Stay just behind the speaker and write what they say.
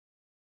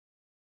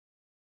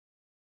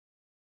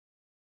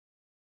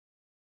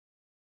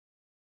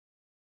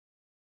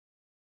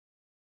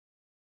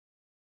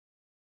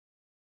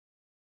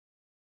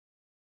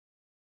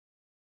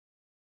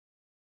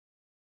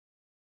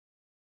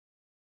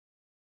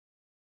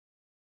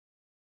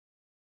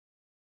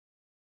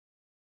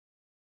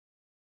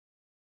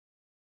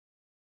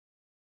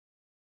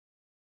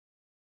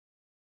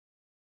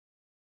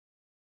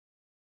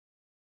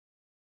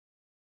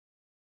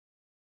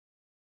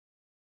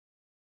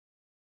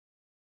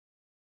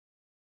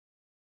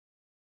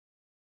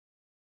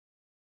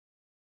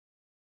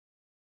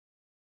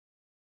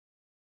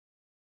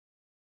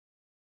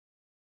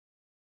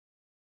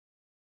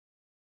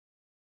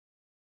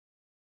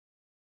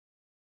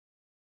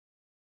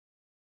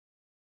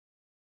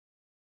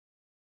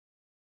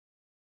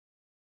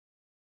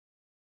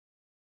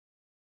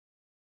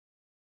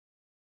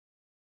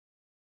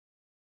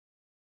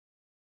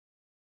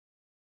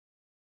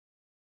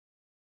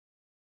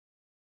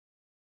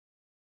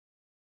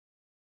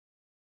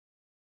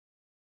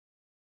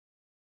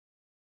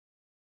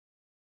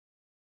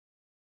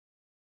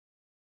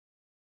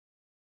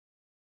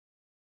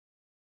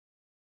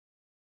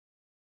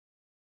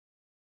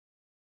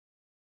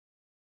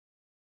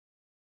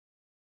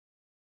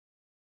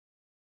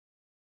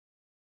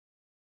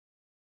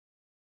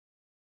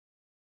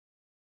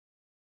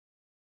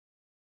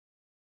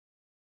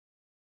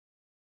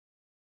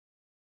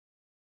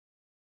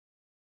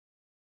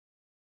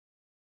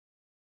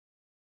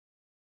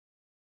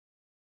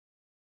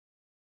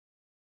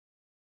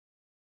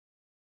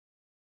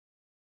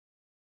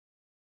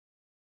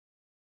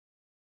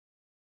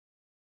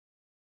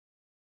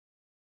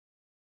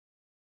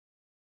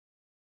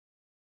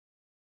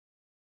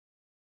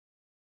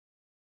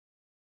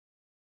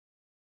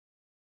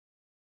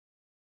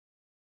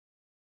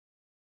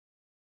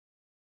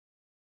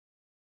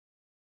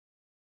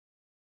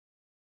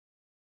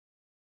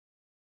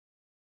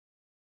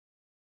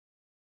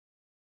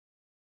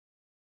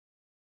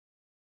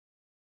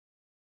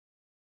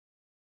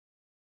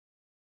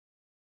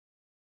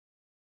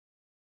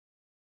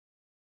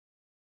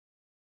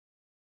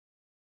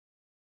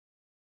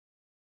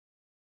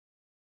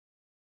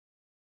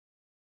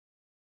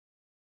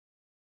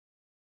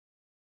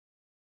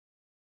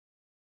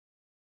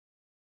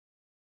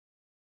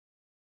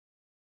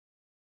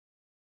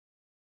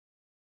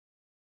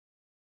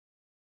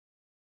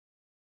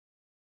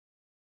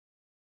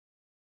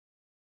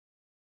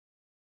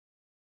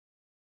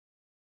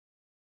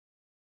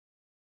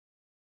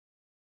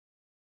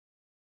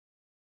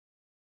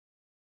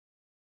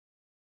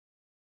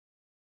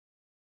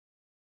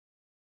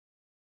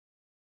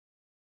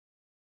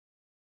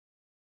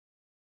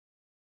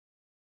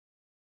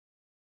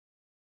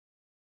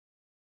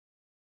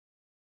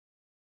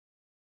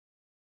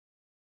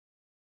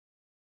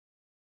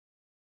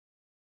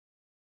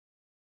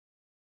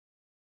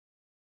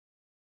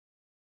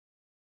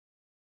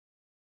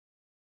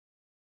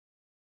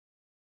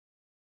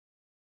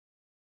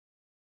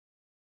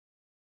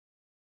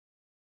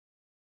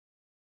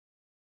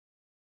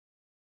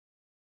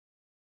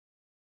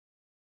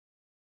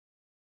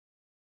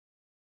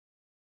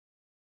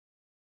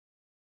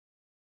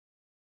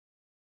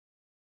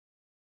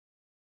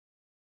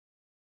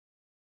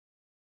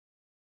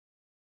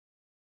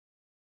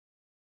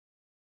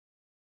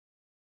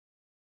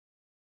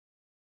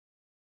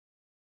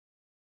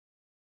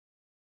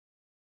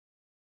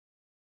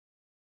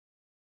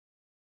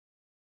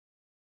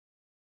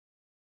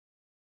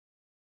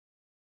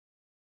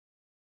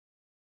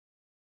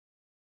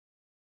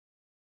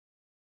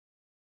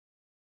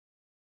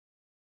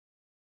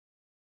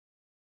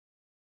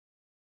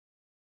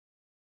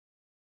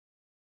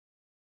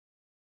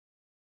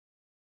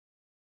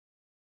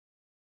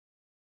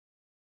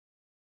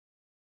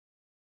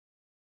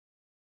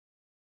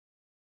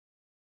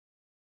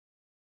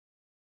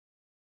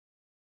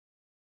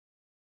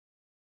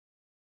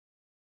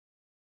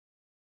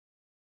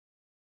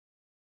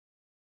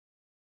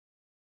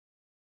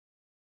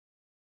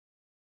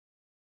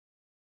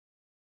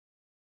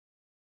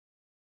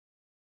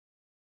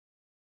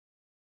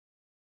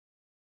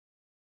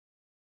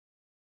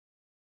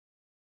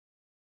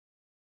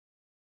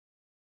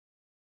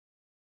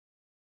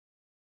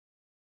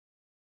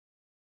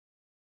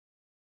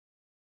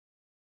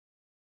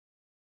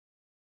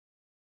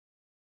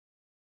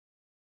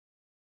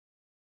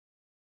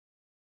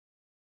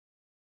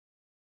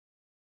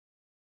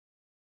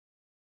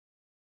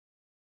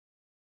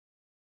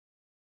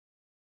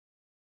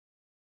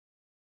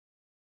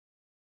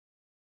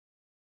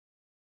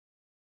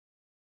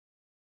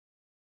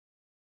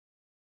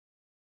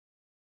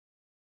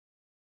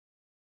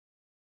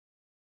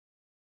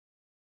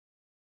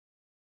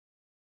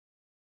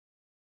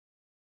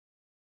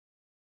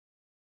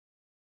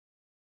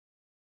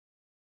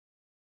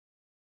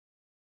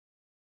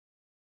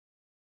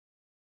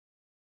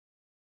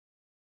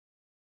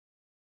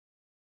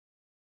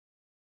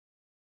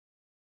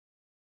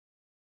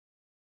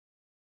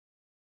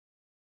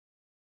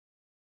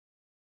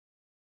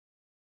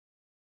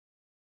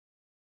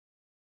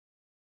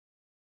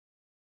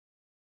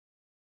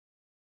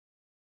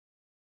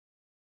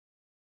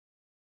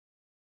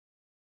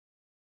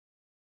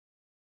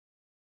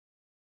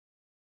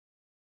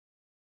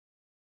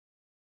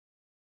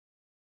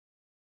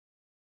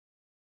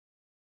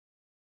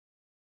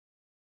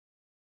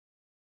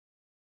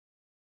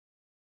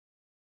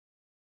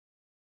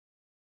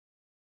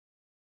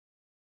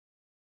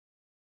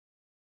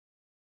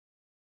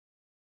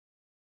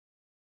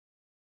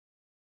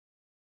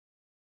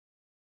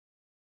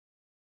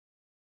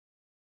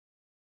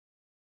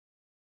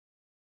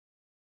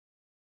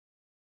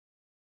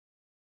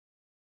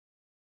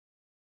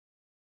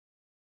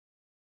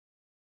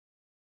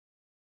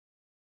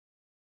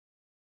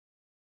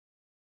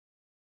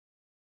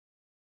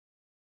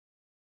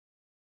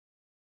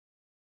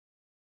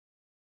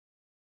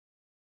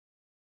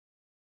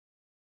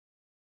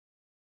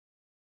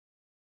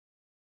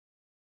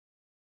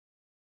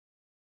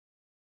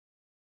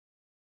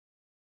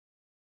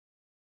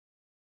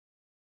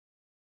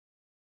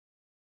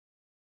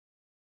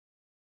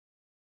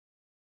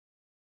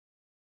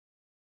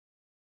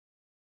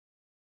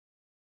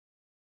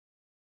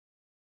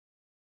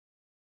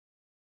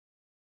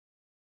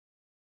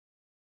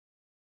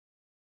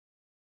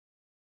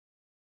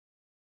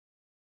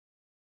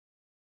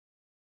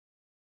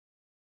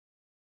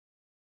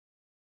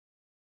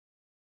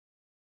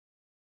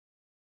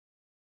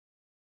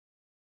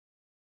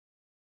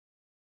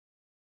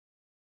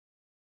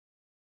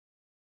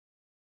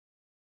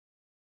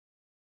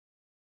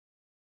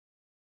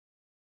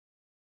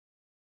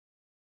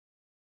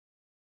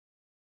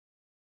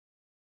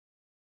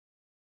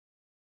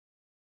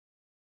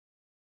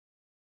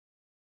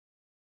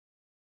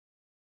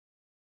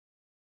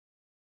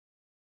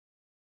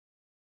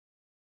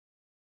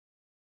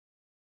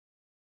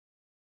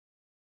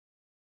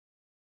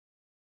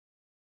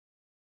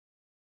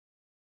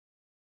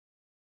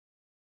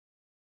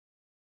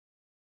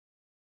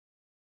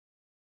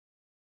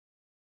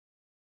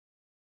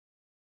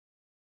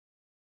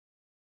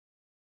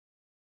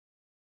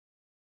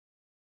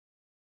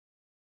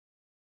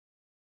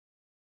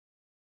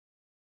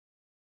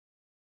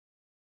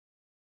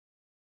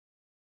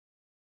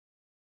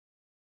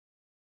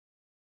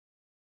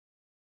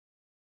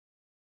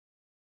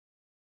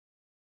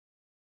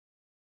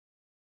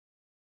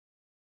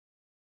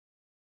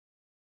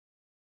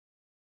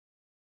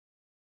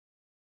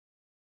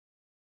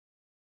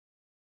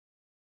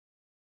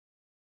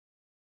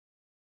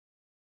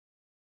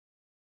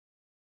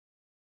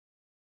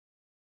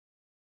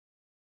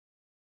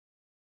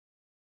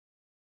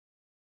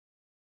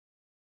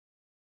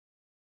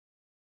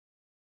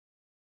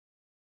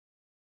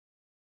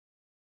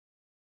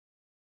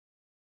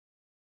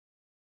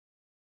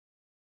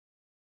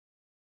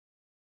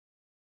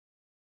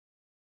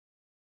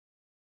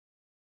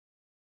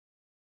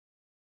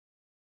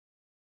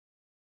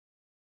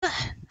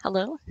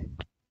Hello.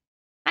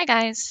 Hi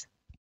guys.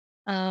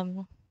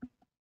 Um, I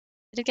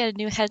did get a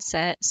new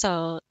headset,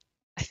 so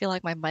I feel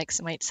like my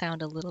mics might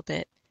sound a little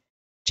bit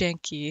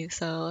janky.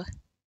 So,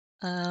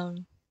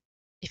 um,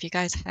 if you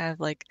guys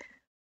have like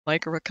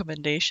mic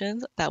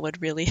recommendations, that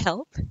would really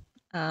help.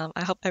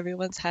 I hope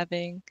everyone's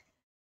having.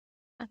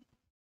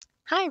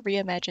 Hi,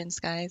 Reimagined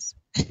guys.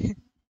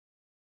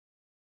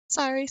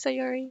 Sorry,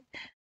 Sayori.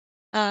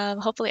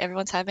 Hopefully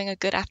everyone's having a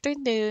good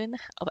afternoon.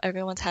 Hope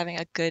everyone's having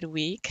a good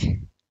week.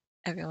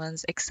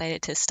 Everyone's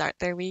excited to start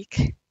their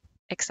week,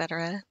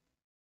 etc.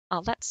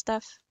 All that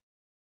stuff.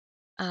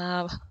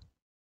 Um,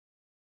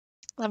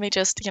 Let me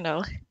just,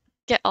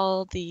 get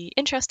all the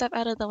intro stuff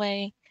out of the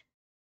way.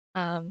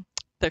 Um,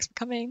 Thanks for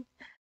coming.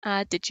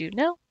 Did you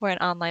know we're an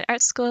online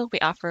art school? We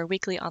offer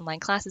weekly online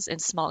classes in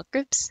small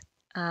groups.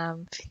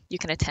 You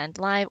can attend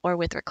live or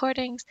with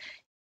recordings.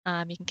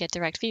 You can get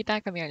direct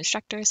feedback from your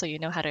instructor so you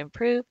know how to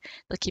improve.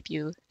 They'll keep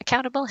you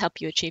accountable, help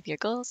you achieve your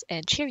goals,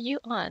 and cheer you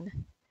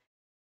on.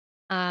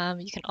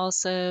 You can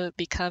also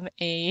become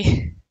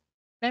a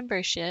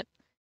membership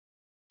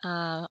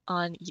on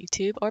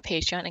YouTube or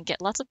Patreon and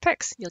get lots of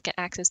perks. You'll get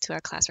access to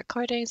our class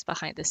recordings,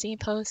 behind the scene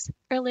posts,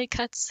 early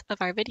cuts of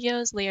our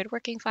videos, layered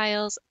working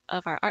files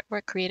of our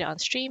artwork created on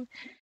stream,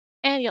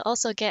 and you'll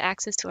also get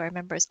access to our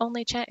members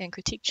only chat and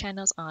critique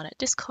channels on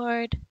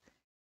Discord.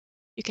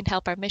 You can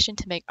help our mission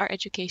to make art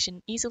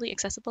education easily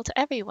accessible to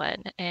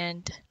everyone.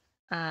 And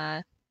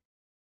uh,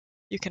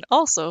 you can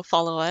also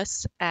follow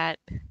us at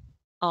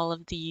all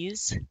of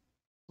these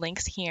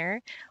links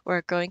here. We're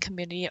a growing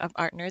community of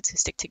art nerds who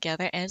stick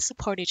together and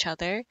support each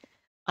other.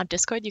 On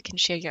Discord, you can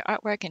share your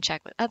artwork and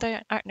chat with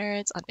other art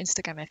nerds on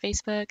Instagram and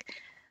Facebook.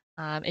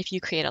 If you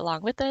create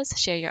along with us,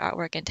 share your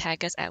artwork and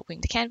tag us at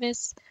Winged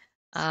Canvas.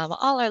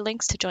 All our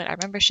links to join our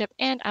membership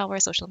and our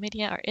social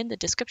media are in the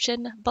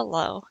description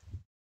below.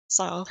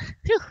 So,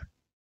 whew,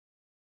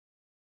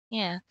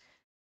 yeah.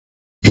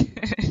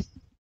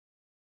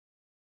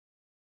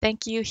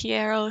 Thank you,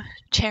 Hiero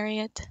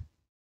Chariot.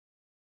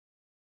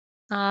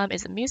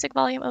 Is the music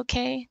volume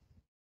okay?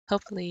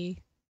 Hopefully,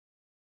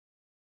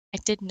 I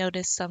did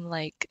notice some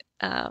I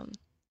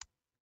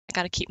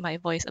gotta keep my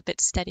voice a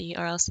bit steady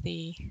or else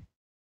the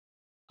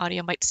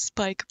audio might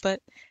spike, but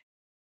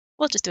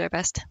we'll just do our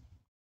best.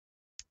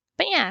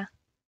 But yeah,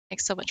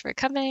 thanks so much for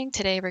coming.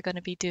 Today we're going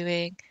to be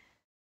doing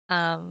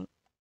um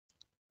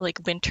like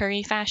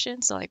wintry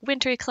fashion, so like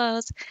wintry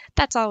clothes.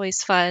 That's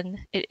always fun.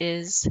 It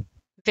is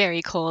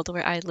very cold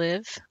where I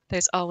live.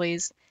 There's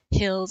always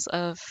hills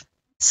of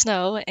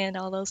snow and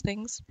all those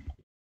things.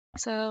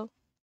 So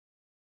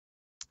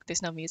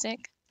there's no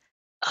music.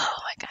 Oh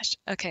my gosh.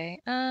 Okay.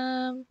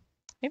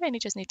 Maybe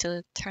just need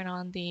to turn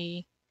on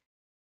the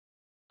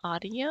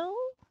audio,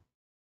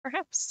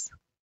 perhaps.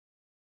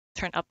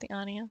 Turn up the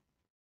audio.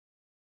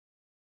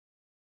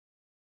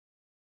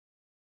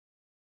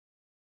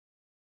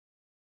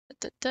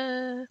 Da, da,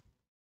 da.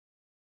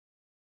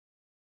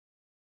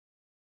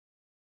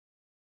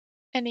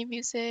 Any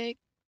music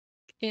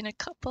in a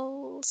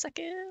couple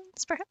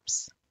seconds,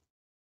 perhaps?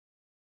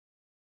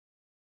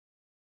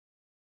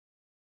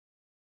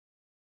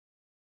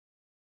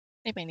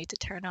 Maybe I need to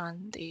turn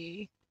on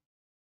the.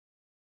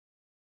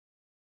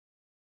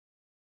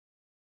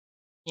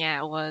 Yeah,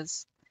 it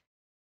was.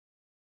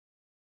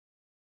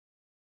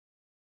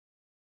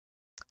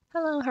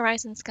 Hello,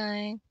 Horizon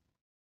Sky.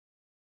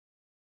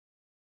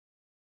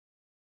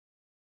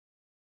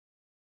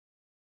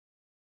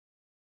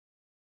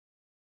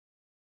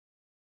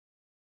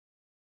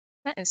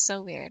 That is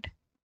so weird.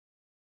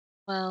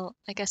 Well,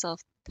 I guess I'll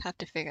have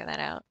to figure that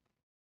out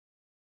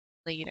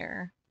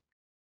later.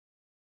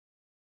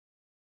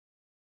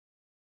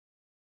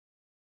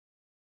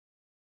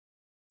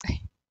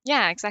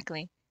 Yeah,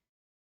 exactly.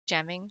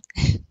 Jamming.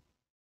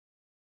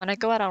 When I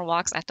go out on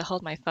walks, I have to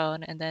hold my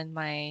phone and then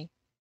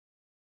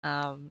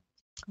um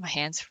my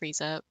hands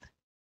freeze up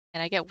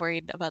and I get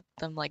worried about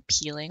them like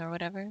peeling or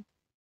whatever.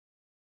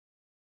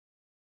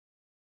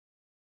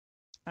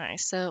 All right,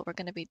 so we're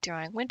going to be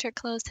drawing winter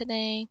clothes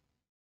today.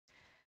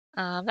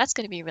 That's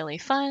going to be really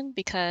fun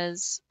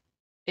because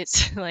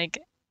it's like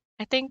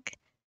I think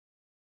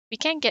we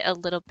can get a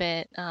little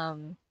bit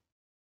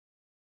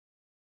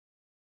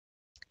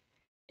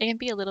it can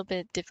be a little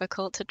bit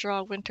difficult to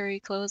draw wintry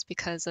clothes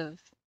because of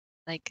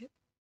like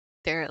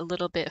they're a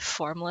little bit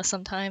formless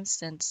sometimes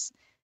since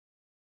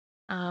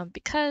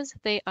because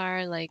they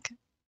are like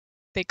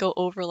they go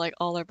over like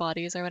all our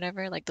bodies or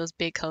whatever, like those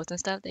big coats and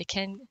stuff,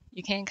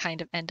 you can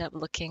kind of end up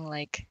looking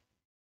like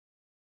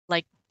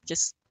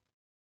just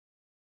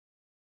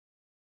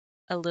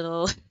a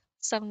little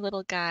some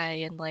little guy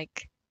in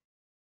like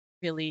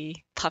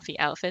really puffy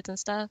outfits and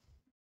stuff.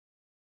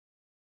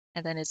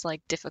 And then it's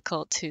like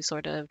difficult to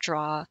sort of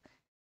draw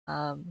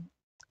um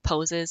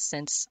poses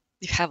since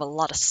you have a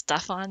lot of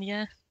stuff on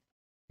you.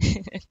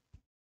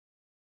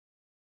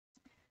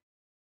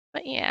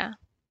 But yeah.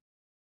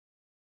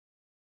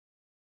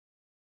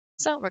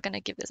 So we're gonna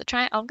give this a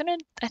try.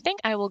 I think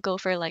I will go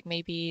for like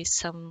maybe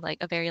some like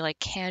a very like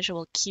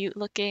casual, cute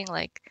looking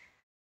like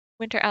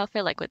winter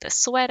outfit, like with a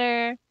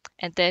sweater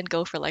and then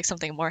go for like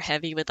something more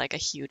heavy with like a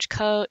huge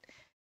coat.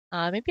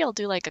 Maybe I'll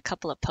do like a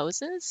couple of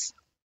poses.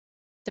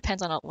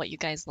 Depends on what you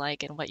guys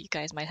like and what you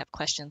guys might have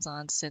questions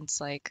on since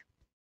like,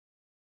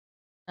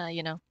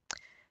 you know,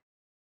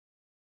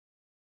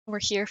 we're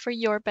here for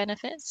your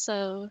benefit.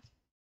 So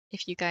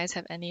if you guys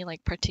have any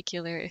like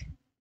particular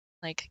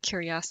like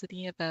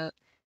curiosity about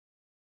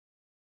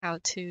how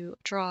to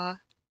draw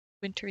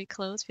wintry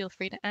clothes, feel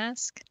free to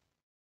ask.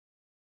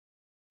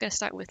 I'm gonna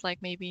start with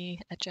like maybe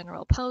a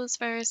general pose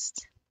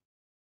first.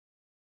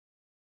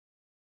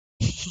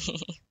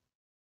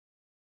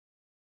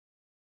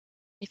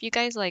 If you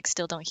guys like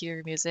still don't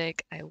hear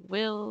music, I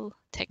will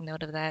take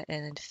note of that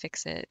and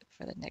fix it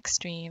for the next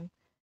stream.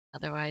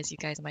 Otherwise, you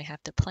guys might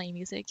have to play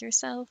music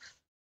yourself,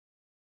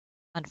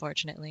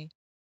 unfortunately.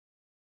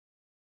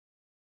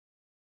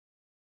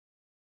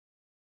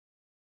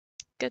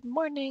 Good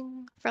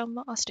morning from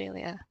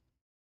Australia.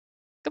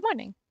 Good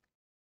morning.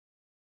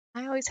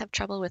 I always have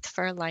trouble with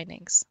fur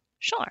linings.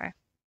 Sure,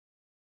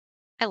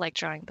 I like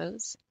drawing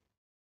those.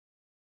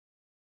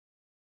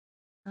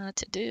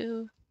 To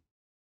do.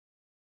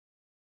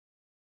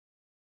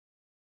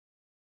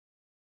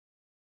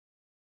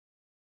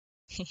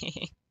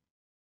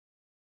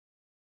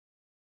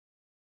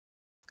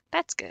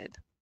 That's good.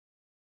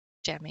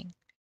 Jamming.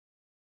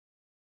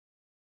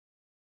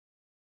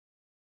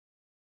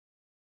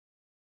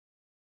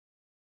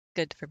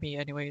 Good for me,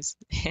 anyways.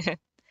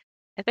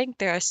 I think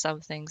there are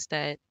some things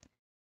that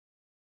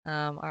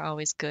are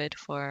always good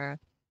for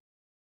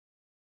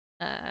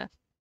uh,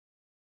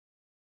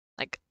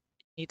 like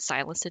need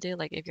silence to do,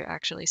 like if you're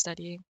actually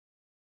studying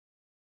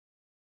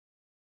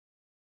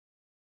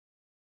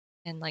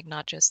and like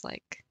not just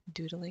like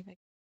doodling. Like,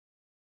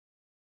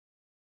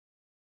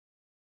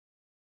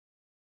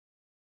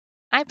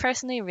 I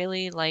personally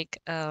really like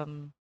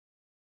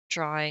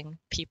drawing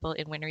people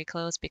in wintry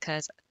clothes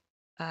because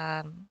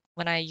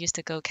when I used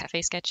to go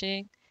cafe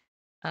sketching,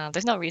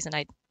 there's no reason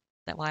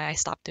that why I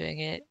stopped doing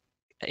it.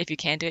 If you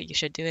can do it, you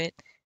should do it.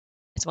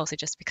 It's mostly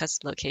just because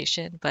of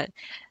location. But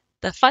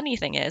the funny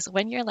thing is,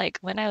 when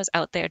I was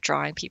out there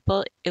drawing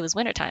people, it was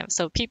wintertime,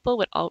 so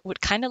people would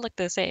kind of look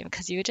the same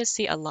because you would just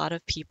see a lot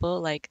of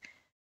people like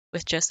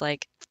with just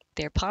like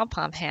their pom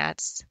pom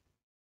hats,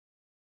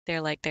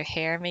 their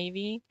hair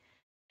maybe,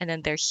 and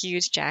then their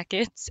huge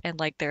jackets and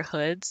like their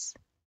hoods,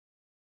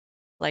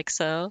 like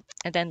so,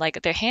 and then like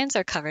their hands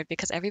are covered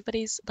because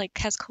everybody's like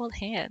has cold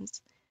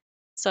hands.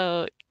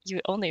 So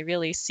you only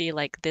really see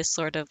like this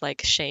sort of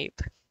like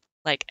shape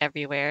like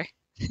everywhere.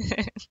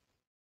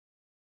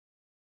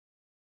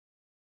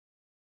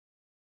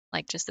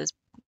 Like just this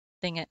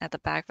thing at the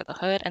back for the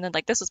hood, and then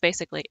like this was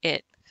basically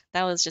it.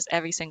 That was just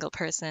every single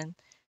person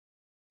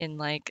in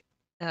like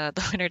the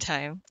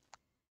wintertime,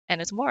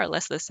 and it's more or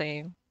less the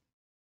same,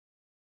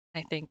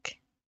 I think,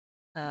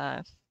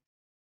 uh,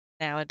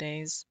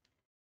 nowadays.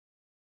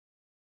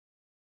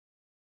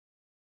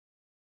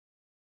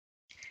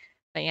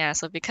 But yeah,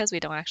 so because we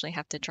don't actually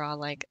have to draw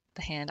like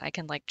the hand, I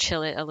can like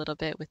chill it a little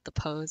bit with the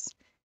pose.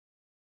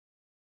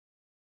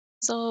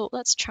 So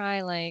let's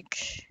try like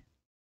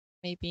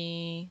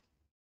maybe,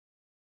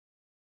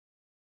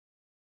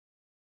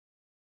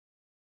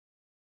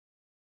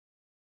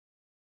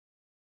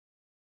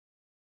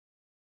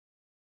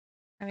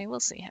 I mean, we'll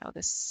see how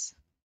this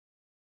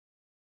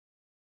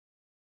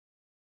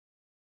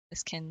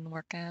can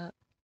work out.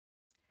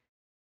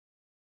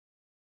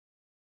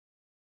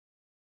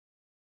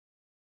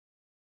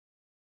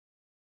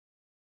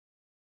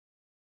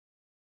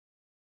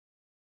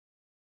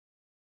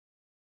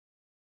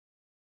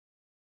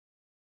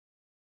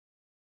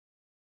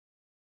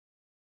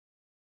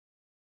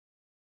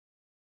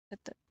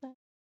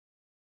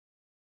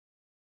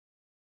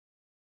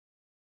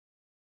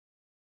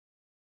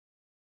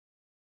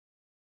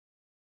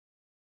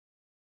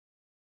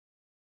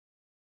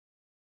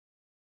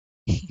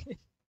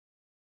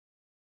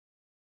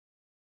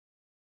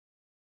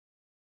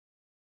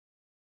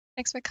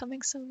 Thanks for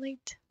coming so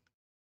late.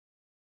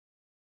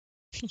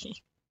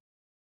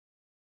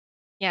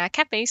 Yeah,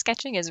 cafe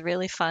sketching is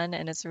really fun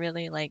and it's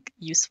really like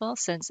useful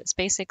since it's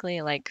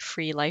basically like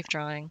free life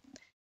drawing.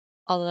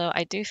 Although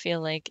I do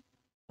feel like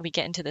we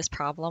get into this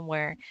problem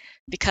where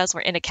because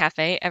we're in a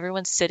cafe,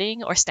 everyone's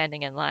sitting or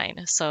standing in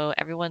line. So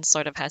everyone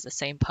sort of has the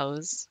same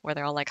pose where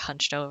they're all like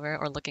hunched over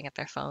or looking at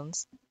their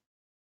phones.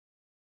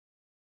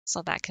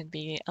 So that can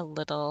be a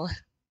little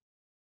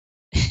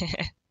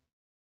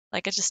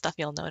like it's just stuff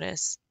you'll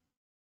notice.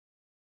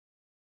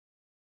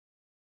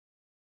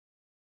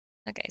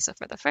 Okay, so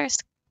for the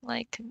first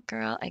like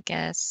girl, I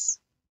guess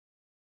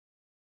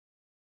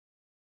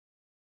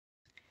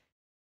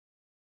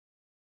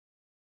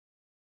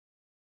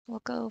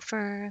we'll go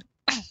for,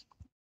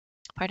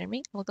 pardon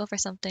me, we'll go for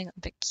something a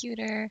bit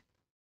cuter.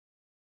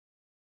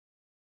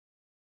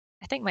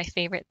 I think my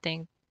favorite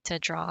thing to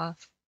draw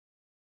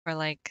for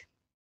like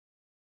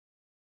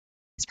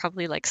is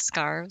probably like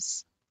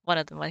scarves. One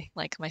of them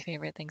my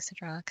favorite things to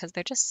draw because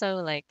they're just so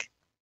like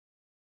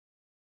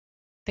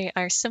they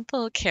are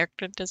simple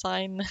character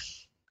design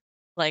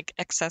like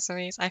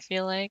accessories, I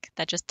feel like,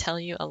 that just tell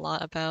you a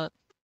lot about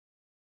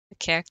the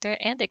character,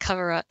 and they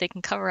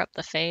can cover up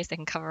the face, they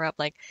can cover up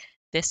like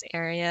this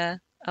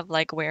area of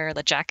like where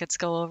the jackets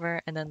go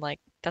over, and then like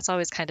that's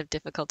always kind of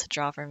difficult to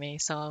draw for me,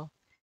 so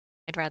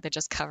I'd rather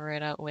just cover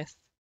it up with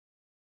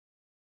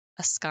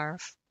a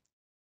scarf.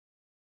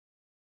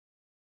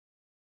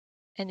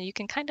 And you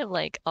can kind of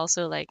like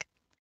also like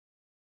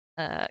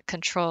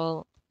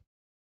control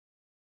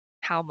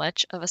how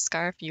much of a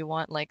scarf you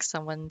want like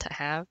someone to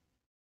have.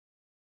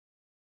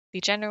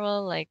 The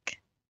general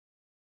like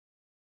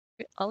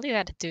all you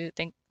had to do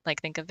think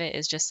of it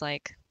is just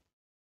like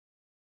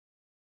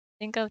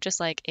think of just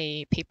like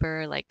a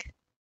paper like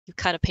you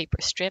cut a paper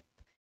strip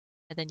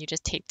and then you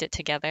just taped it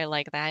together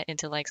like that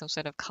into like some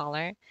sort of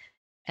collar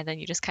and then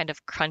you just kind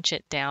of crunch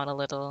it down a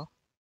little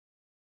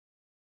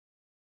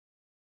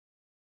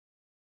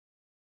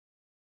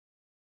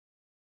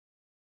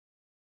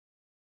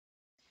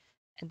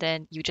and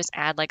then you just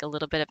add like a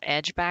little bit of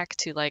edge back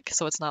to like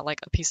so it's not like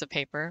a piece of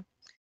paper.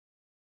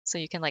 So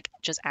you can like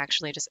just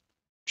actually just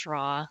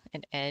draw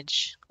an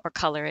edge or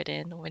color it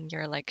in when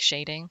you're like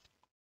shading.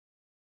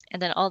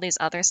 And then all these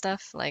other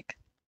stuff, like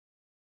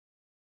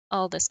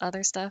all this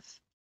other stuff,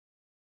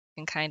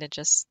 can kind of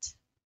just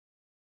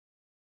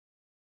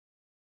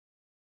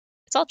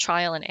it's all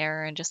trial and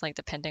error and just like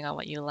depending on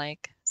what you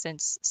like,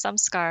 since some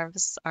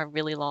scarves are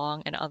really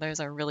long and others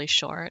are really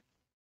short.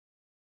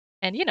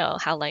 And you know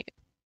how like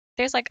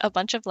there's like a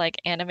bunch of like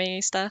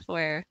anime stuff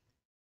where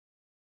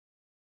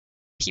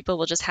people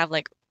will just have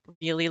like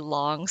really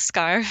long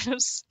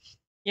scarves,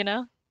 you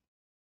know?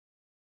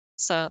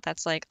 So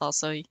that's like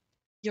also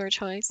your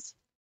choice.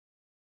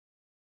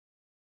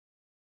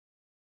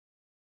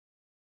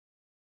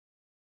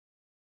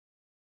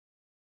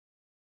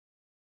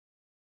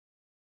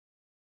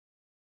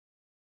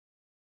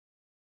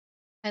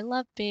 I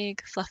love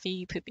big,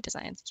 fluffy, poopy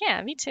designs.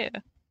 Yeah, me too.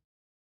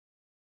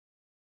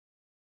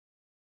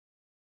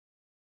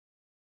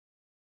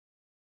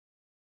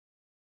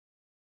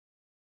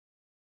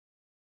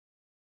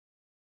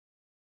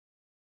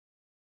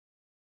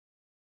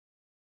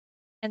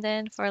 And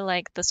then for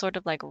like the sort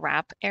of like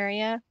wrap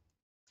area,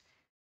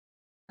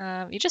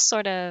 you just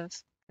sort of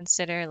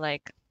consider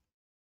like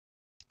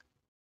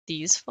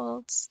these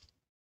folds.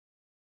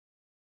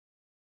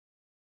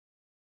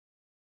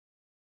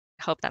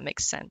 I hope that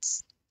makes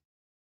sense.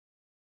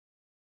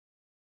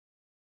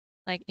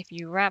 Like if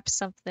you wrap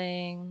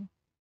something,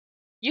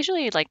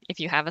 usually like if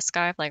you have a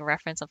scarf, like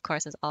reference of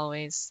course is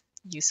always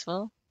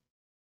useful.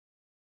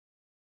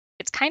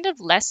 It's kind of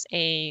less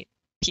a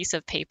piece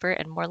of paper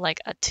and more like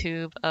a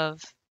tube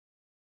of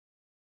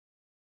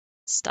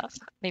stuff.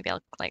 Maybe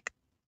I'll like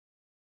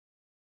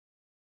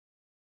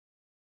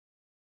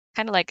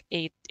kind of like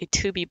a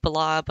tubey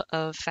blob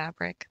of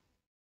fabric.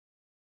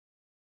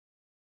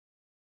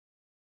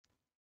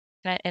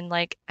 And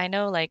like I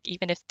know like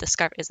even if the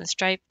scarf isn't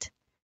striped,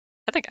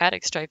 I think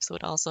adding stripes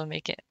would also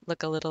make it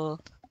look a little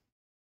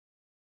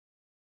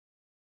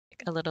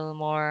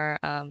more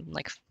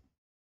like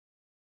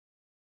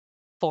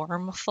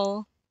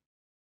formful.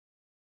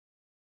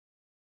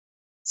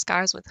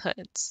 Scarves with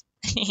hoods.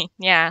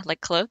 Yeah,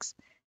 like cloaks.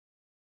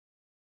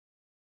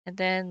 And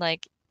then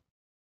like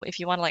if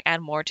you want to like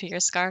add more to your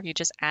scarf, you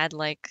just add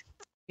like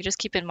you just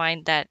keep in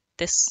mind that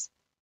the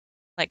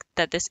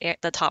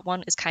top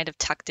one is kind of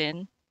tucked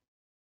in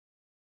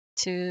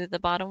to the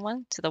bottom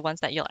one, to the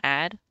ones that you'll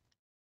add.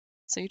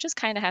 So you just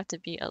kind of have to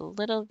be a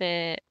little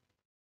bit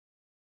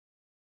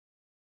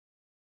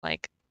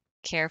like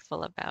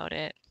careful about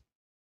it.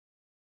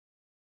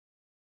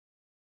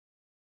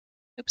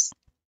 Oops.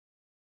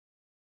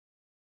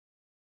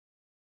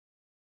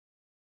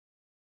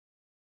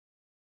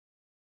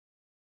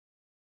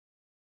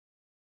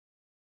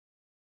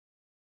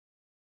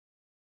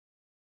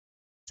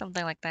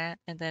 Something like that,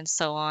 and then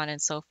so on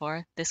and so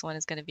forth. This one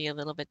is going to be a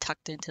little bit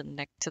tucked into the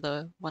neck to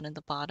the one in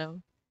the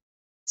bottom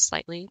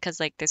slightly because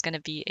like there's going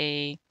to be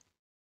a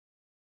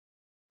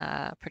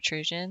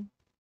protrusion.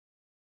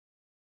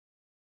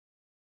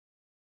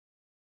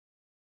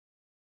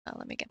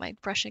 Let me get my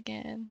brush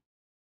again.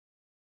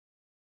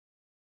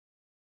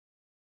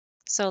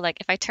 So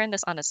like if I turn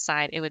this on its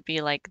side, it would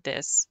be like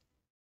this,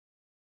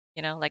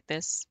 you know, like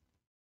this.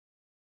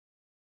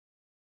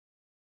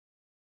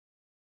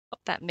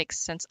 Hope that makes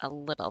sense a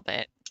little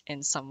bit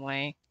in some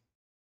way.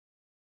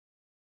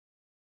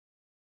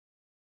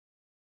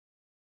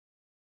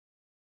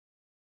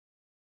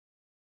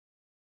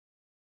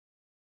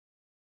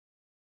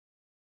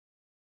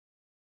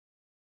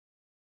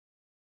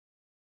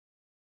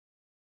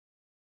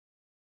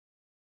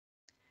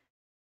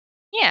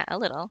 Yeah, a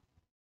little,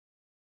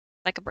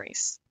 like a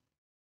brace.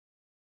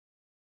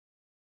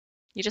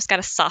 You just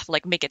gotta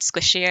like make it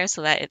squishier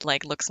so that it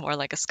like looks more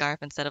like a scarf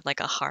instead of like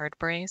a hard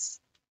brace.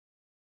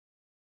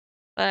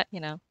 But,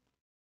 you know,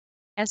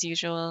 as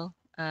usual,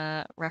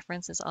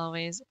 reference is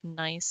always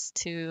nice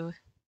to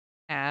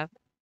have.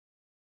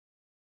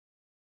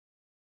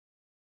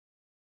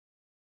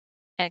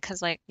 And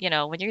because like, you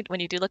know, when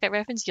you do look at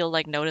reference, you'll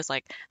like notice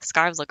like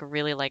scarves look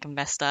really like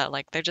messed up.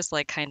 Like they're just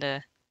like kind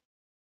of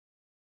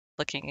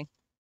looking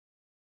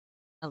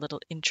a little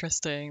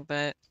interesting,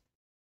 but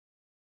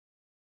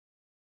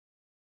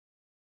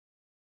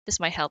This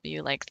might help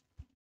you like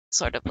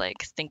sort of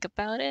like think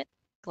about it,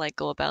 like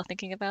go about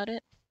thinking about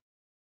it.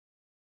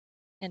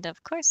 And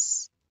of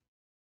course,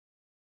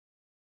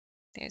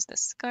 there's the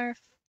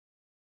scarf.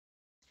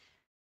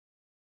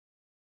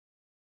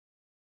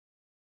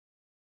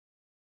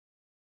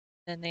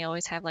 Then they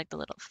always have like the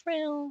little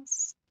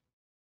frills.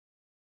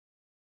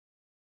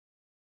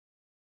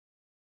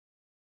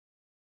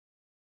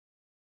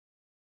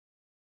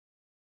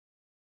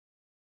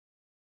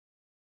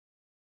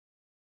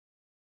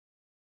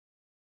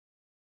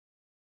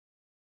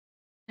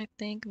 I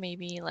think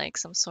maybe like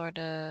some sort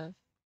of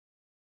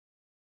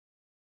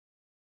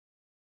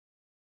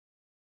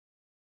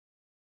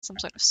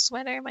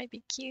sweater might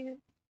be cute.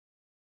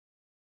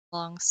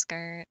 Long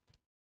skirt.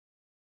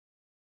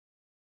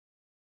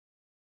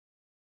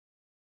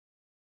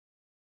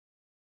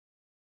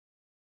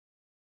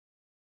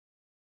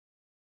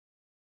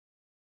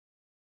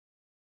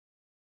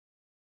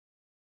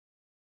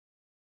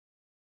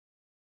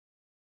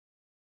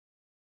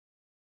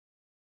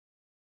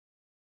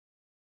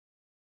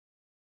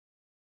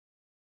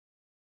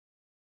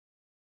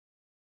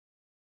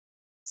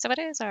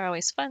 Sweaters are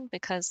always fun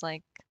because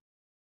like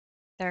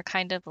they're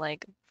kind of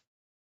like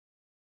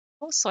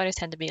most sweaters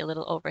tend to be a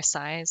little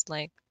oversized,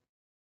 like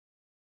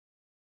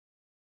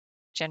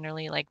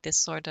generally like this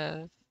sort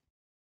of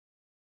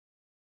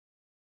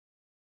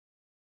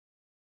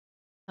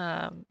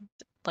um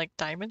like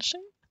diamond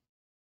shape,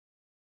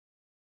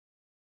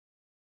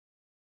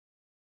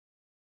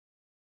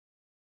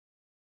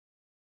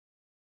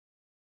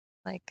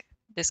 like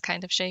this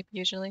kind of shape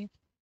usually.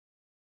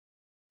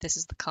 This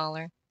is the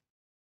collar.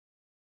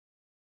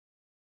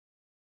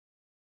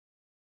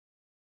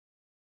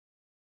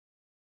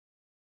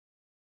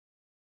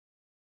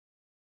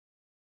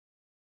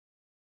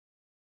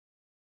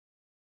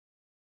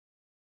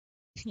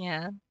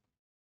 Yeah.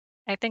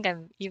 I think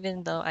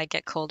even though I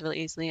get cold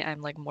really easily,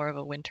 I'm like more of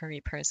a wintry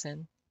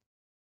person.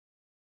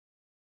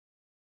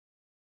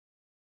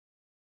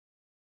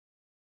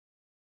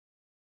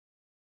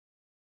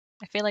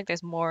 I feel like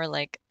there's more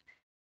like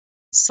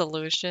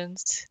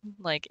solutions.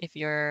 Like if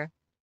you're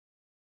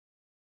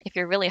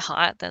really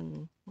hot,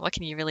 then what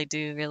can you really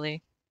do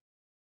really?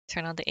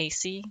 Turn on the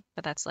AC,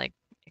 but that's like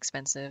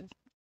expensive.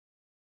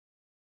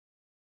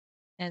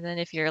 And then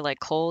if you're like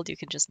cold, you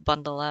can just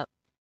bundle up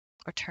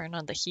or turn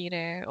on the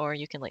heater, or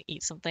you can like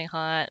eat something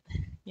hot,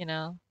 you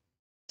know,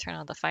 turn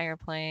on the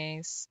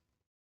fireplace,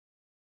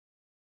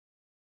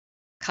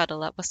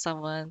 cuddle up with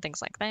someone,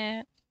 things like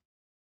that.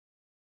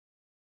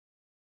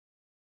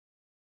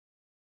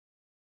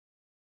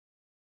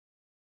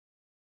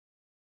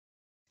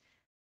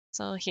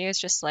 So here's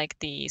just like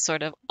the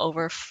sort of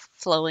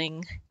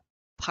overflowing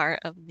part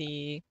of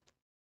the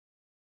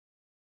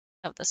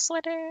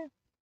sweater.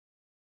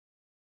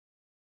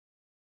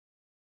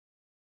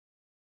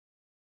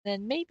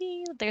 Then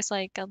maybe there's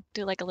like I'll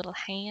do like a little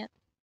hat.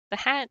 The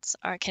hats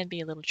are can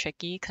be a little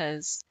tricky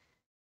because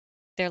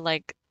they're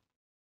like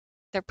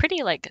they're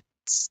pretty like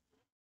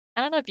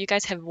I don't know if you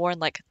guys have worn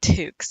like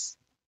toques.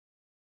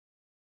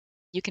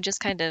 You can just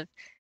kind of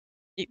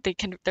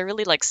they're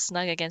really like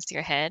snug against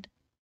your head.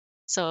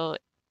 So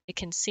it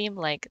can seem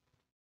like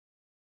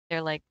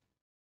they're like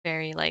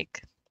very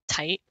like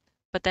tight,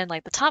 but then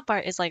like the top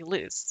part is like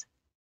loose,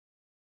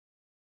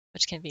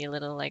 which can be a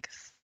little like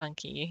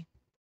funky.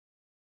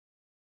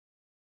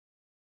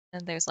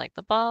 And there's like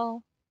the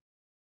ball.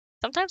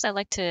 Sometimes I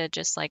like to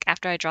just like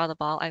after I draw the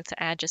ball, I like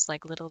to add just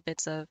like little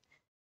bits of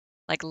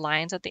like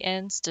lines at the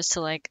ends just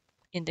to like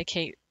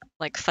indicate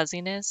like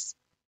fuzziness.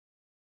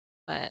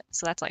 But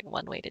so that's like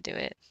one way to do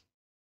it.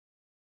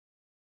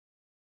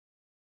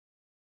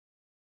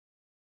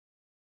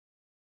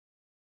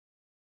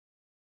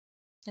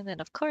 And then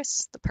of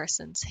course the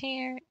person's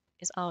hair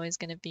is always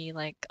going to be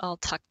like all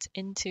tucked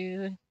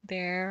into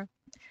their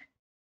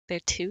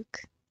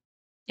toque.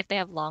 If they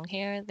have long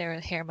hair, their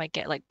hair might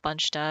get like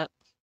bunched up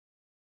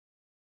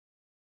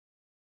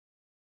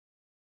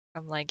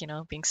from like,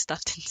 being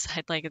stuffed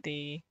inside like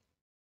the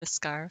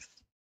scarf.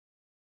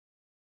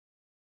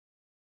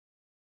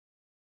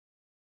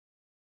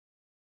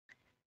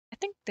 I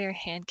think their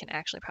hand can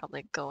actually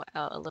probably go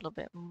out a little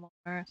bit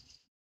more.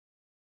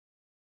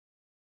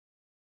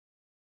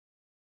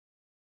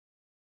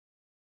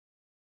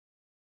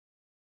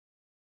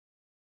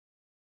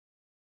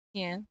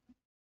 Yeah,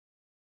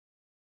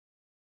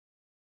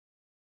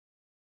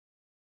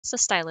 it's a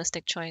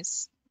stylistic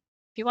choice.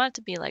 If you want it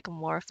to be like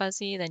more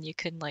fuzzy, then you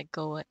can like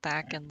go it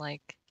back and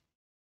like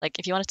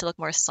if you want it to look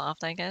more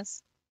soft, I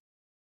guess,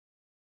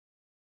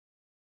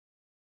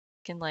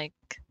 you can like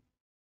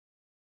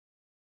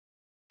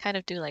kind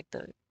of do like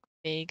the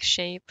vague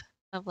shape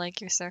of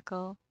like your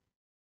circle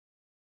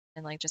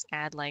and like just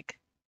add like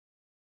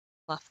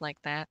fluff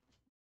like that.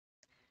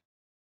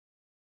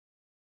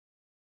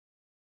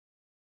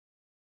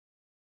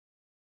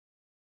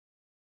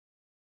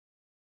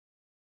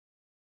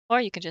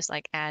 Or you can just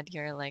like add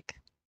your like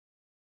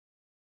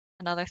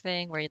another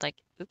thing where you'd like,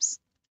 oops,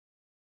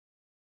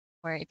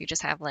 where if you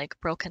just have like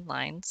broken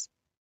lines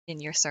in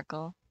your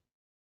circle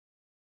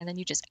and then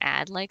you just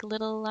add like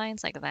little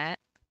lines like that.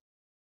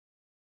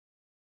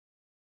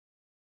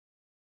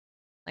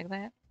 like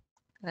that.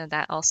 And then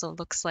that also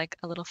looks like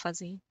a little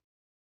fuzzy.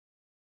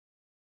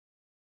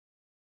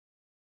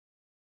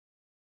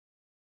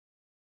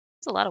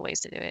 There's a lot of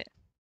ways to do it.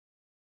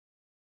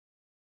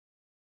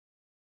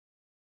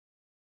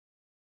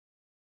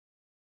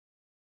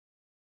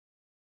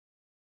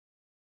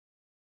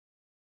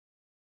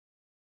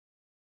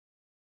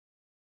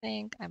 I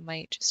think I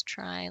might just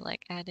try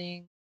like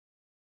adding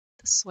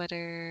the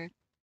sweater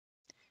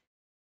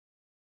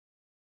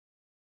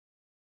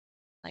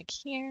like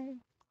here,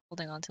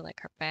 holding on to like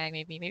her bag.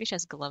 Maybe she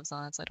has gloves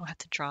on, so I don't have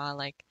to draw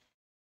like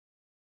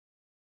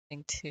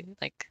into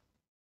like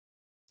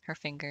her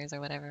fingers or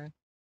whatever.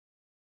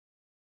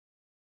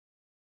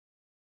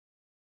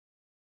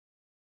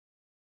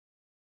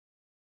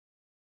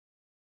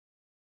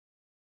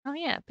 Oh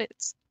yeah,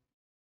 boots.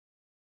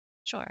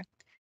 Sure.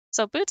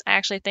 So boots, I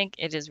actually think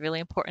it is really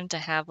important to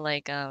have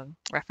like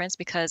reference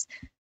because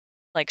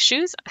like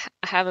shoes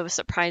have a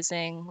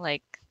surprising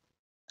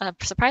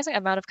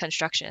amount of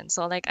construction.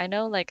 So like I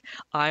know like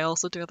I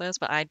also do this,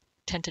 but I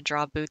tend to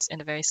draw boots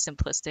in a very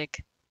simplistic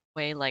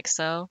way, like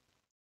so,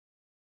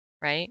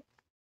 right?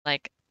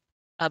 Like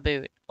a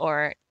boot,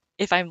 or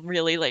if I'm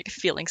really like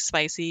feeling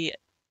spicy,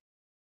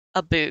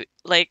 a boot.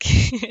 Like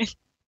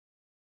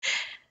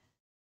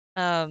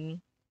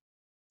um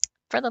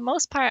for the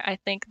most part, I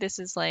think this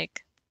is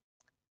like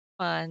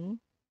fun.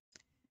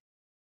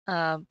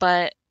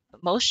 But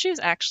most shoes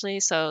actually,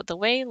 so the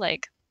way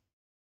like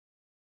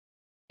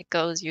it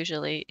goes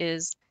usually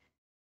is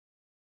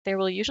there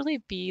will usually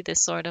be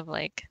this sort of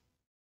like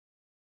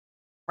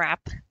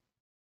wrap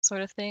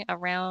sort of thing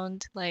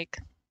around like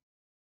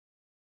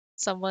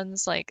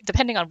someone's like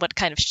depending on what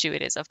kind of shoe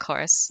it is, of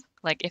course.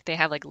 Like if they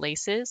have like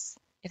laces,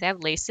 if they have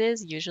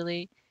laces,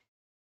 usually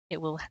they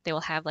will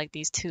have like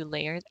these two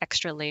layers,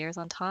 extra layers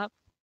on top,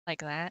 like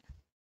that.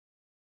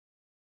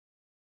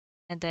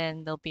 And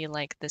then there'll be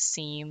like the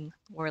seam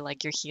where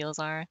like your heels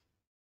are.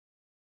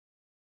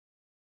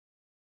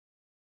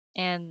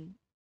 And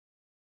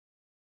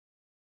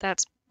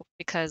that's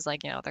because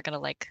like, they're gonna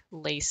like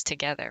lace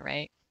together,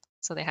 right?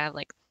 So they have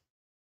like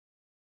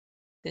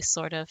this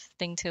sort of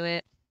thing to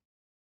it.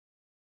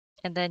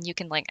 And then you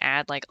can like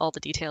add like all the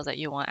details that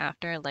you want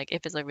after. Like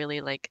if it's a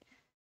really like,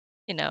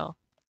 you know,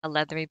 a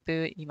leathery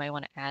boot, you might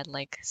want to add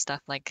like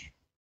stuff like,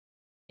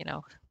 you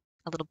know,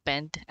 a little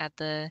bend at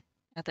the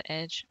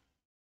edge,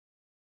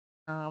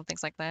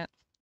 things like that.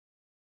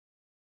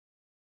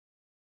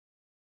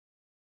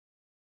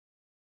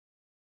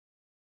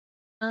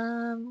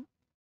 Um,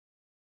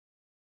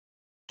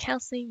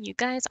 Kelsey, you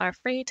guys are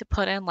free to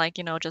put in like,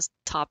 just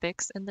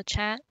topics in the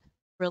chat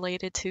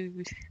related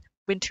to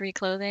wintry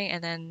clothing,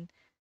 and then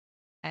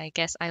I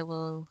guess I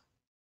will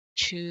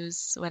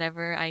choose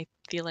whatever I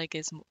feel like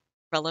is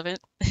relevant.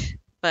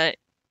 But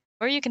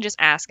or you can just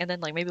ask, and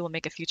then like maybe we'll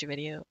make a future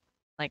video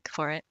like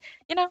for it.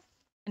 You know,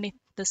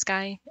 the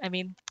sky. I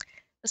mean,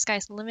 the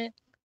sky's the limit.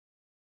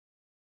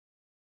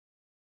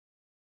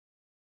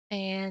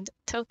 And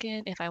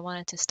token, if I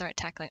wanted to start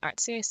tackling art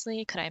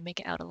seriously, could I make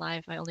it out alive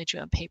if I only drew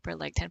on paper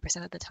like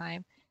 10% of the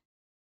time?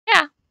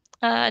 Yeah.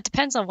 It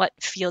depends on what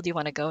field you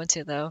want to go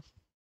into though.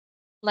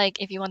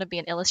 Like if you want to be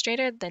an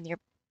illustrator, then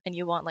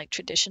you want like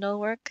traditional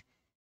work,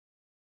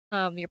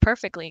 you're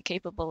perfectly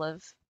capable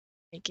of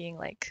making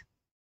like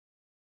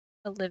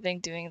a living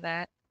doing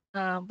that.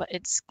 But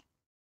it's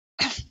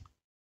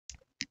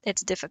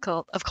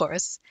difficult, of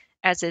course,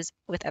 as is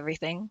with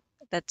everything.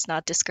 That's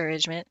not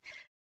discouragement.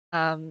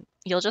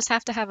 You'll just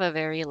have to have a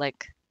very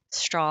like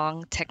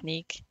strong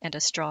technique and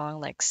a strong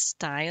like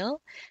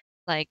style.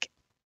 Like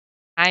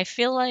I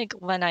feel like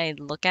when I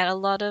look at a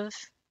lot of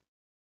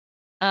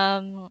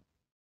um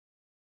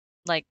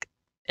like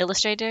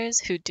illustrators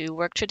who do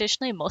work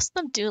traditionally, most of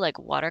them do like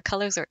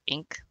watercolors or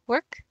ink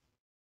work,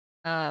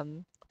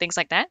 things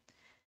like that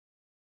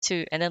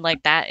too. And then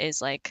like that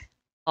is like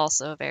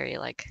also very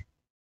like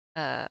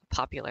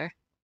popular.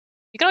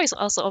 You can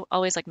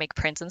always like make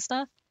prints and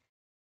stuff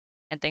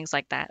and things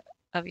like that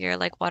of your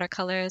like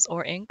watercolors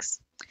or inks.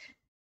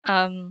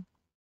 Um,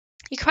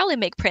 you could probably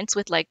make prints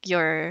with like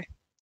your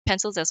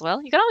pencils as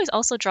well. You can always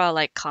also draw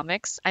like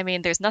comics. I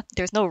mean, there's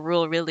no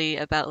rule really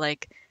about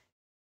like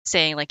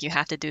saying like you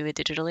have to do it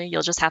digitally.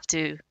 You'll just have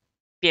to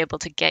be able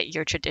to get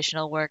your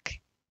traditional work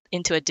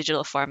into a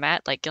digital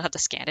format. Like you'll have to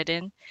scan it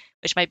in,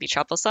 which might be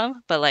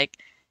troublesome, but like,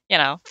 you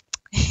know,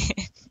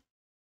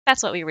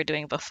 that's what we were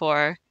doing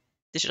before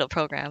digital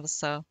programs.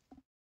 So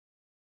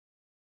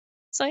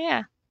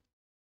yeah,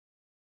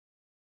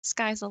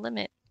 sky's the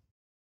limit.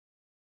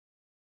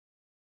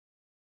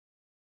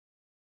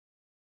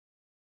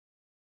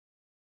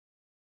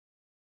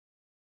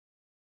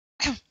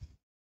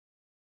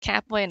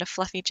 Catboy in a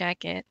fluffy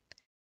jacket.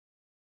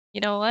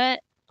 You know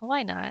what?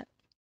 Why not?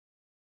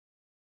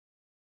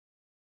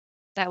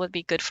 That would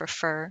be good for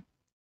fur.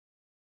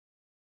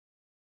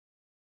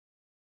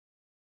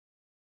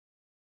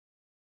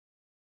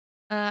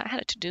 I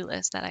had a to-do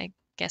list that I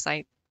guess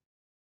I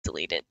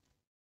deleted.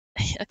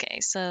 Okay,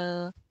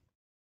 so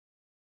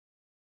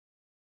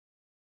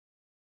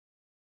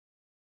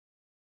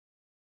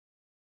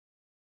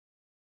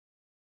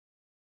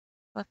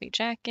fluffy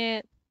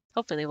jacket.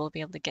 Hopefully we'll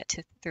be able to get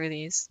through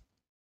these.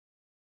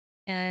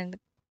 And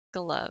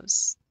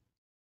gloves.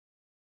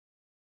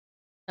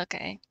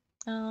 Okay.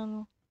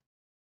 Um,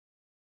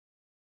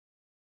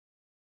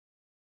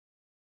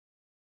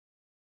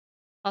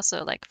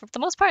 Also, like for the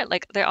most part,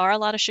 like there are a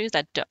lot of shoes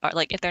that are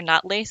like if they're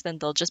not laced, then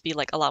they'll just be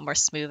like a lot more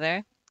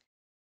smoother.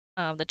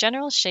 The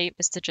general shape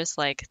is to just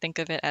like think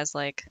of it as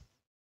like,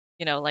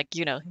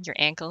 your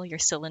ankle, your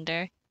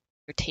cylinder,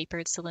 your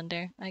tapered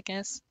cylinder, I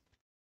guess,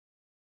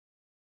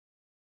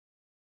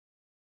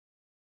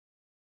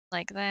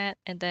 like that.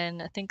 And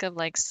then think of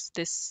like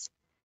this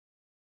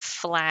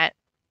flat.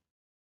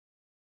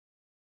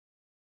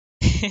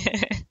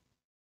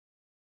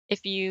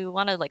 If you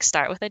want to like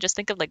start with it, just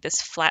think of like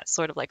this flat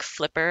sort of like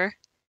flipper,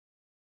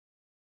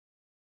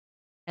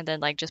 and then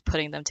like just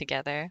putting them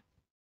together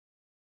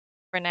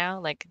for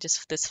now, like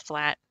just this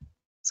flat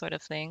sort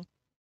of thing.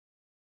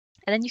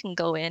 And then you can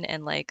go in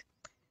and like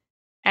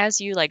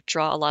as you like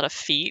draw a lot of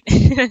feet.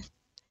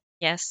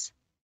 Yes,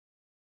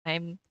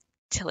 I'm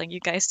telling you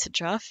guys to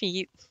draw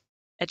feet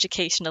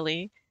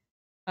educationally.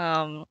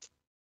 Um,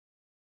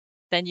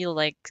 then you'll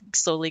like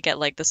slowly get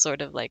like the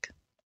sort of like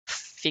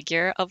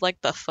figure of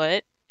like the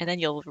foot, and then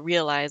you'll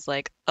realize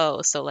like,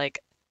 oh, so like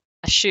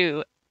a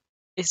shoe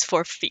is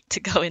for feet to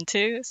go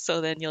into.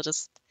 So then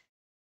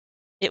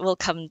it will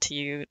come to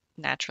you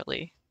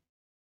naturally.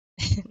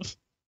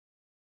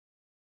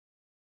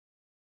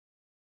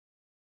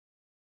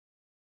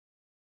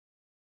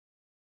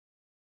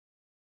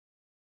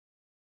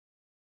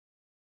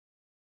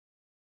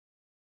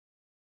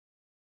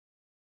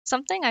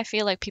 Something I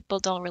feel like people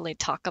don't really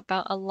talk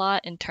about a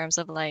lot in terms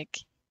of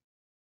like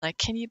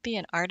can you be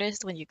an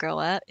artist when you grow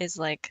up is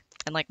like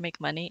and like make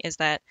money is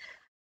that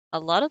a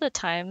lot of the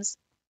times,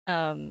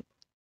 um,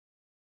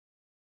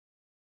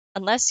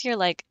 unless you're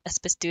like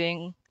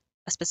doing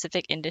a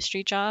specific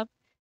industry job,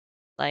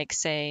 like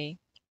say,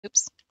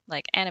 oops,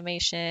 like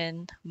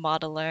animation,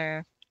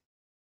 modeler,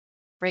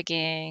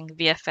 rigging,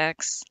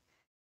 VFX,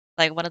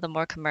 like one of the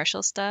more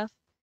commercial stuff,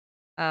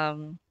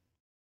 um,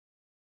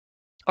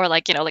 or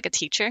like, like a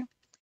teacher,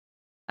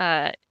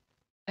 uh,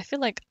 I feel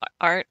like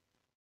art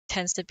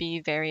tends to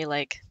be very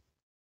like,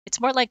 it's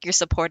more like you're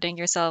supporting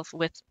yourself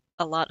with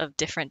a lot of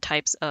different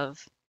types of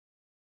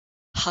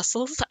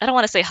hustles. I don't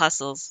want to say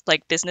hustles,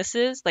 like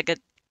businesses, like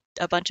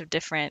a bunch of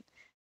different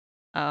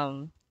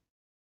um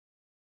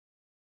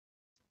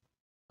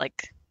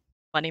like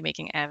money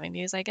making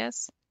avenues, I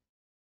guess.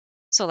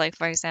 So like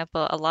for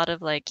example, a lot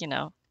of like,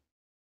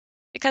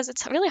 because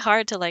it's really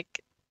hard to like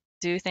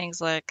do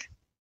things like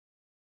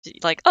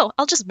oh,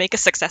 I'll just make a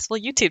successful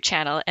YouTube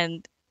channel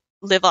and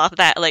live off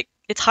that. Like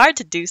it's hard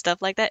to do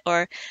stuff like that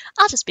or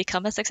I'll just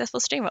become a successful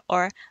streamer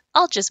or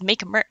I'll just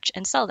make merch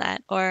and sell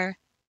that or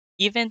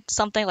even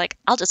something like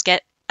I'll just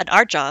get an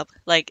art job.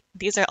 Like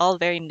these are all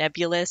very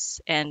nebulous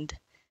and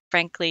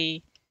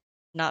frankly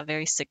not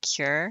very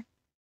secure.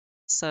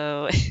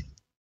 So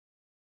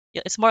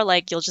it's more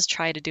like you'll just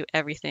try to do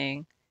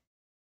everything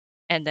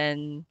and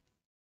then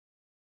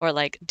or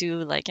like do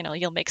like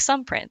you'll make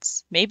some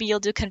prints, maybe you'll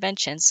do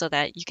conventions so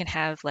that you can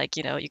have like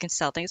you can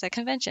sell things at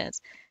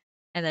conventions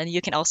and then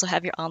you can also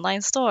have your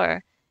online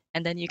store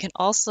and then you can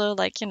also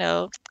like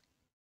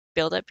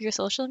build up your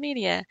social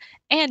media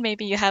and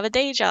maybe you have a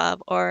day job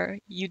or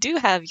you do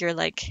have your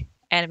like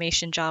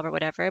animation job or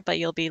whatever but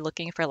you'll be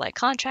looking for like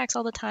contracts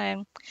all the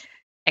time,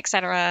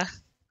 etc.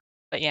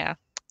 But yeah.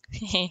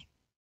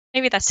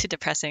 Maybe that's too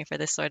depressing for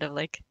this sort of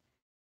like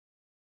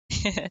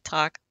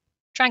talk.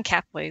 Trying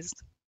capways.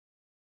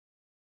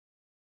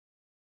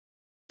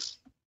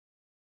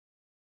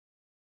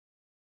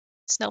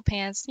 Snow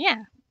pants,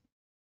 yeah.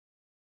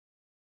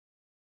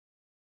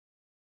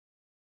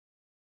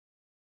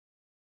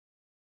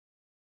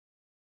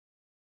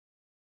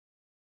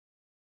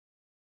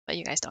 But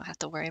you guys don't have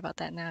to worry about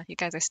that now. You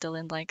guys are still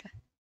in like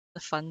the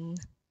fun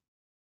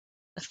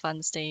the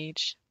fun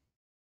stage.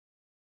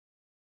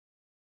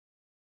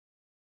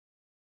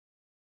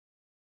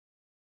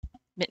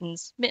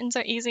 Mittens. Mittens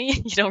are easy.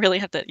 You don't really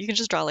have to you can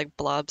just draw like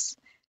blobs.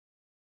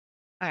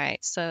 All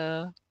right,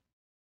 so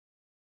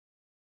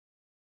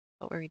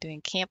what were we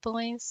doing? Camp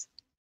boys?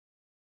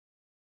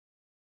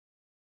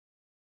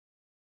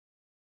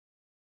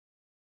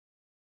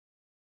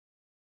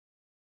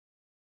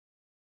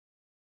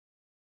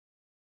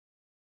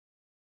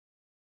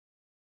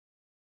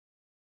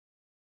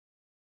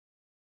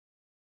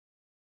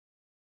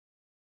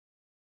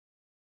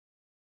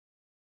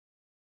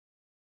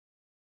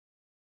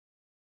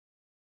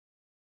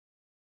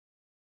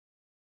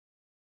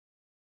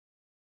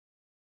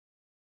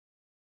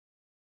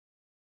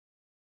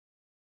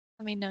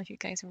 Let me know if you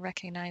guys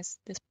recognize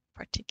this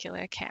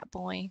particular cat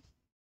boy.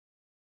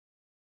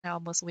 I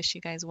almost wish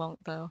you guys won't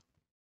though.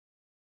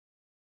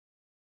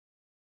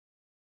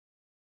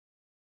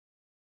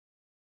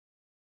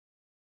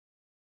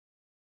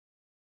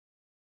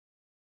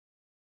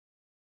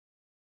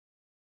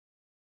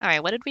 All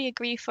right, what did we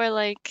agree for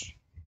like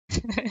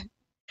for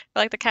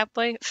like the cat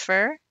boy?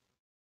 Fur?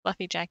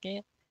 Fluffy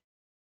jacket?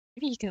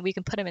 Maybe we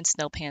can put him in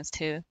snow pants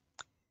too.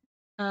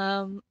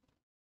 Um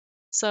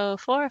So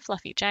for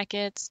fluffy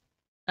jackets,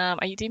 do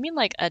you mean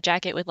like a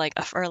jacket with like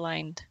a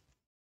fur-lined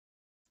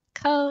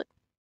coat,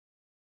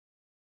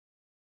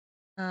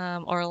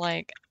 or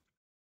like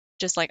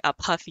just like a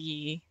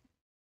puffy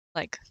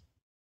like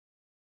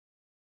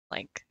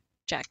like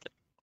jacket,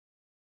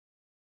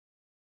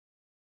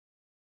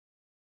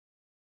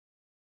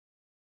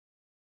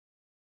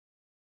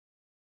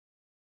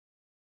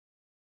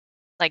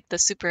 like the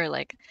super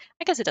like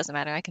I guess it doesn't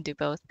matter. I can do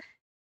both.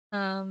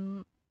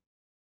 Um,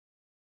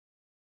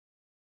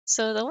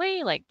 so the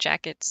way like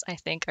jackets I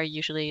think are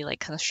usually like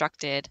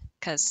constructed,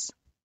 because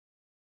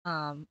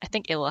I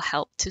think it will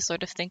help to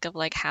sort of think of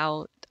like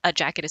how a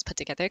jacket is put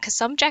together. Because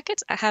some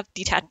jackets have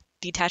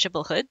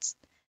detachable hoods,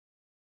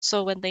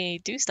 so when they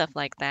do stuff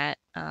like that,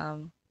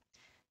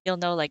 you'll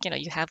know like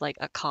you have like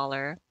a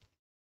collar,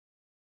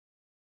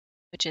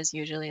 which is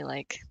usually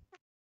like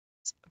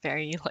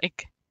very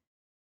like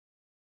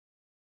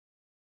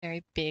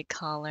very big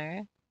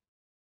collar,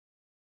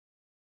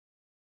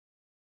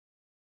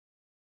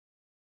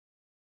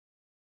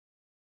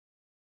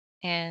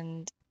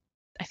 and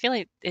I feel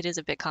like it is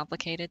a bit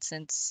complicated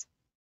since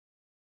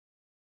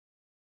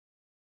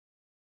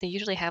they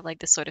usually have like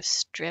this sort of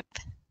strip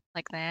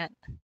like that,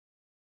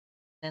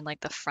 and like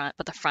the front,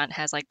 but the front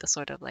has like the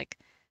sort of like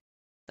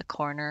the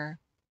corner.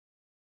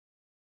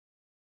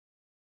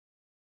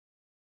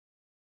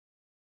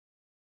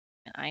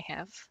 And I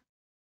have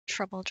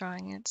trouble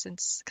drawing it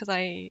since because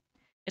I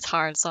it's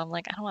hard, so I'm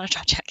like I don't want to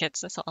draw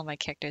jackets, so all my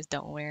characters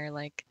don't wear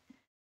like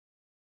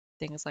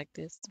things like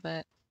this.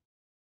 But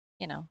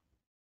you know,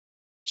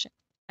 sh-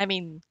 I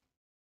mean,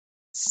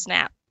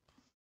 snap,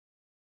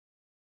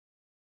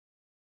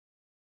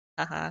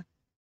 haha.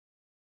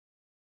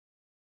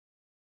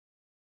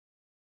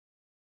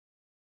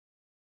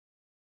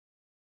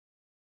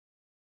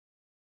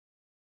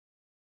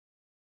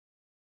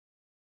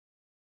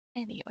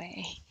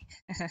 Anyway,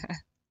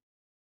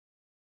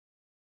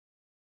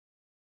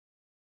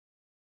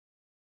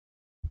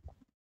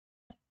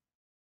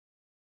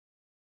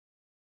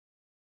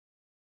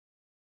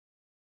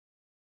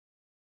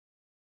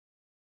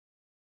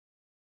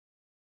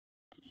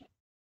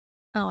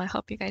 oh, I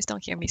hope you guys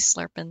don't hear me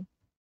slurping.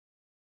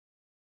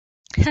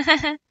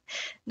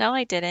 No,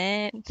 I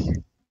didn't.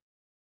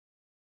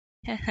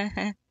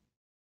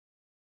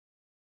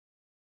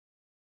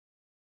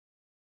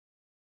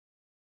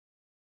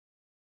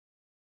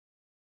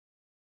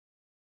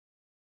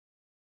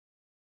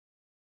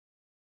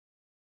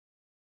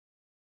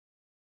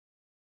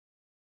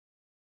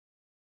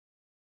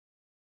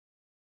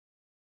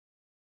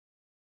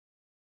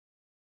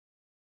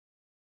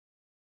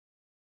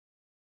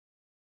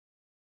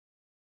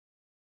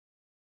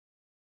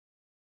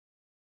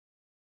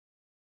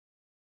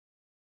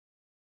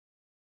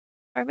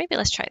 Or maybe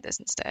let's try this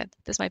instead.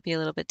 This might be a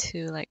little bit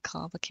too like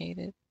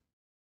complicated.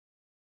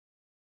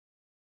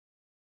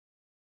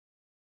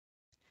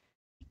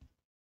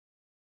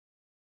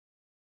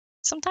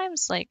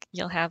 Sometimes like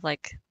you'll have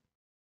like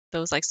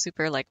those like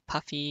super like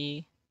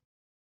puffy,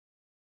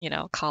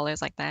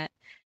 collars like that.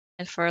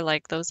 And for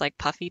like those like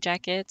puffy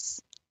jackets,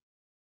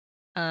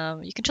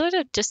 you can sort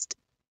of just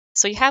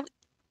so you have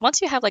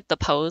once you have like the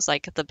pose,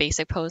 like the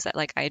basic pose that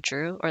like I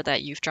drew or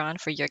that you've drawn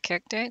for your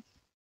character,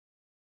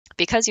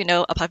 because you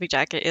know a puffy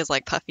jacket is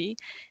like puffy,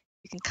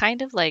 you can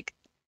kind of like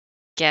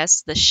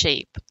guess the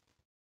shape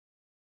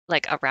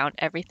like around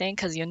everything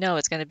because you know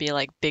it's going to be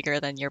like bigger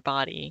than your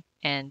body,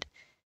 and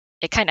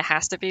it kind of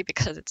has to be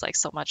because it's like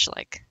so much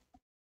like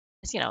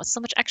it's so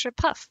much extra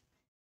puff.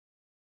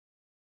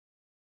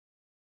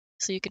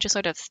 So you could just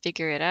sort of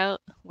figure it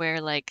out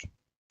where like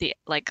the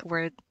like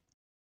where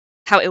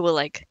how it will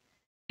like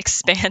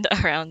expand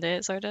around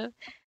it sort of,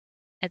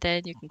 and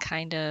then you can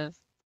kind of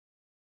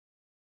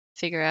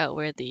figure out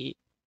where the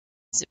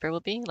zipper will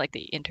be, like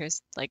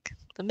like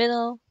the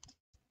middle.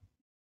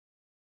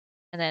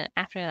 And then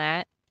after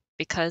that,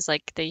 because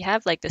like they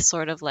have like this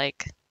sort of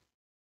like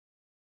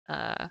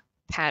uh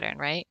pattern,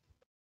 right?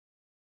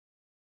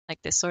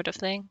 Like this sort of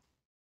thing.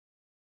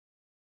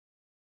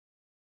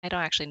 I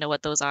don't actually know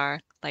what those are,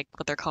 like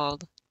what they're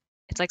called.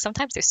 It's like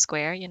sometimes they're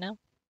square,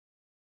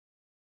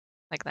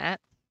 like that.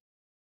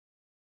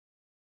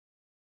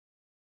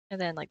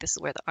 And then like this is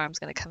where the arm's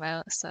gonna come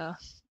out, so you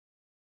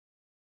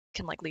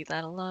can like leave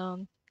that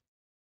alone.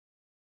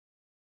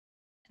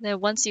 And then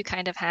once you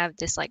kind of have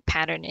this like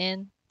pattern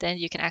in, then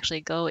you can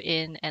actually go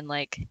in and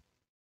like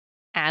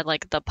add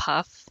like the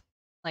puff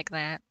like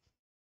that.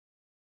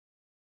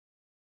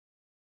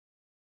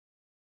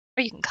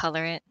 Or you can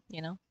color it.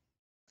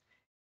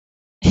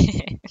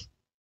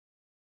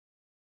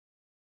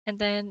 And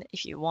then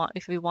if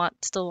we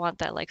still want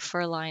that like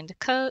fur-lined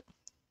coat,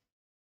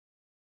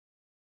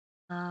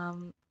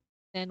 um,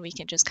 then we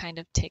can just kind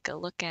of take a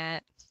look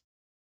at.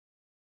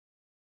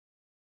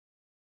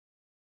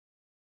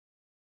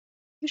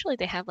 Usually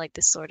they have like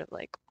this sort of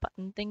like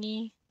button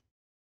thingy.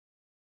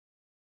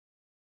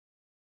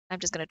 I'm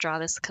just gonna draw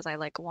this because I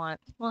like well,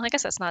 I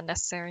guess that's not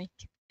necessary.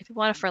 If you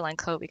want a fur-lined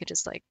coat, we could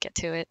just like get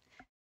to it.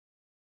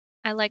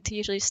 I like to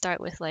usually start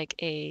with like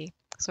a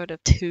sort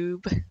of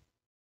tube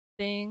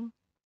thing.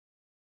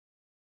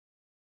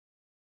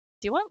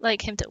 Do you want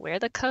like him to wear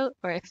the coat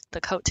or if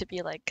the coat to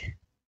be like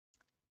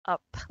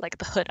up, like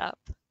the hood up?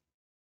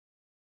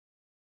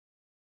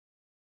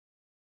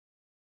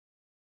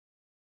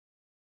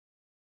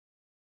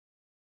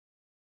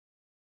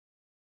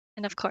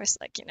 And of course,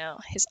 like,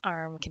 his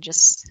arm can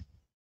just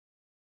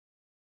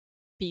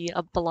be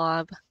a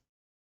blob.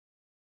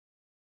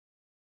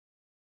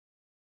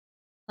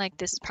 Like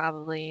this is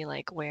probably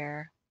like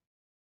where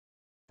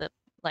the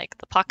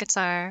the pockets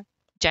are.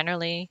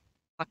 Generally,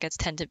 pockets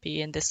tend to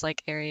be in this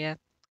like area.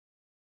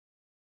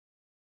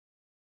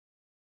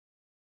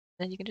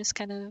 Then you can just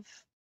kind of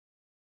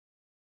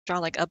draw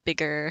like a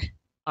bigger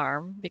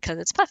arm because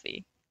it's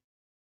puffy.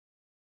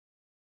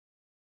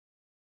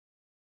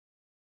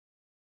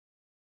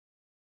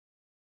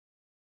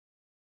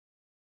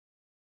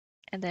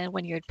 And then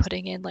when you're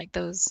putting in like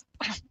those,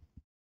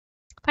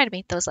 pardon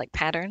me, those like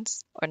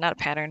patterns, or not a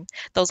pattern,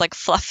 those like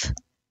fluff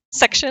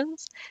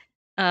sections,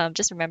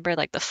 just remember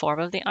like the form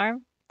of the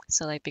arm.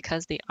 So like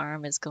because the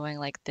arm is going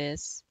like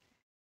this,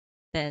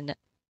 then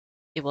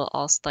it will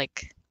also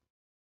like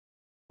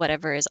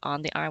whatever is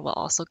on the arm will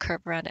also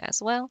curve around it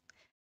as well.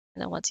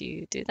 And then once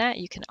you do that,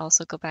 you can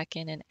also go back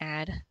in and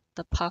add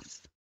the puff.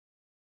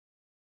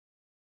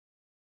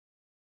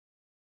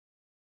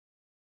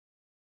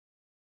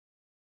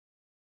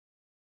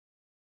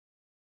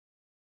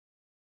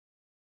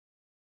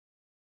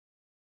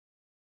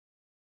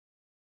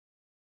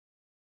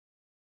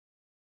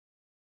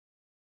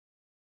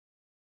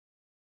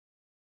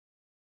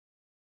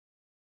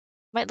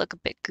 Might look a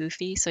bit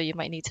goofy, so you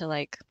might need to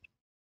like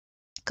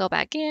go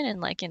back in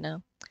and like,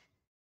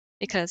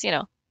 because,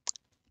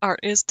 art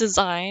is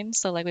design,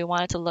 so like we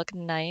want it to look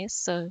nice.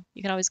 So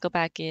you can always go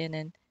back in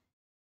and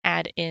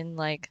add in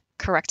like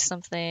correct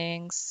some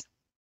things,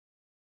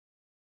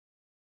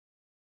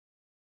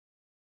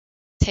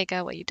 take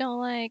out what you don't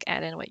like,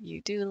 add in what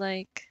you do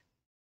like,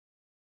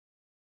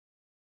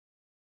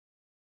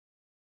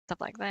 stuff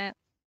like that.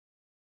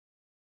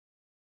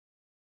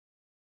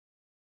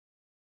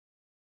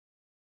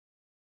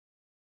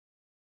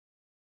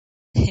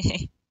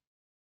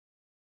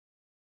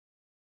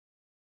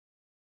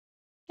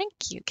 Thank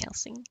you,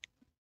 Kelsey.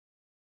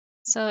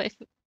 So if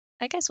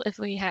I guess if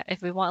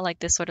we want like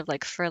this sort of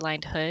like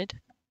fur-lined hood,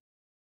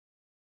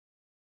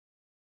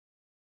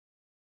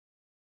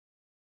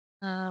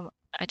 I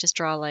just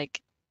draw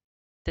like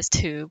this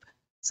tube.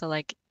 So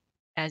like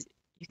as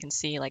you can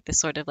see, like this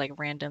sort of like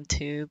random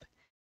tube,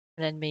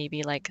 and then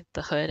maybe like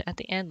the hood at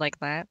the end like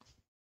that.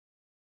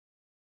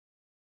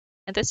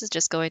 And this is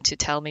just going to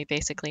tell me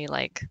basically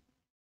like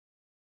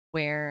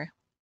where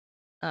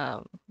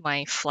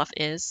my fluff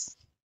is.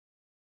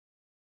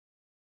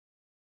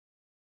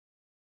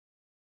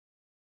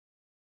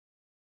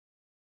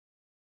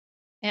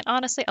 And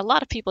honestly, a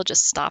lot of people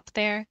just stop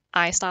there.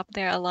 I stop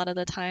there a lot of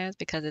the times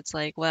because it's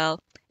like, well,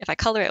 if I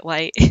color it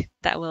white,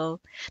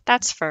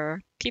 that's fur.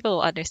 People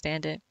will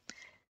understand it.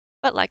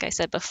 But like I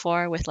said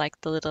before, with like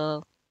the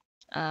little,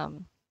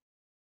 um,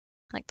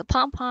 like the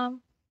pom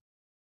pom,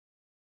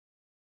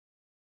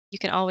 you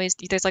can always,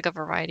 there's like a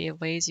variety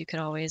of ways you can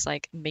always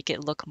like make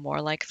it look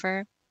more like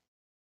fur.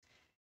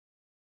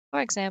 For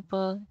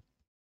example,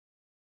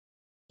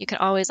 you can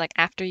always like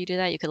after you do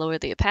that, you can lower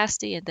the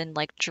opacity and then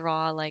like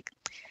draw like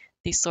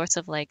these sorts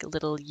of like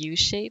little U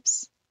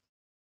shapes.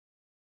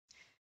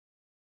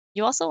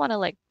 You also want to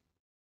like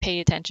pay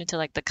attention to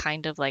like the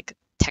kind of like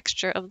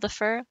texture of the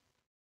fur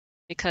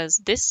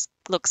because this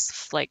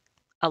looks like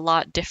a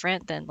lot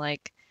different than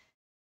like,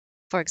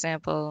 for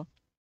example,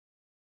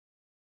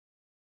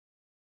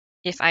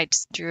 if I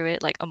just drew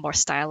it like a more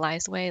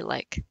stylized way,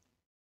 like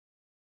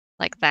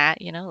that,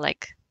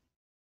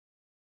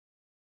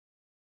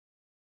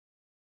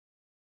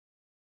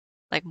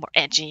 like more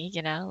edgy,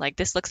 like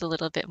this looks a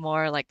little bit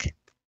more like,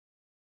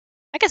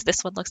 I guess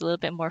this one looks a little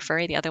bit more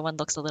furry. The other one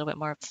looks a little bit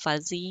more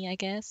fuzzy, I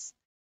guess.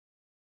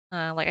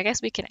 Like I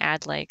guess we can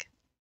add like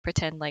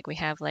pretend like we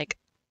have like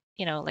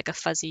like a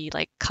fuzzy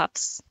like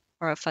cuffs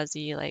or a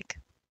fuzzy like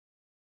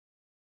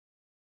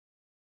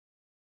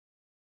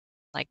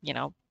like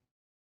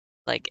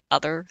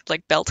other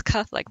like belt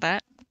cuff like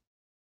that.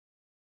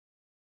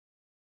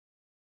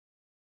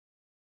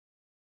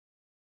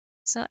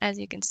 So as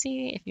you can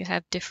see, if you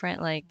have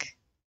different like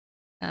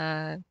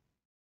uh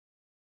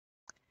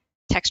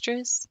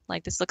textures,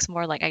 like this looks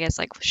more like I guess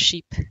like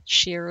sheep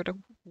sheared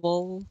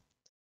wool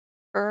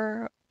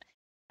fur,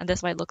 and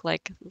this might look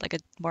like a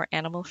more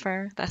animal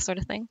fur, that sort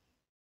of thing.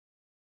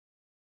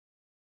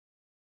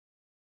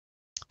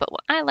 But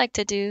what I like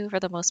to do for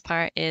the most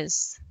part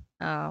is,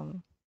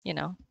 um, you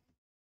know,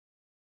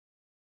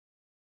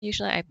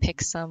 usually I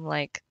pick some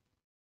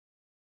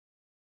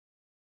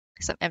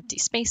empty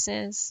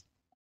spaces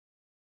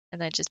and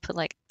then just put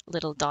like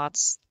little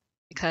dots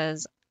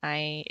because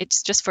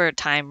it's just for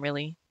time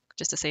really,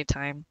 just to save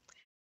time.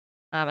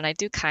 And I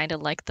do kind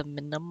of like the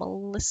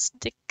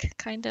minimalistic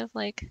kind of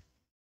like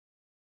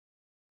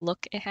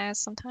look it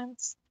has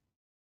sometimes.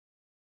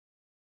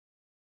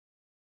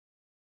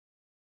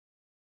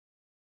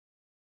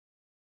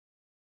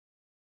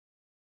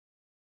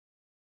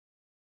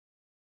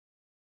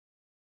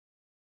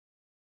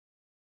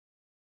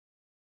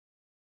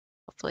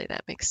 Hopefully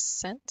that makes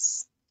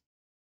sense.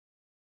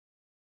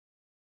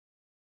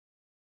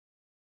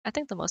 I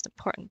think the most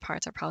important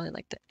parts are probably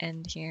like the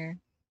end here,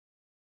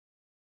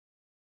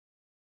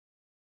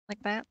 like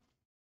that.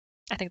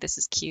 I think this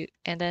is cute.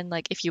 And then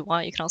like if you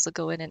want, you can also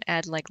go in and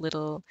add like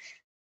little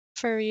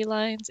furry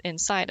lines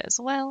inside as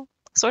well.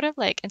 Sort of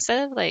like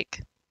instead of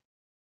like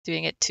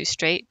doing it too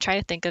straight, try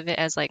to think of it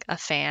as like a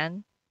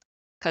fan.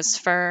 Because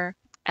fur,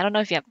 I don't know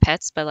if you have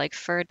pets, but like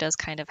fur does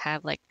kind of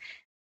have like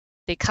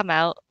they come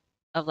out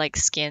of like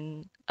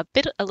skin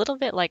a little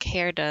bit like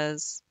hair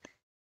does,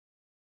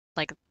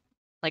 like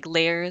like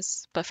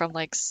layers, but from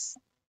like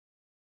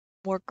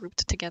more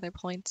grouped together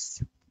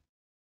points.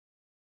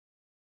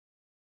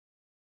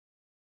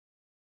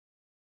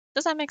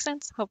 Does that make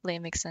sense? Hopefully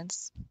it makes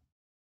sense.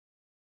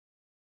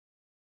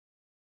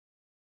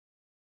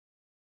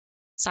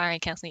 Sorry,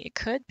 Kelsey, it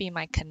could be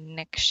my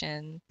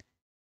connection.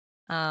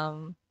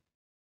 Um,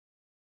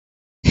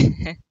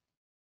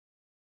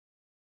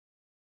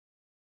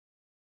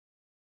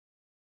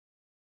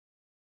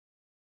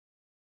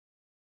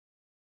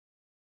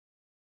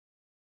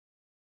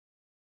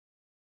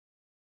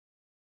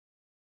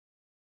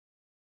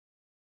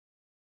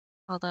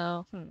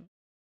 although,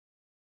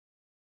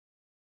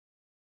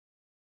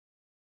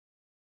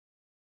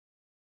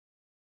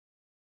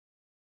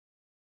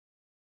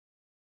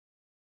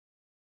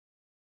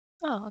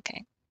 oh,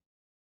 okay.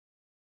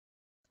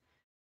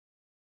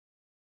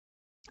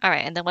 All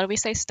right, and then what do we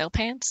say? Snow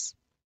pants?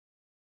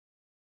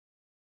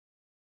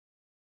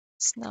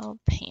 Snow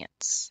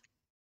pants.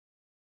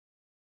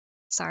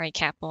 Sorry,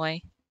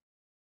 Catboy.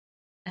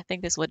 I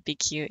think this would be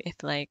cute if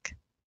like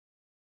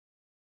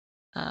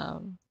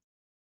um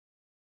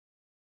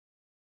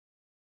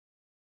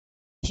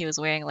he was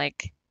wearing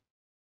like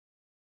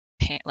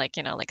like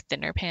like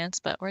thinner pants,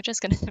 but we're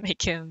just gonna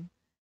make him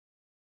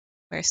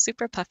wear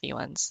super puffy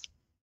ones.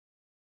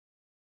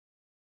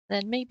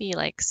 Then maybe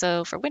like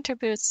so for winter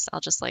boots, I'll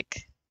just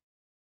like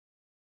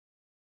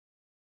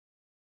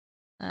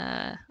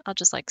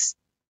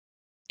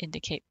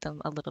indicate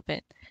them a little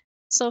bit.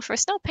 So for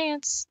snow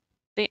pants,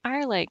 they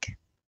are like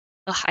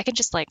ugh, I can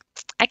just like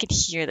I can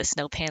hear the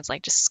snow pants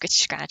like just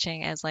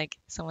scratching as like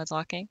someone's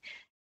walking.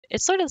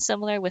 It's sort of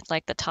similar with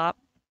like the top,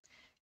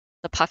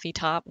 the puffy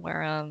top,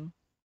 where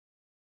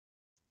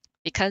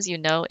because you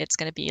know it's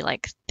gonna be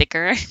like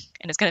thicker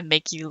and it's gonna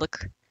make you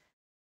look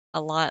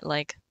a lot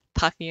like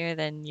puffier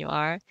than you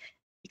are.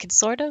 You can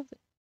sort of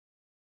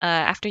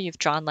after you've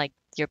drawn like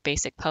your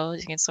basic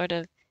pose, you can sort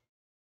of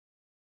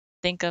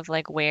think of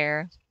like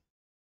where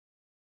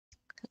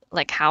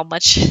like how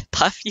much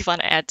puff you want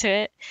to add to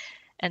it,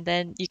 and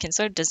then you can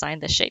sort of design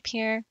the shape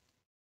here.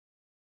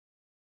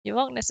 You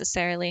won't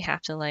necessarily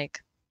have to like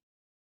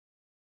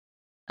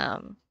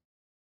um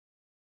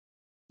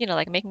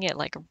like making it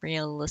like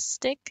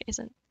realistic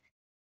isn't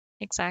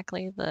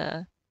exactly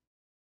the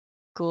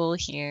goal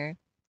here.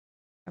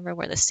 Remember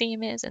where the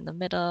seam is in the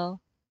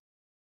middle.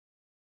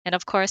 And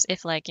of course,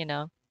 if like,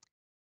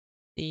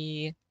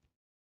 the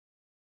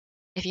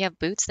if you have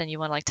boots, then you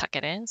want to like tuck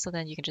it in. So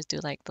then you can just do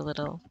like the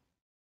little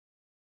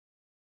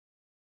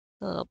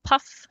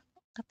puff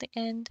at the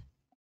end,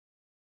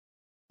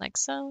 like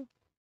so.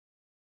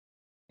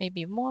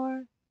 Maybe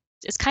more.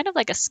 It's kind of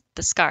like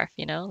the scarf,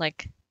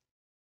 like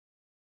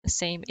the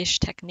same-ish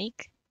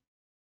technique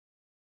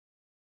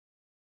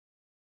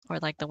or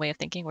like the way of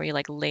thinking where you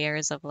like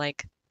layers of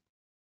like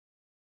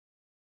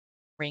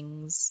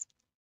rings.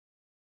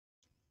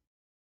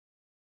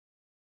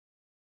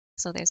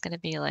 So there's going to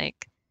be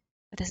like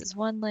this is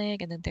one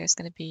leg, and then there's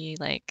going to be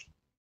like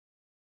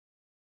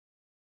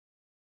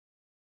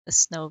the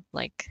snow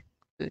like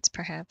boots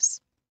perhaps.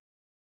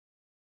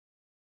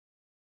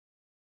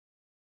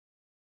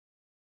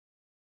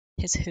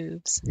 His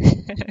hooves.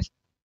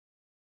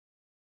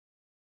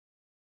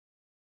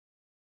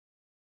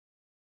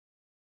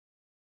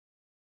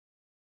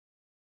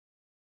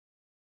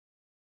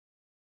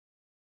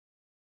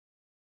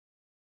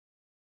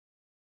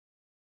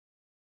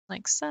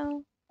 Like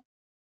so.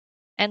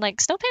 And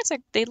like snow pants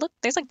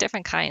there's like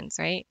different kinds,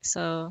 right?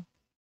 So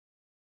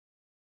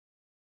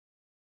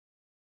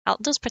I'll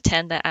just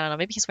pretend that I don't know,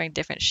 maybe he's wearing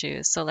different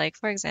shoes. So like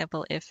for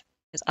example, if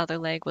his other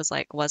leg was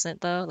like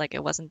wasn't though, like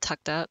it wasn't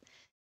tucked up,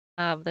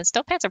 then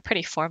snow pants are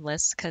pretty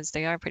formless because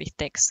they are pretty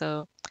thick.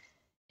 So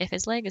if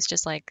his leg is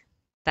just like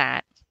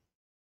that,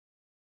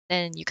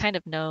 then you kind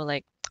of know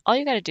like all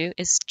you gotta do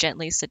is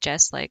gently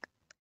suggest like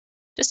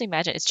just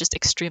imagine it's just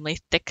extremely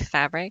thick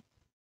fabric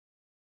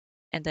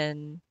and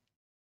then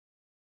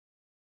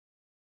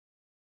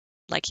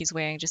like he's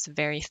wearing just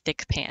very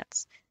thick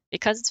pants.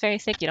 Because it's very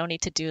thick, you don't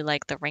need to do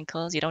like the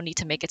wrinkles. You don't need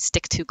to make it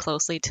stick too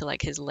closely to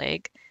like his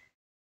leg.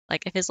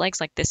 Like if his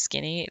leg's like this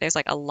skinny, there's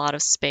like a lot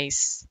of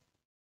space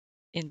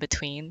in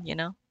between.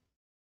 And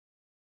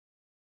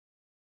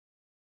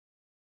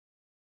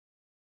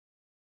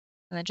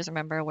then just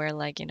remember where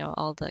like,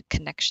 all the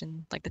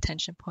connection, like the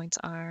tension points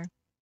are.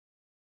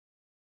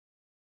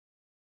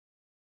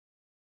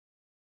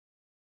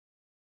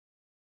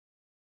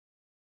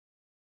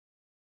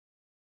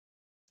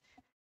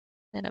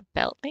 And a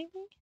belt, maybe?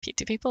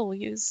 Do people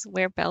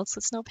wear belts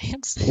with snow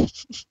pants?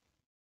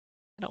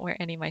 I don't wear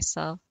any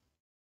myself.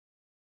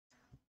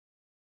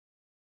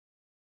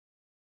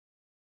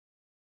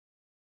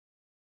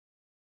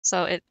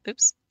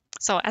 Oops.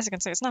 So as you can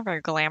see, it's not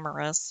very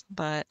glamorous,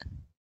 but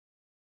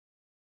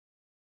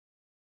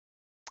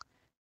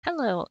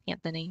hello,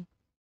 Anthony.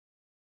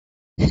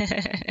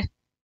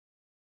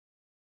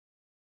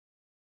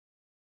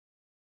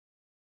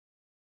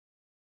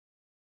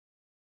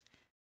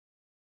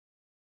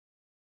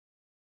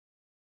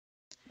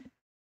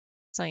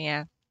 So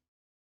yeah,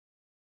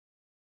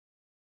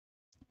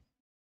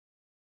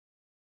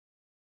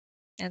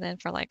 and then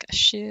for like a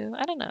shoe,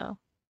 I don't know.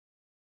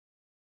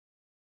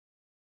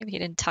 Maybe he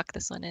didn't tuck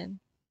this one in.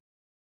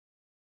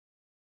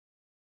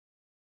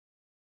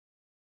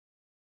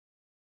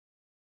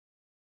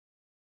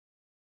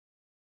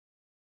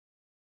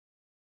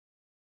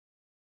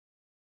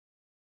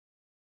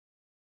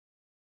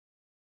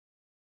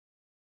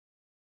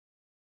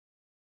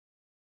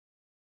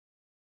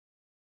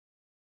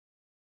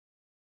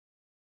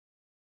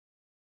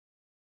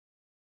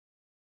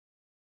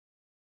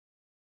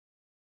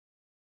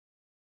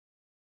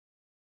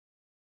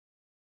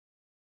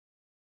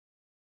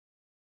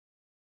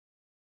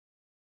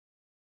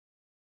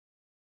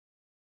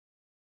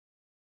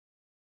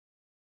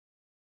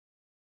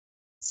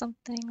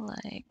 Something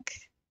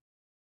like,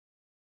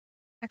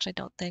 actually, I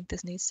don't think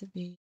this needs to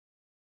be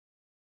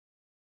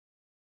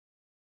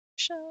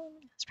shown.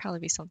 It's probably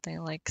be something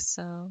like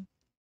so.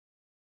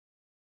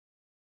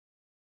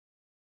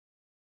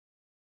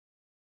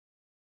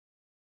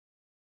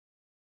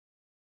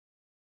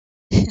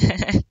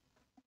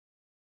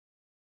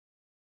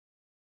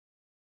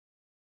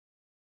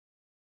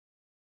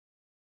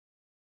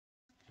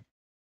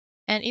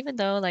 And even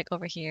though like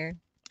over here,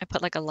 I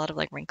put like a lot of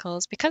like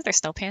wrinkles because they're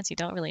snow pants, you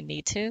don't really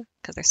need to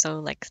because they're so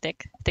like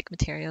thick. Thick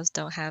materials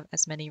don't have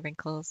as many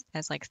wrinkles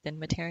as like thin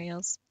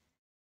materials.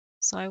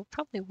 So I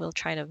probably will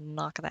try to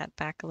knock that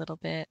back a little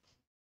bit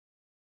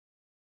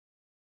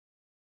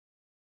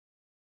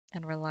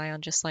and rely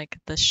on just like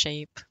the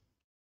shape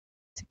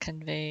to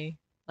convey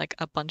like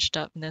a bunched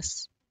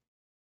upness,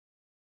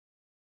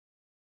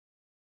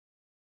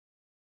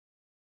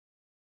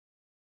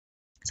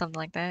 something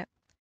like that.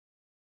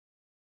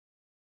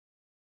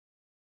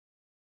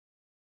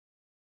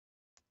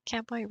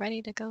 Cowboy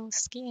ready to go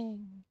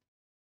skiing.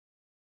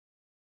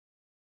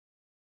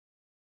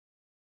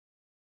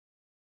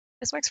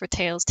 This works for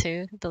tails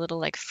too, the little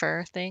like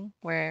fur thing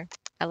where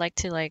I like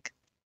to like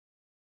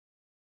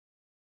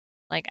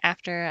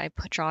after I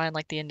draw in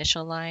like the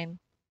initial line,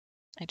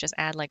 I just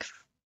add like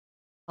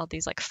all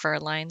these like fur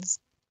lines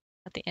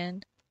at the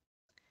end.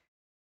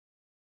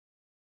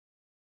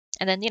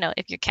 And then,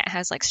 if your cat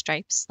has like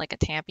stripes, like a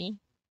tabby,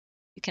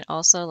 you can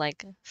also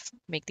like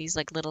make these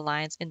like little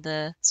lines in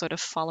the sort of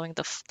following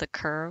the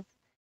curve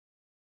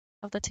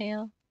of the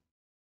tail,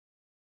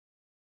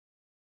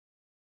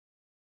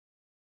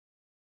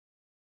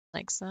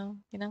 like so,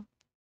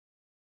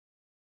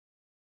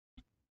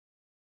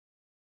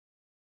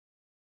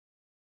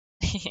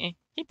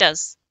 He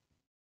does.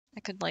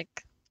 I could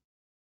like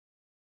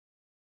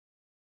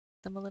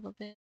them a little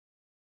bit.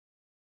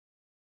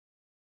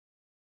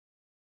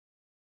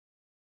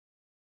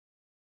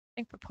 I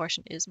think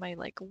proportion is my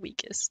like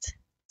weakest,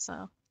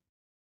 so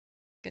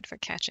good for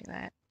catching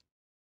that.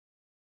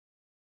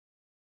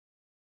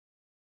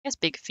 He has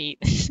big feet.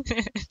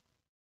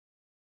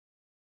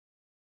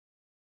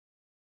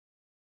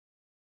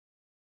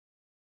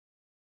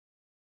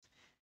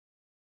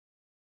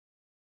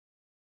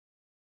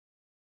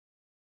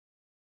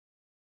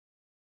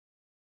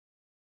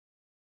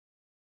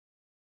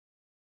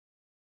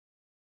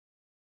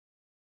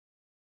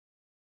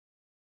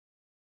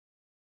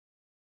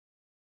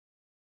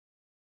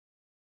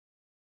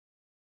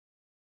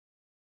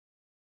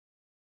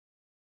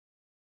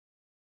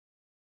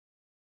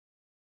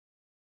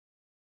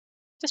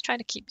 Just try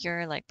to keep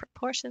your like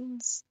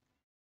proportions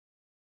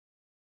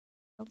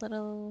a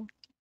little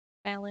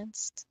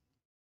balanced.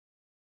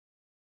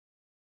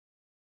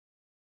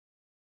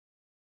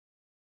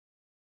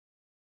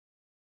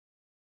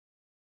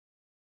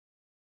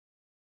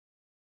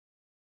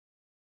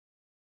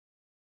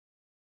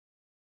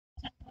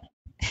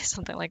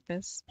 Something like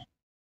this.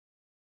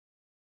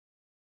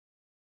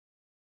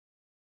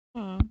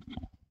 Hmm.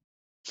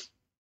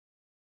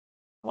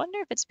 I wonder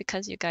if it's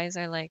because you guys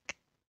are like,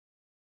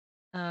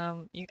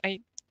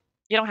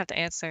 you don't have to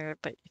answer,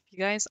 but if you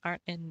guys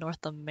aren't in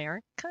North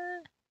America,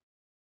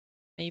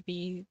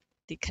 maybe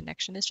the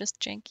connection is just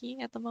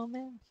janky at the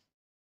moment.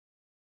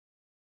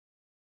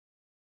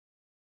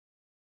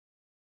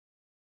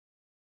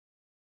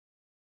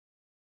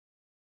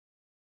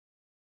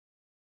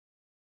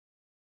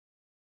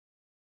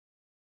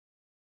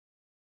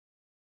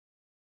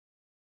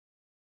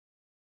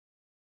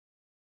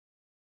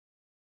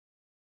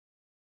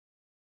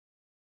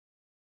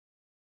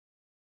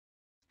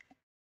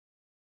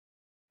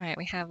 All right,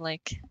 we have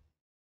like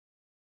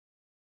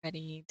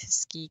ready to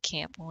ski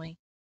camp boy.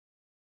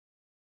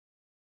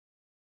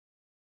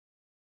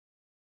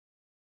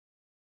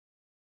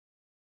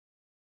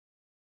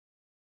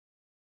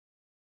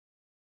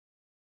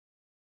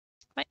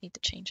 might need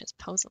to change his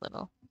pose a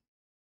little.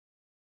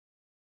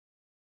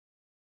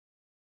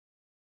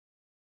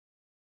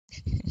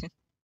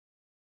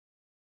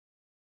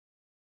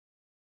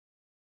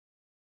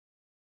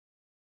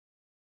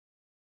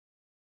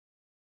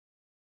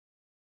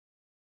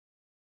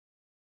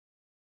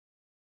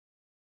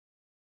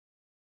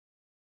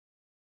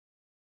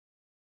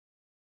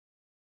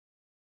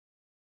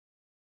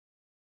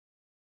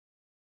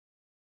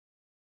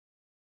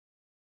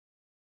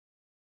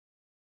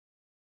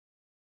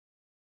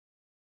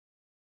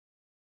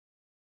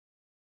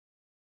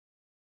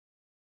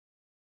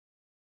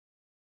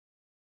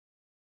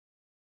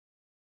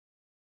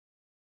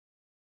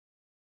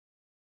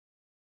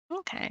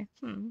 Okay.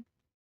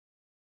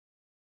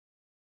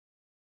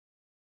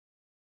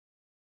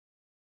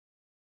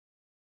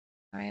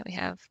 All right, we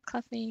have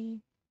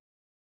Cluffy,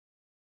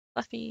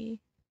 Fluffy,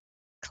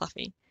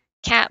 Cluffy,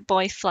 cat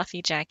boy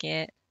fluffy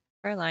jacket,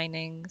 fur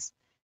linings,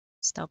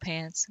 snow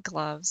pants,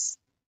 gloves.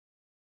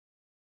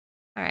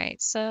 All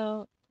right,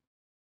 so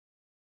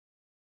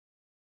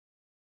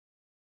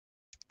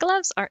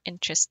gloves are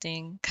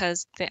interesting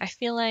because I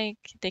feel like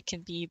they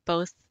can be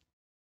both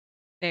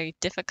very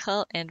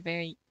difficult and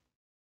very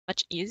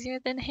much easier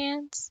than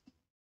hands.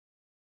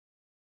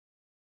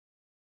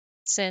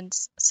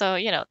 So,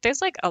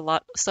 there's like a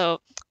lot. So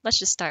let's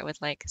just start with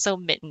so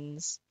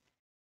mittens.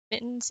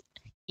 Mittens,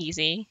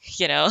 easy,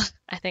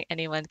 I think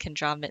anyone can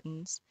draw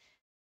mittens.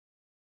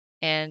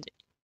 And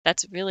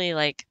that's really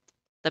like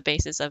the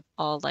basis of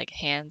all like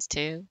hands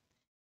too.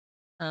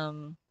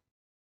 Um,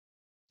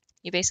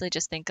 you basically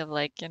just think of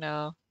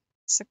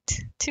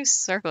two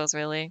circles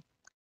really,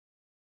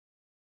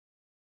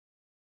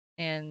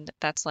 and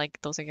that's like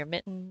those are your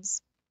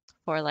mittens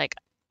for like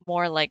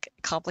more like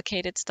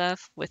complicated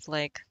stuff with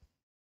like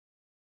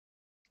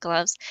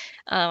gloves.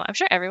 I'm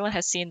sure everyone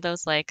has seen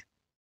those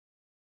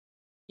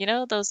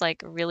those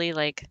like really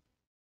like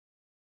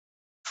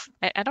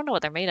I don't know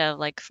what they're made of,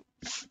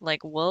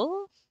 like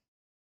wool?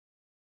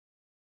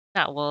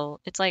 Not wool.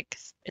 It's like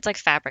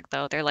fabric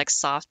though. They're like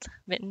soft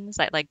mittens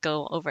that like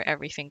go over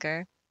every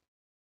finger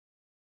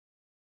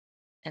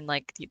and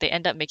like they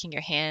end up making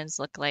your hands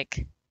look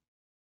like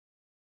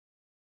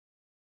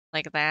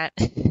that.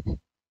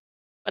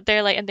 But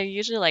they're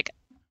usually like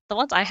the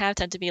ones I have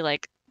tend to be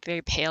like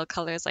very pale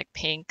colors like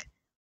pink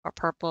or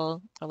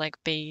purple or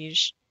like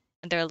beige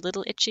and they're a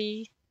little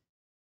itchy.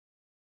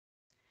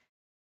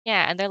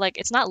 Yeah, and they're like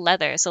it's not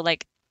leather. So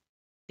like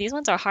these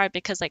ones are hard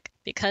because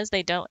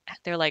they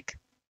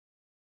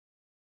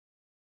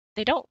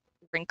don't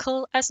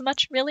wrinkle as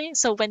much really.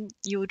 So when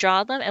you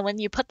draw them and when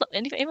you put them,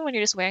 and even when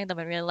you're just wearing them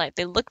in real life,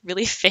 they look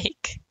really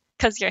fake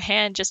because your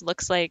hand just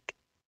looks like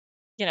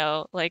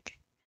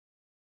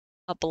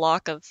a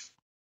block of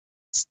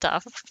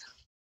stuff.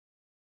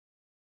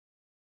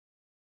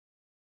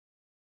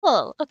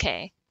 Well,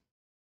 okay.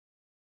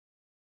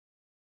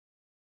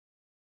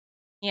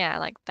 Yeah,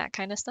 like that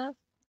kind of stuff.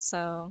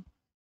 So,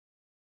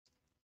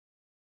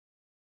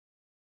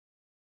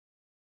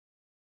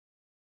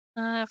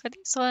 for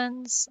these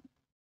ones,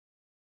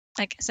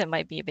 I guess it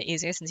might be a bit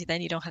easier since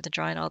then you don't have to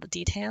draw in all the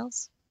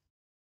details.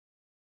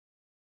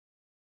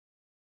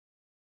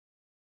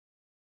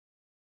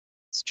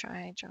 Let's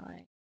try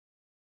drawing.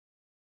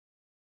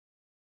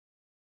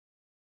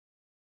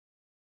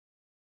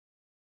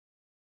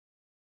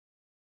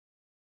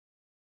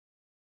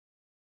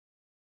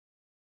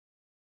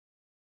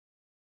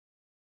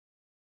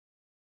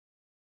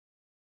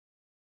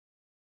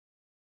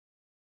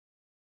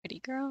 Pretty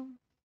girl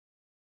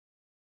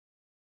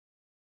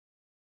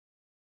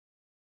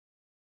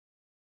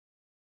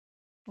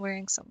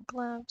wearing some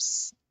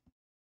gloves.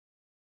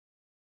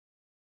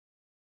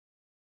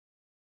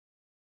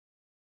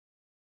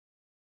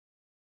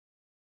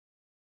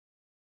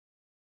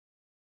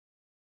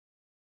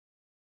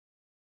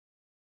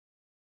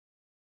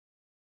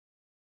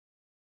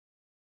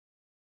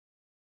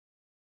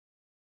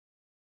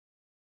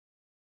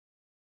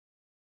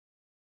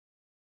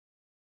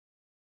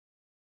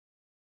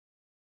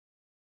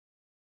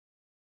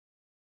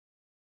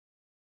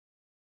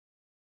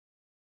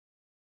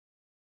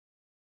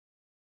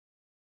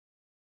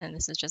 And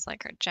this is just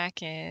like her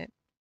jacket,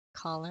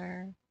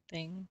 collar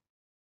thing.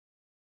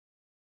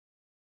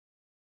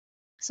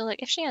 So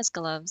like if she has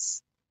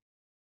gloves,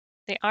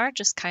 they are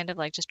just kind of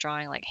like just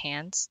drawing like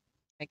hands,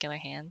 regular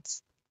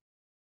hands.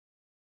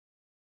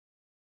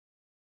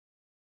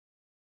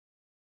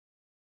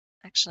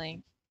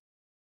 Actually,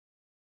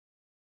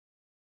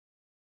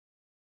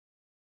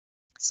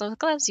 so with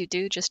gloves you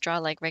do just draw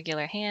like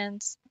regular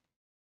hands,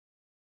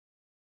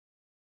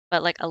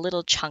 but like a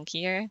little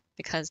chunkier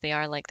because they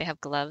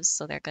have gloves,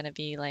 so they're gonna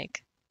be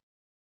like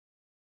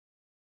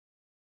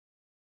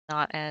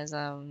not as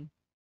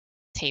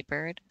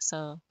tapered.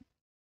 So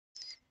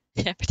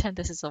yeah, pretend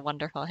this is a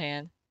wonderful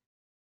hand.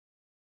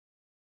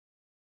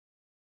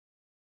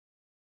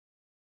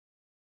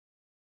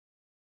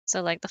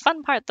 So like the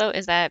fun part though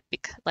is that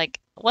like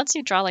once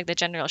you draw like the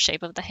general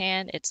shape of the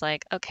hand, it's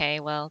like okay,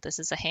 well this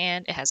is a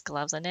hand, it has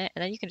gloves on it,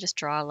 and then you can just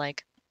draw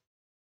like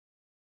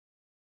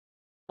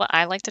what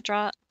I like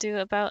to do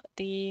about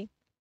the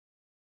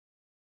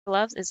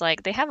gloves is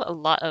like they have a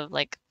lot of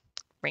like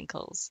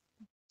wrinkles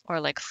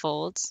or like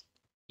folds,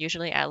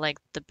 usually at like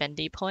the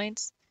bendy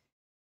points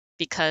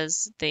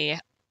because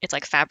it's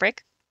like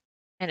fabric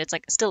and it's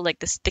like still like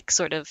this thick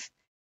sort of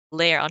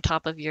layer on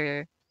top of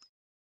your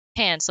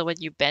hand. So when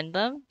you bend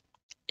them,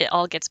 it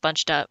all gets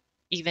bunched up,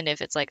 even if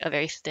it's like a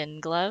very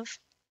thin glove.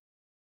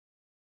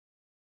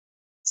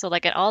 So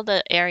like in all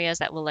the areas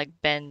that will like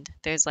bend,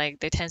 there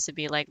tends to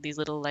be like these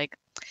little like,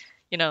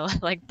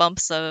 like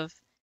bumps of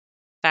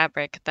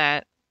fabric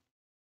that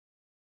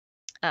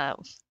uh,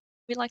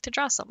 we like to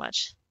draw so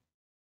much.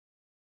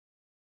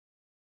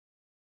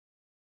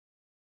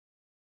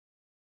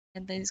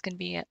 And these can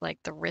be at like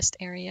the wrist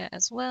area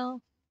as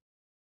well.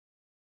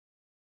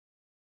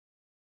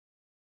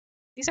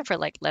 These are for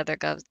like leather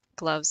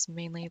gloves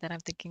mainly that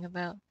I'm thinking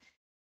about.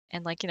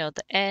 And like,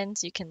 the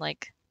ends, you can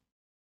like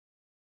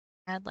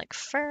add like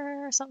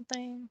fur or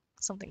something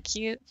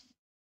cute.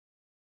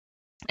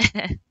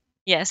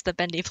 Yes, the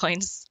bendy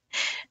points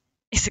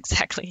is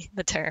exactly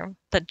the term.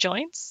 The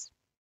joints.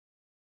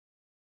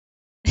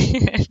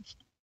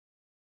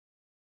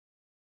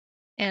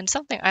 And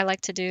something I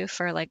like to do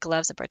for like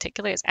gloves in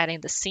particular is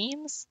adding the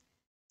seams.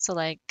 So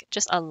like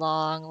just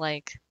along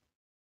like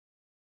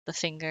the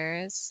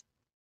fingers,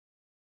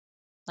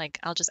 like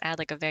I'll just add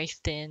like a very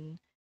thin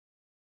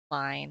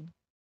line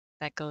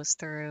that goes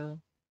through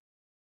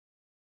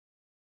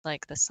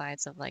like the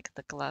sides of like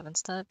the glove and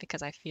stuff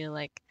because I feel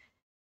like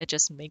it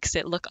just makes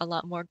it look a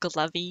lot more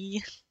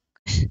glovey.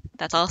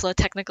 That's also a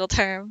technical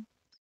term.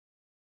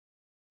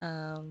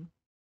 Um,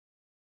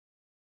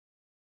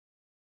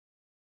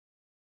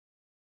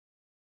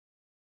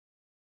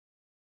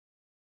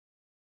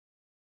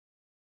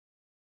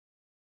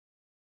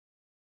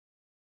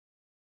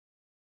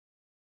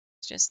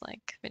 it's just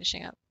like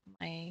finishing up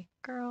my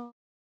girl,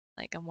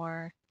 like a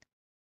more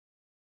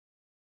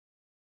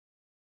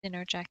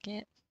thinner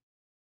jacket,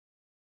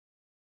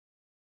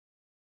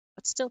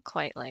 but still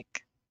quite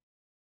like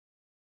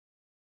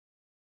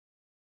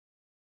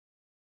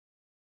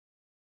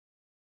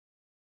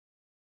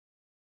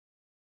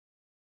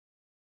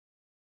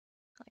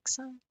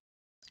so.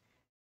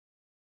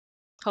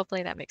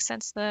 Hopefully that makes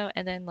sense though.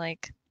 And then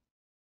like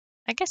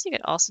I guess you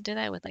could also do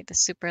that with like the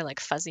super like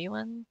fuzzy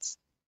ones.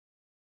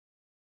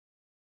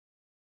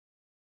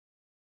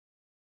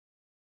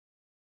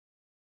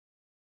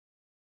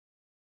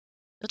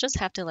 You'll just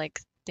have to like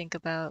think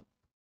about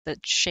the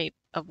shape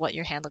of what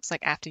your hand looks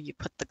like after you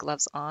put the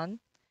gloves on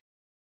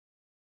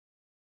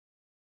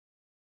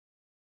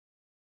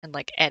and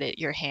like edit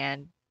your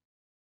hand,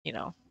 you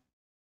know,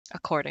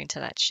 according to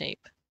that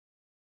shape.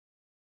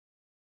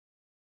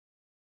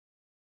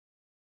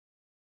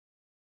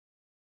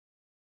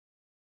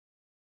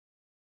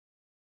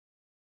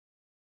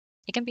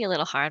 It can be a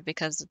little hard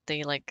because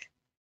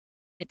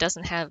it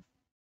doesn't have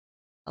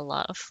a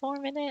lot of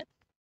form in it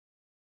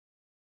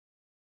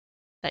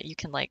that you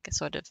can like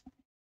sort of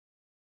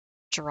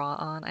draw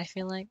on, I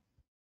feel like.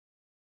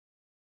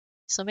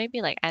 So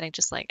maybe like adding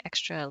just like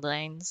extra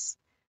lines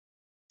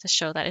to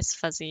show that it's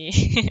fuzzy.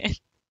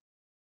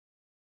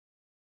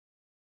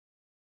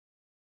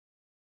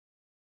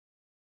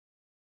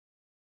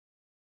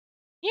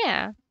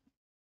 Yeah,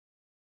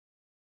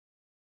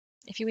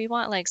 if we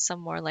want like some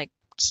more like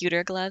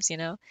cuter gloves,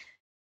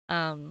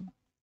 um,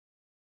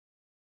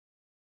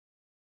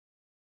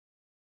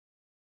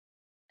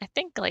 I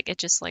think like it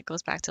just like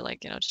goes back to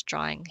like, just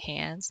drawing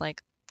hands,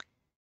 like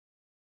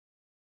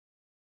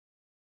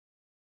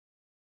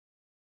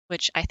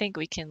which I think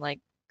we can like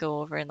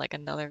go over in like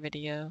another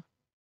video.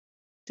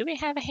 Do we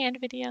have a hand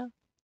video?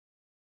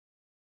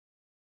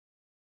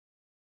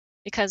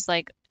 Because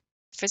like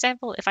for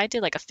example, if I do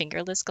like a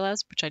fingerless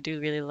gloves, which I do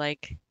really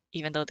like,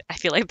 even though I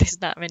feel like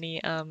there's not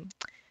many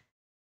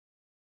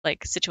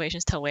like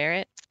situations to wear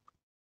it,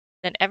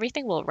 then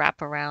everything will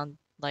wrap around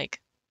like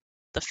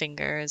the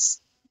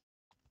fingers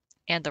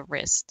and the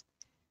wrist.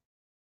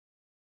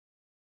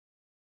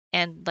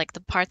 And like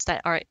the parts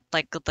that are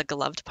like the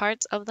gloved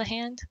parts of the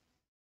hand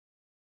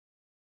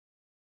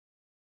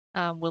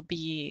will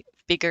be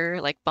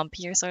bigger, like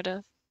bumpier sort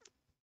of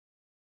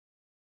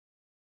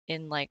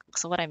in like,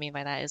 so what I mean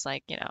by that is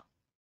like, it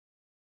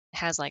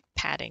has like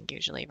padding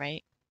usually,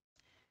 right?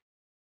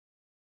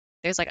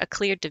 There's like a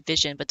clear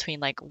division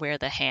between like where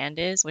the hand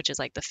is, which is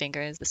like the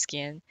fingers, the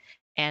skin,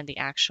 and the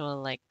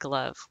actual like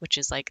glove, which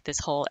is like this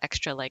whole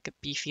extra like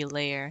beefy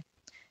layer,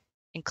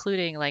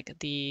 including like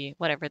the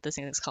whatever this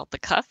thing is called, the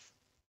cuff,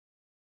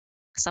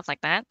 stuff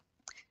like that.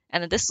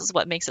 And then this is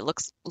what makes it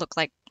looks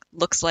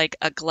like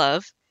a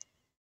glove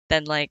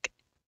than like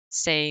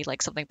say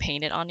like something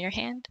painted on your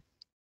hand.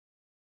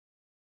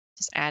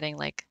 Just adding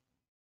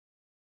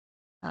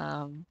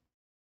um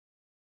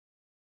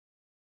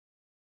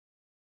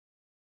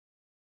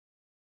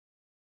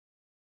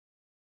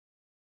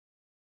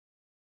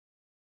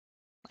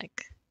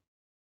like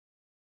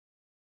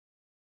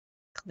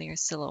clear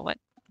silhouette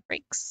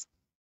breaks.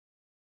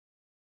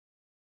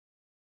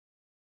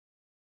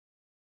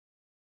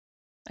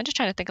 I'm just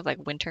trying to think of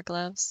like winter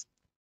gloves.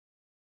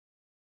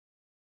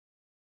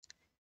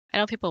 I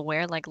know people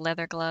wear like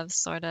leather gloves,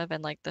 sort of,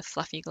 and like the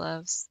fluffy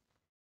gloves.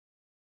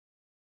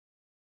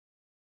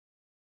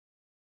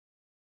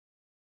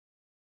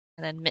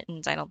 And then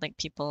mittens, I don't think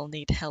people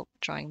need help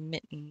drawing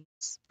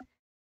mittens,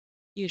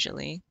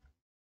 usually.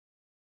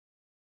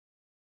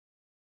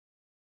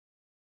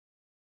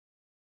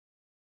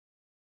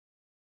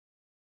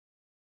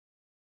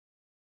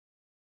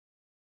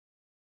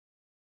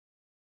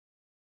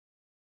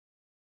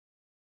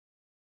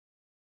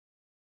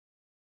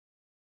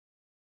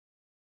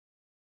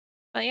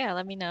 But yeah,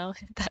 let me know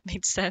if that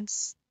made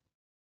sense.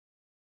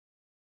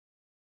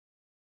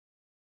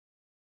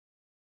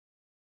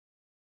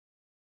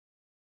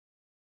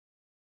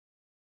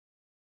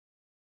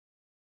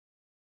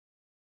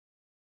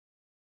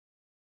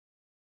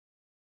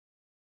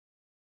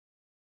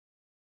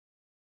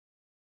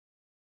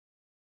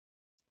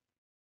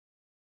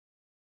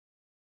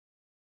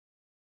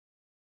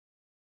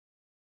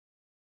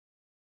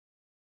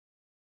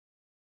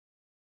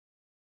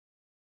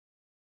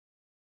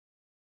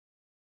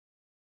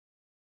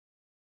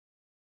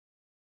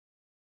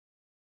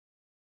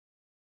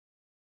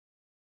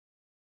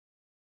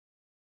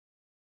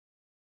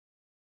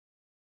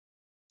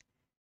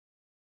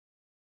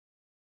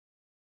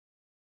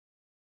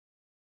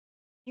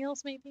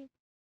 Heels, maybe? I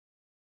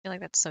feel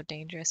like that's so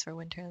dangerous for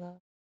winter,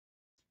 though.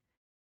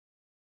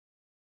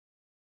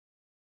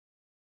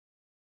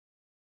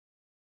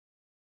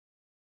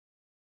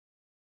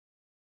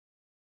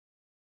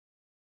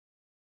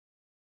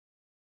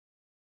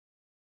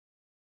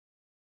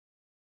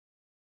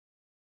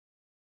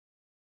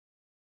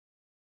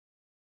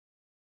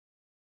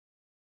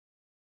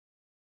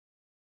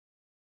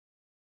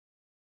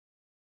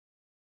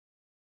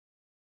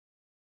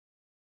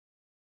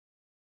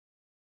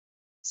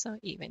 So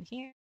even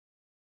here,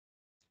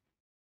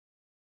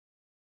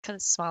 because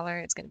it's smaller,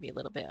 it's going to be a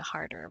little bit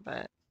harder,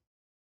 but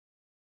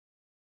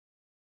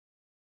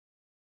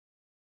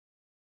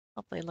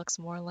hopefully it looks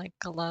more like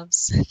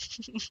gloves.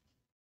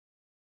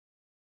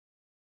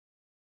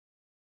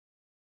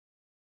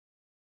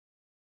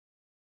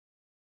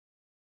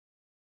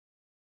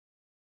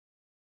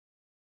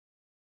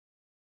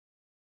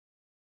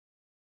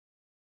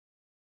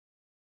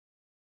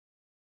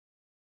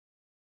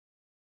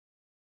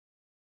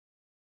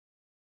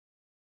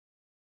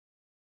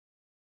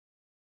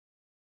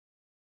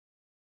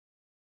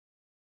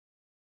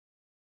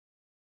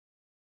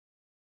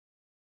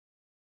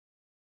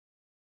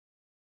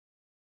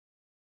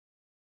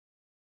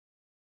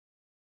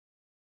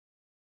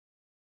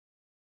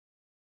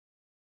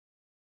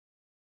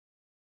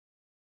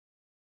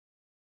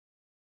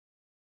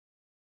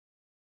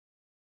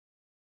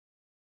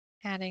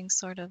 Adding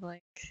sort of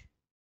like,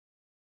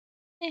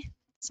 eh,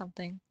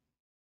 something.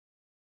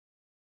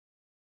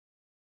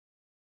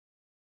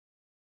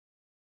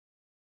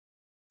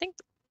 I think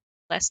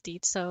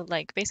so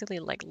like basically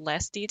like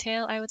less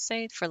detail, I would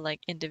say, for like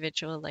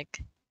individual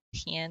like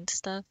hand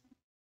stuff,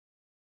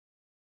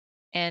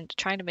 and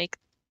trying to make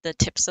the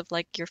tips of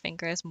like your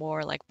fingers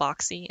more like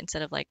boxy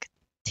instead of like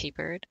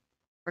tapered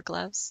for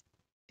gloves,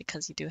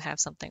 because you do have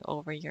something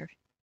over your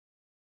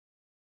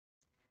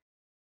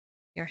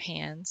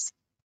hands,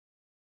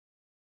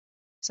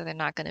 so they're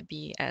not going to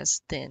be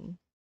as thin.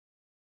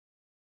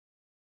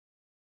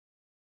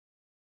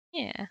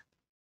 Yeah,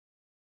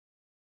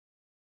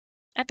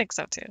 I think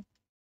so too.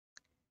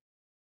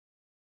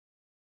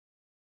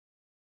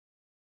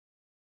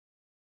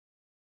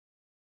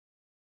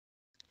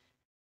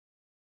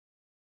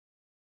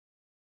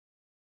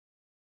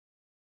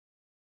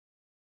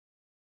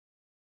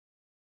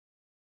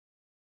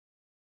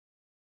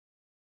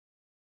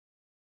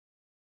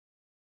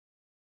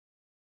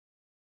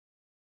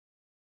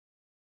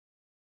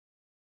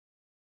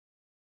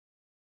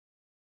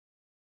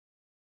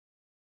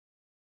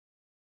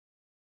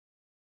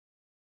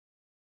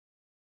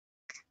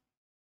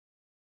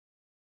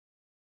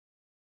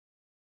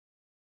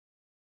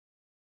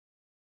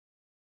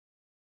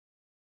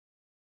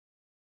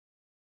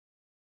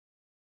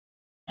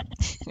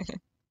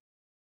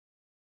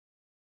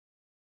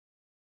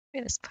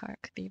 Maybe this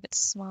part could be a bit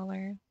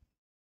smaller,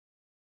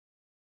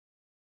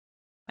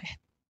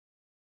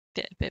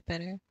 a bit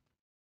better.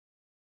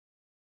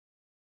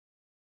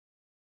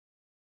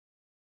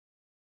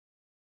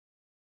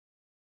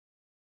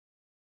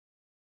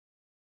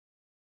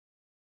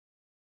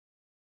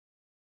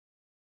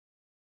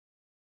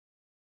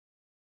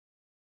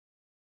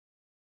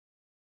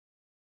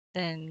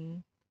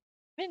 Then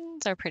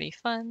mittens are pretty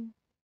fun.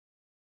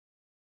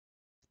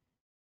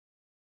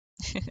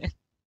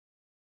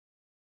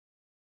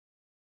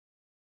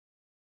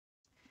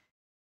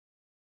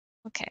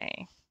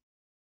 Okay, I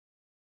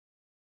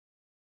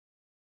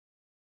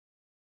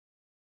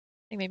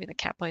think maybe the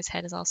catboy's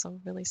head is also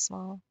really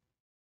small.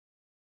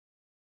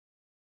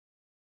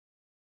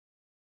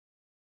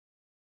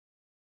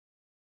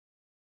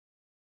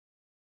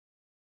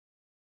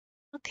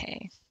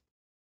 Okay,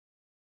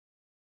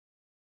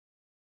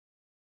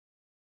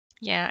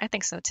 yeah, I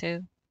think so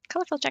too.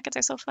 Colorful jackets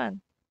are so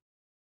fun.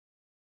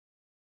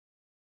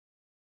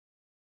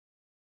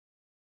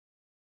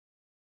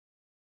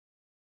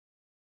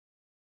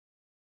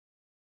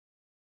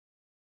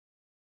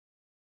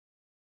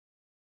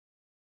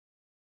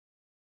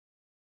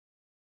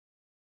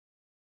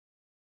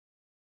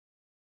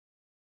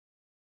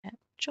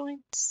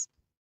 joints.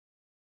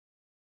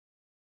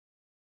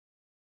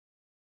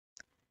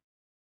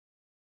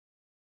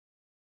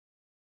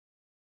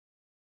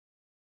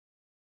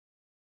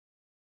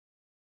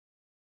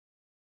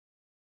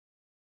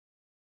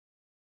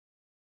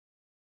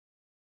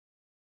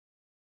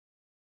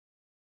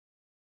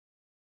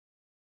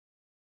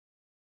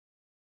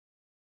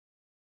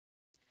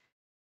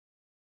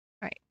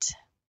 Right.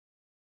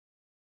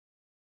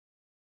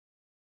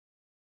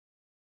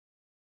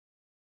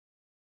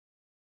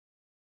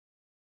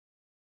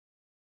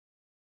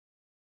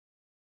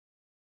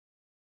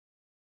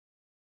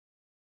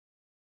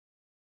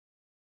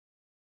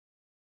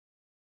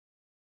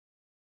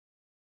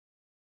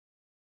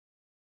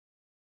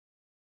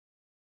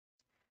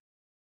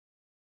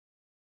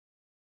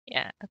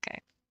 Yeah,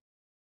 okay.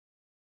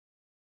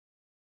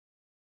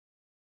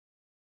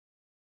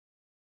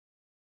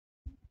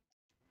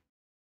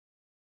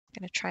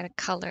 Gonna try to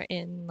color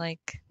in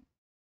like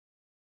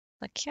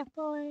the cat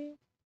boy.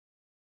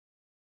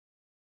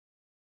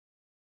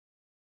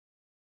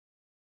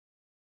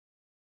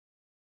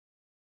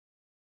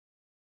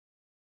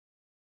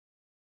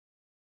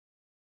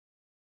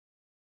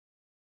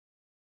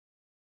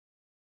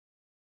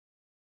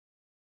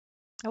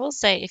 I will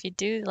say if you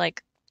do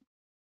like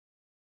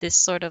this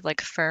sort of like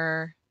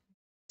fur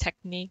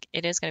technique,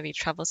 it is going to be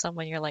troublesome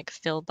when you're like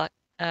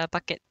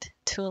bucket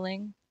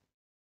tooling.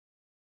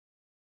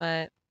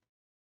 But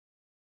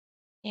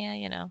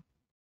yeah,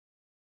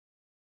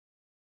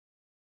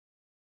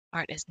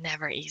 art is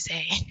never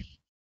easy.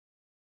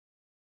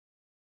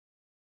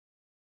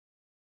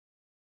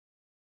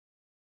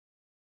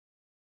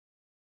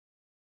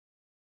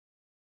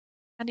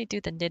 How do you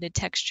do the knitted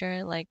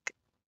texture like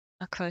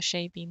a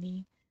crochet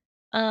beanie?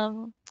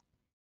 Um,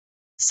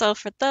 so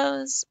for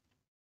those,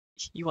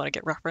 you want to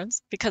get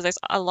reference because there's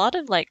a lot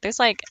of like there's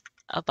like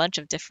a bunch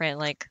of different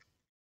like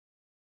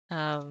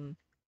um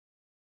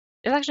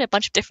there's actually a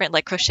bunch of different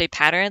like crochet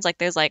patterns. Like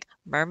there's like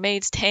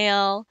mermaid's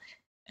tail,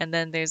 and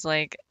then there's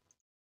like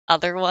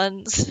other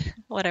ones,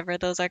 whatever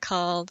those are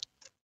called.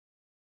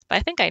 But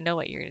I think I know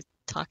what you're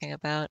talking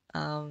about.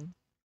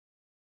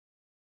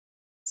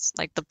 It's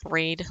like the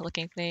braid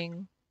looking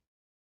thing.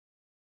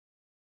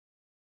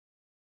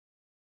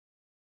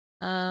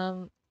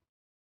 Um,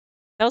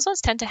 those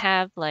ones tend to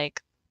have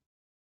like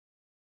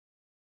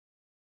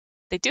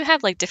they do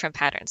have like different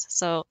patterns.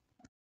 So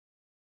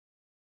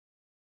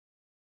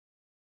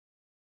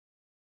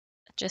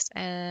just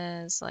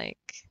as like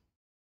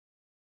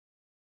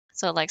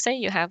so like say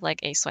you have like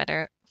a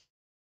sweater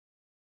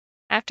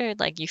after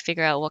like you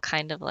figure out what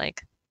kind of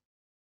like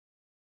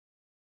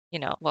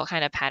what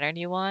kind of pattern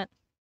you want.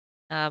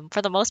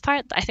 For the most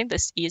part, I think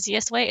the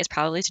easiest way is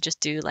probably to just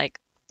do like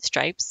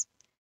stripes,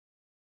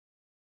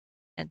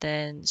 and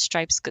then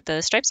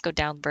the stripes go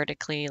down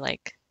vertically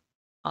like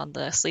on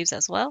the sleeves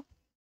as well.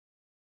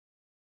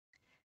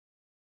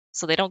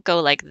 So they don't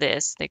go like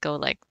this, they go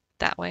like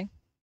that way.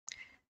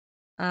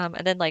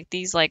 And then like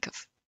these like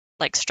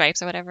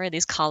stripes or whatever,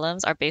 these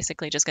columns are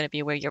basically just going to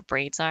be where your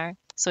braids are.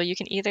 So you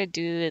can either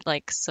do it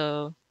like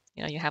so,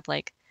 you have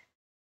like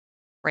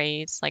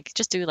braids, like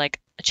just do like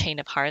a chain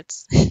of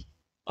hearts,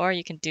 or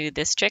you can do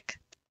this trick,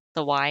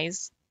 the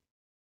Ys,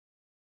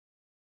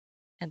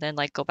 and then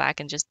like go back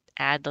and just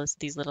add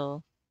these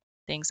little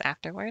things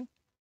afterward.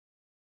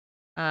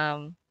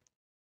 Um,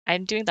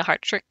 I'm doing the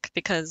heart trick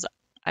because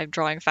I'm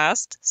drawing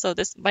fast, so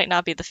this might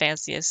not be the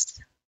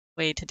fanciest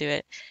way to do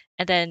it.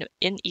 And then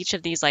in each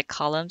of these like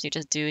columns, you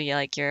just do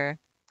like your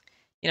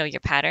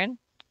pattern.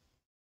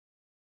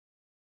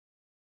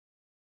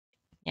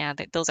 Yeah,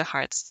 those are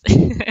hearts.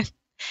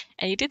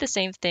 And you do the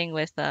same thing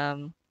with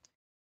the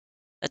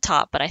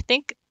top, but I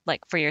think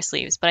like for your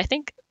sleeves, but I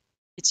think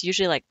it's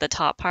usually like the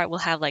top part will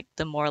have like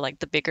the more like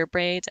the bigger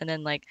braids, and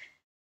then like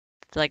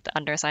the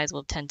undersides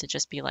will tend to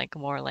just be like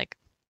more like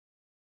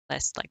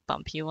less like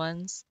bumpy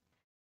ones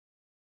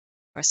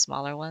or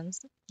smaller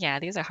ones. Yeah,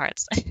 these are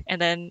hearts.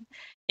 And then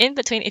in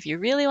between, if you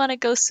really want to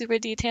go super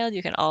detailed,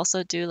 you can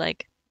also do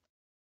like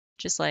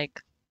just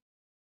like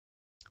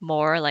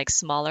more like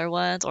smaller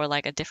ones or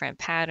like a different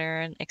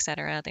pattern,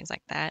 etc., things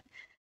like that.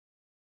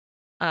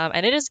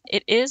 And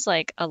it is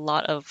like a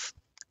lot of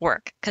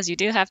work because you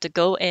do have to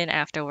go in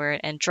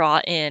afterward and draw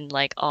in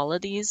like all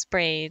of these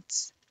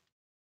braids,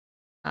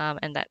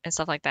 and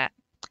stuff like that.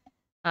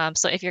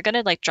 So if you're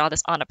gonna like draw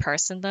this on a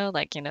person though,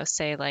 like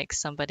say like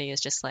somebody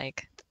is just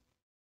like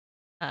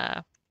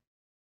uh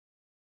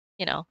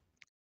you know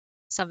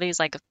somebody's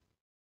like a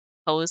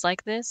pose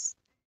like this,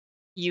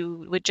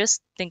 you would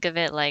just think of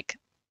it like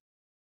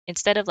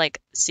instead of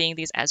like seeing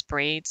these as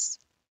braids,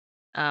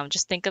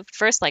 just think of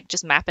first like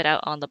just map it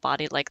out on the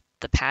body like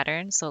the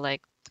pattern. So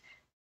like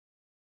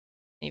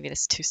maybe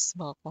this is too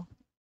small.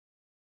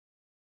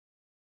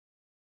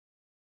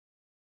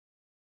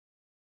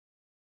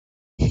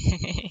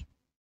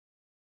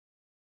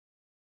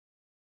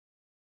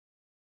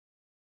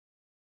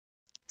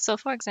 So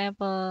for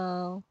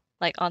example,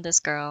 like on this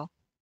girl,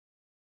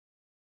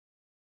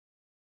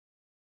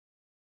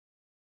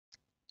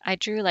 I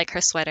drew like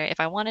her sweater. If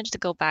I wanted to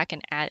go back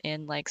and add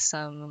in like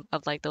some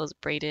of like those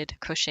braided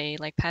crochet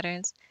like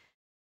patterns,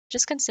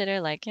 just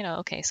consider like,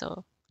 okay,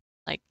 so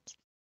like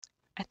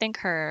I think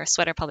her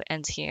sweater probably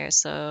ends here.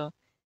 So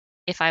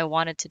if I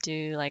wanted to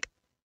do like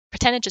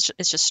pretend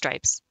it's just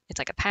stripes. It's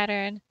like a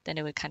pattern, then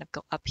it would kind of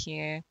go up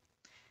here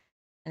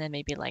and then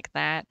maybe like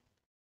that.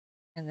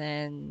 And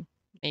then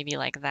maybe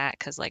like that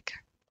because like,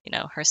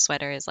 her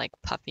sweater is like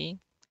puffy.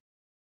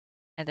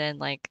 And then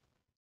like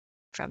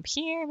from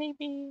here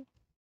maybe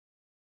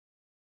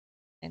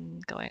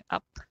and going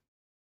up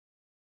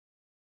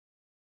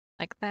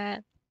like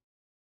that.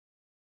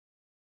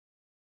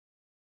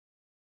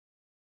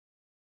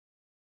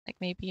 Like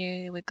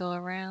maybe it would go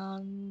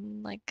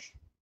around like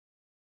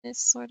this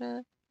sort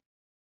of.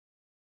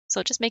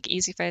 So just make it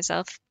easy for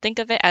yourself. Think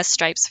of it as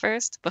stripes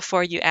first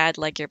before you add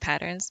like your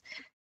patterns.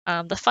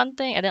 The fun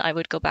thing, and then I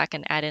would go back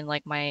and add in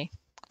like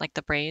like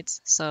the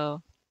braids.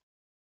 So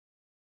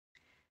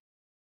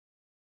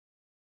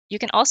you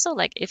can also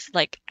like if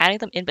like adding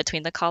them in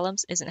between the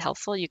columns isn't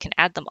helpful, you can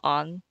add them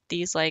on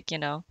these like,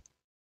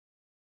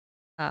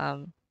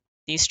 um,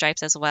 these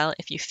stripes as well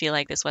if you feel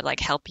like this would like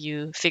help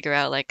you figure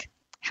out like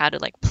how to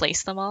like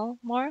place them all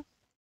more.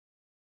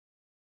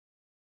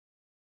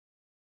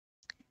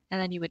 And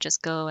then you would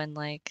just go and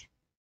like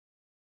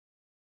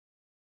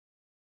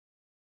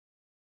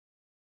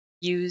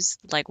use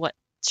like what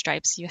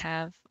stripes you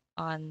have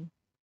on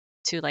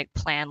to like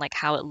plan like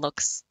how it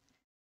looks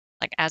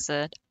like as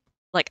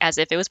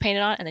if it was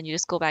painted on, and then you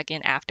just go back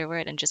in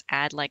afterward and just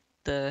add like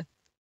the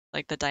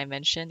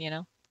dimension,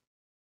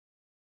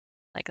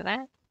 like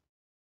that.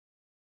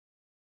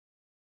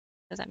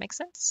 Does that make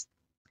sense?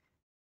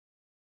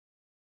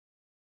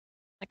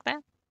 Like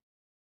that.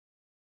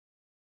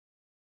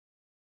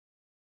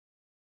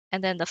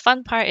 And then the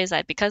fun part is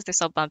that because they're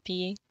so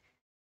bumpy,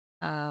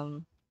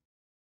 um,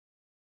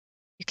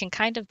 you can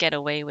kind of get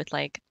away with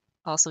like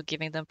also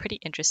giving them pretty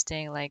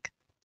interesting like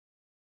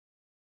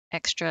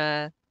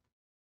extra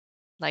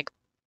like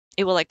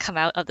it will like come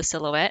out of the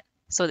silhouette.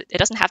 So it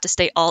doesn't have to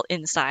stay all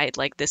inside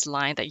like this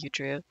line that you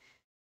drew.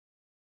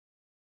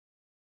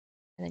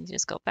 And then you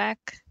just go back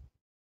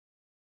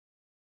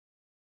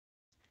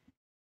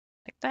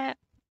like that.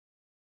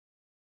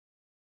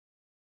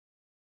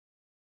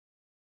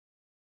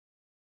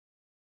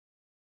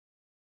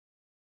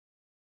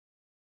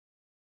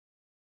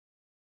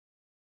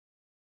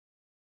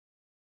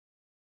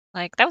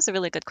 Like that was a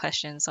really good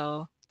question.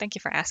 So thank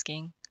you for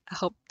asking. I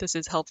hope this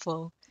is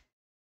helpful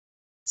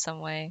some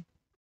way.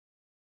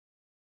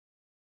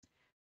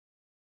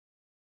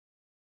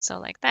 So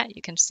like that,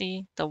 you can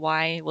see the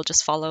Y will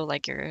just follow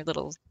like your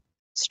little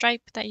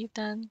stripe that you've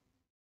done.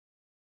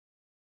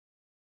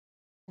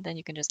 And then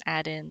you can just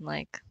add in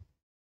like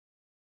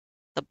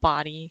the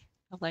body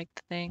of like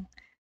the thing,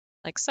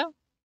 like so.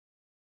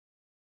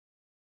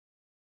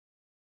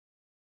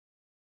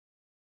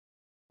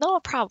 No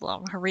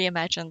problem,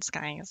 reimagined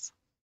skies.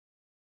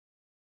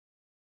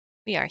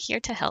 We are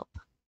here to help.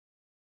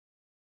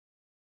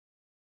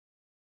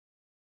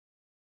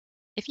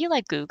 If you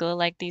like Google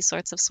like these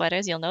sorts of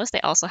sweaters, you'll notice they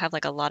also have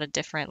like a lot of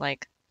different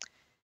like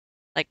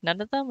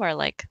none of them are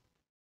like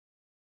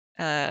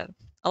uh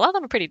a lot of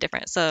them are pretty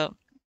different. So,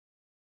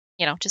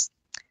 just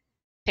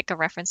pick a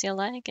reference you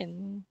like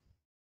and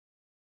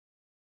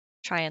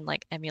try and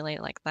like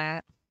emulate like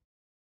that.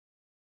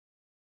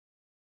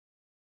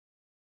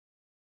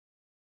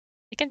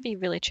 It can be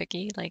really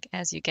tricky like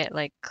as you get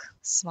like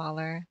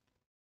smaller,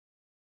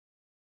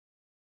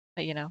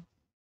 but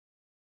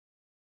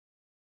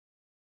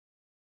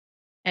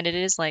and it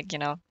is like,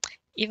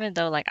 even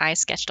though like I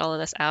sketched all of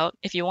this out,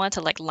 if you want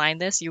to like line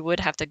this, you would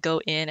have to go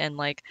in and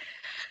like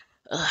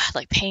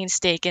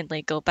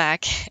painstakingly go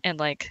back and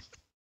like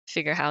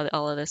figure how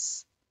all of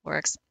this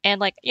works. And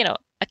like,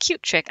 a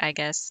cute trick, I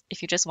guess,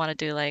 if you just want to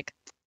do like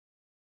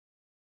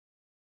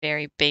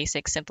very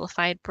basic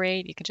simplified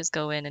braid, you can just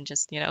go in and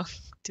just,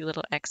 do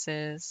little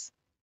X's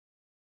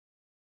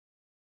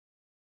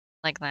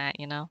like that,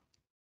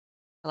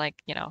 like,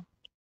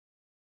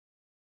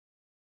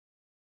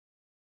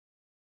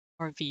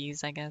 or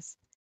V's, I guess.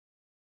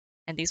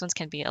 And these ones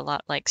can be a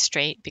lot like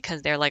straight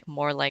because they're like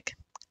more like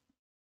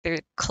they're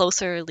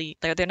closerly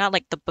they're not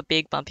like the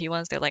big bumpy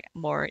ones. They're like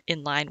more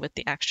in line with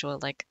the actual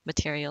like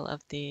material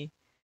of the,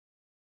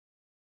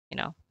 you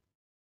know,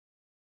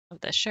 of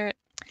the shirt.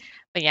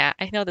 But yeah,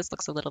 I know this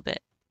looks a little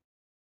bit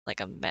like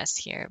a mess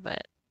here,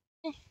 but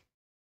eh,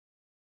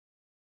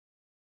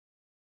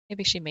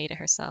 maybe she made it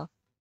herself.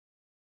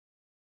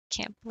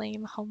 Can't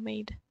blame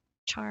homemade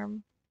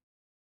charm.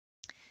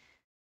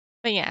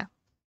 But yeah,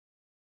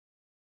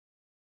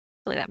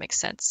 hopefully that makes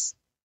sense.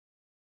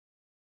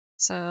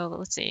 So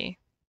let's see.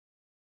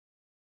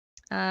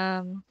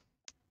 Um,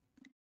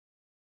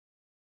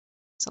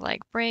 so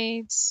like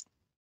braids,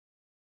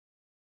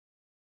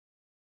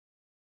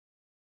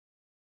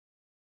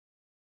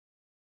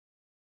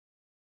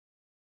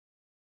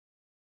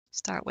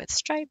 start with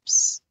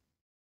stripes.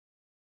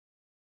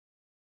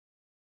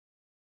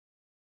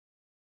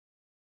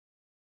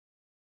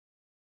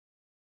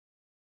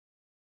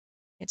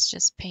 It's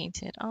just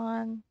painted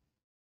on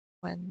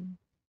when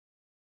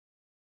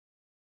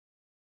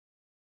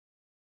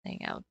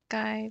laying out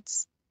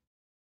guides.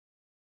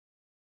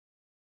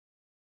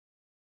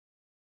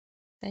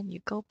 Then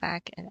you go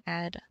back and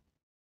add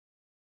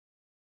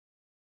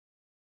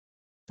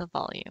the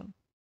volume.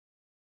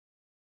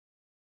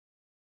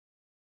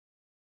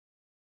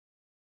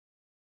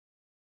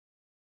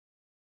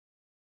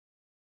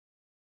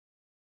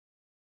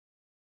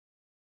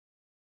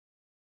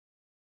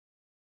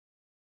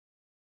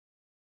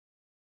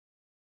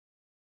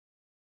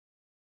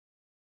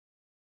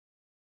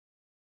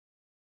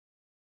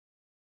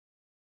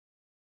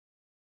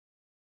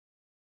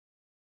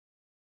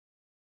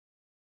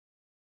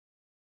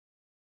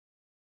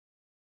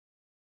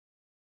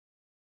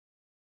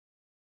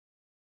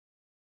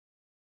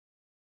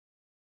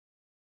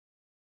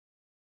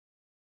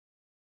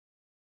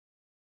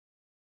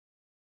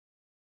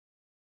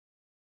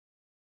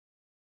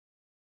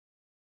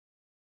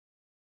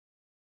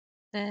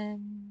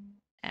 Then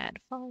add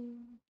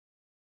volume.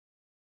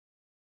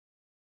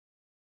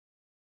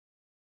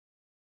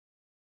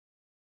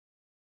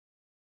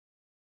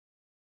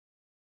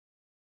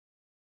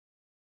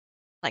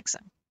 Like so.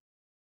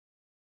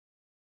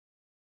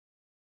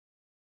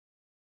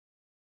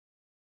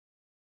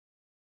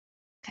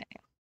 Okay.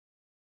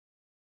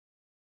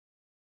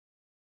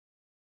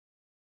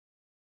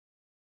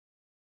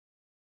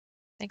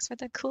 Thanks for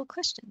the cool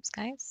questions,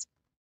 guys.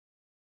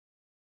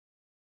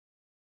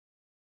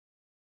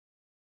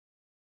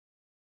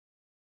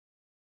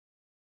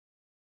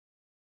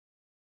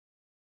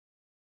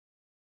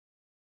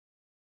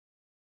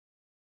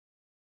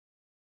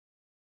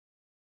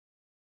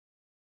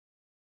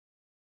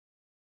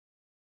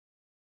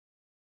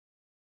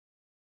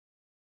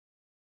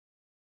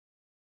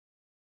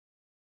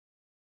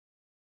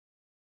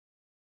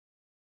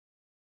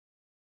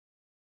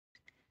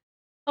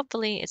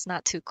 Hopefully it's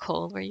not too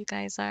cold where you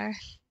guys are.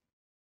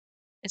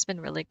 It's been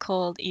really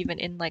cold even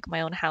in like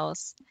my own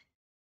house,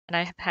 and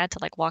I have had to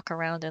like walk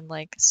around and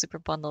like super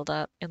bundled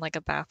up in like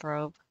a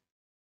bathrobe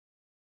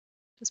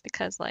just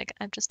because like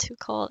I'm just too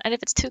cold. And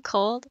if it's too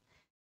cold,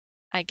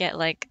 I get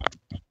like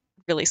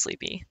really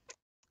sleepy.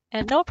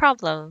 And no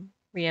problem,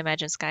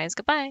 Reimagine Skies.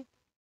 Goodbye.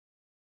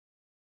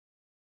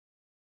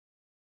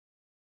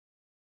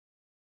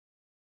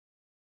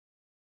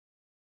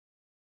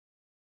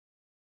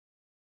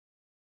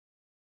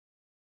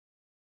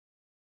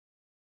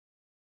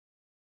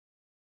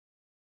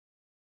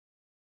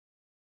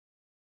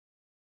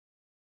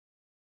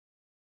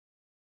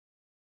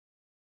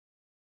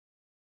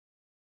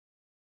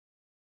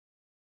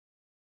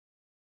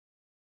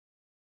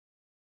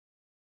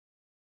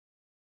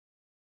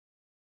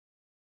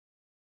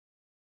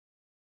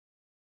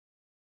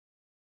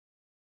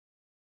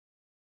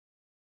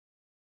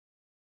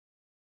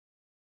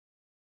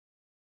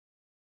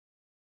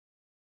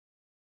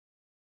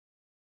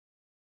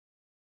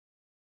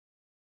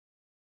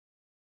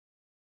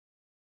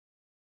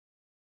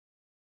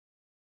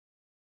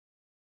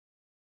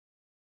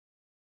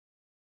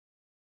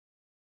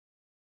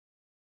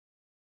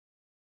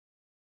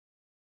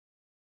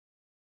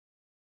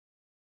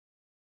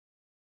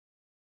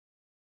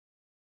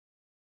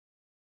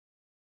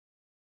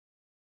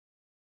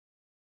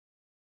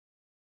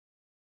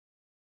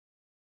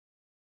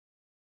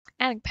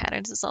 Adding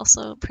patterns is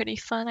also pretty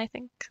fun, I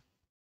think.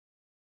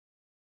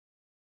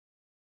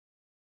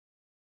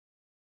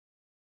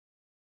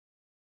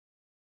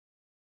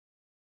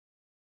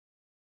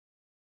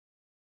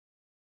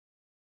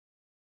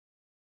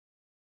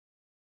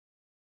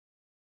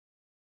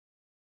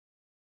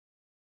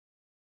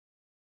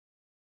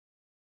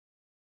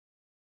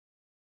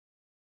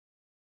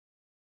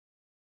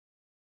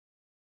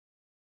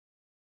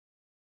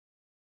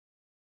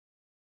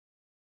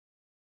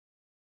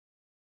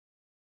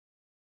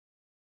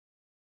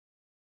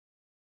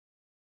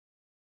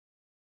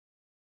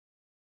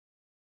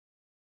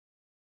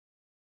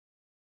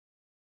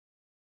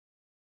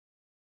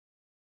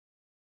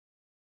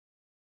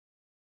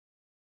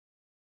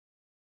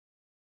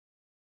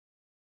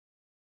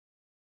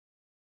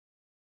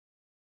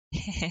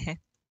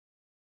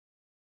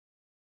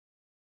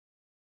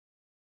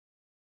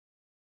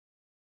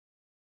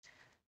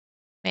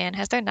 Man,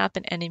 has there not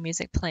been any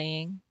music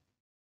playing?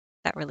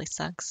 That really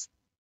sucks.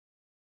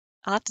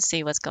 I'll have to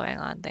see what's going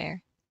on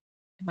there.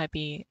 It might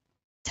be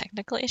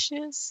technical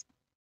issues.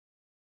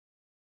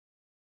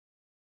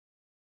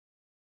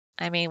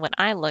 I mean, when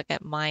I look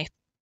at my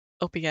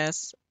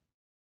OBS,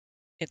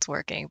 it's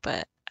working,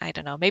 but I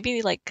don't know.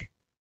 Maybe like,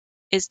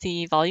 is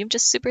the volume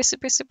just super,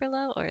 super, super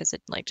low, or is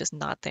it like just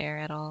not there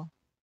at all?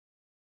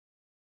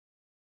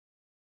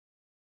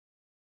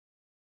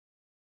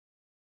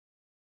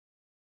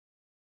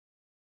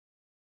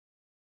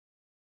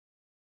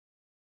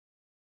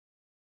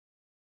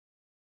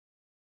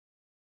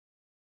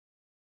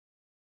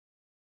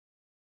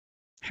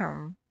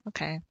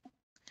 Okay.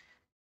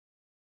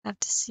 I have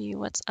to see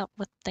what's up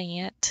with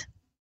that.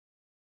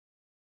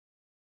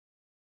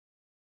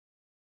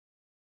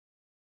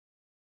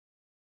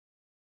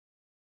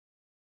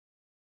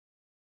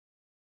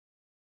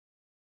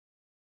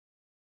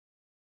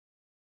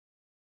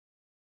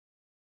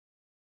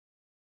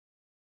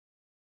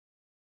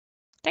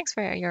 Thanks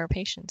for your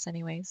patience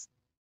anyways.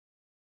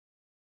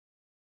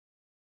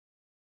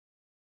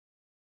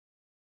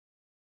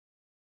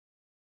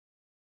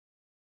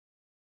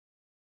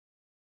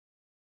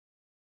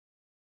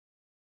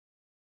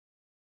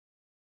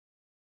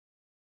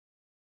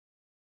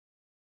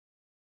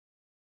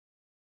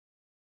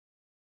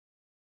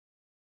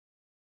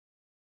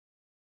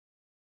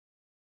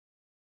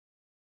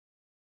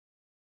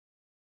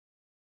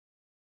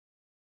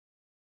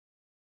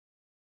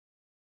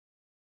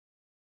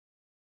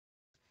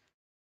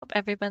 Hope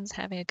everyone's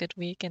having a good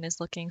week and is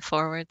looking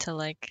forward to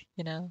like,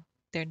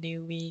 their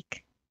new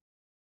week.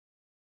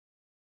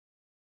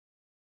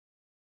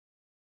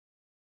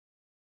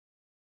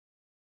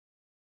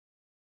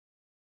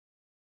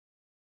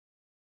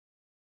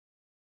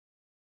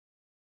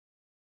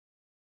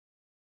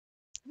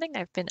 I think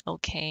I've been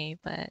okay,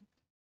 but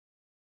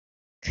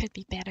could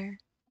be better.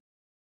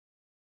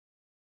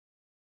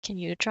 Can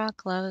you draw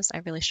gloves? I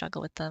really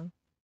struggle with them.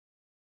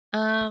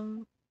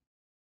 Um,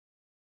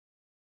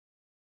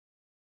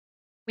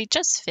 we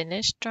just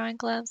finished drawing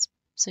gloves,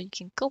 so you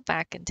can go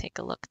back and take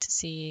a look to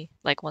see,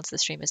 like, once the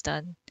stream is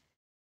done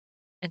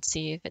and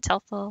see if it's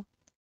helpful.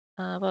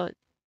 But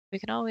we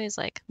can always,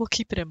 like, we'll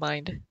keep it in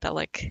mind that,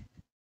 like,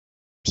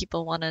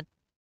 people want to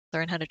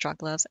learn how to draw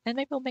gloves, and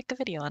maybe we'll make a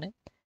video on it.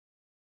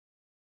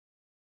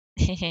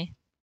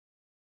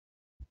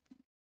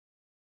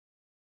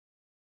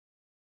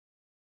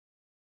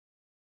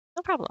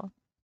 No problem.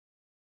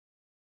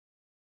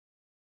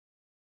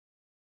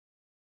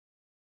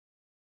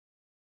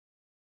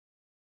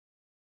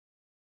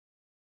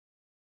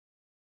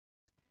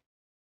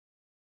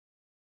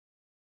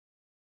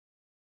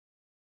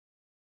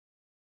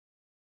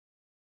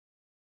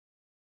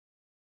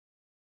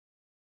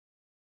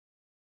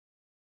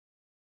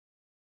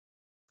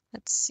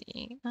 Let's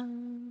see.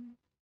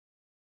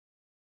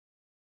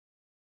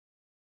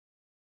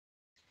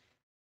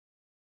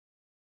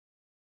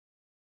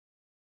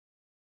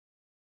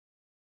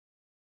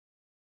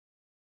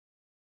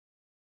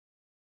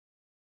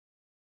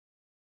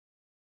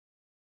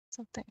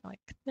 Something like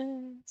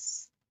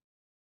this.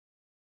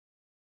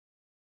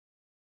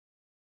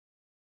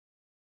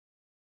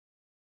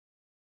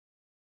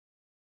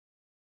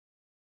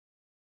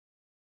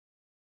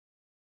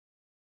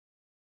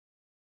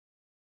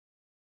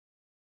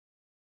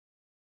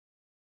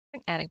 I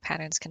think adding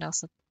patterns can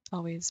also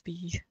always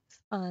be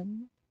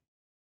fun.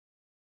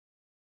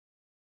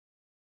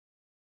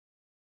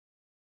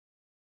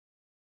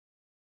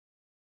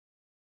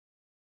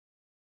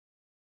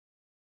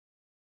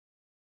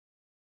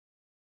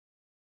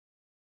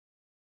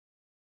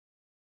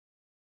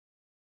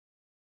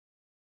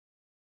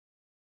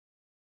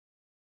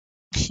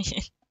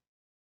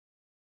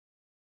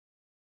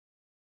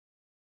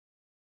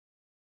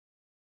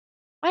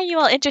 Why are you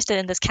all interested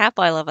in this cat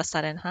boy all of a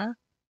sudden, huh?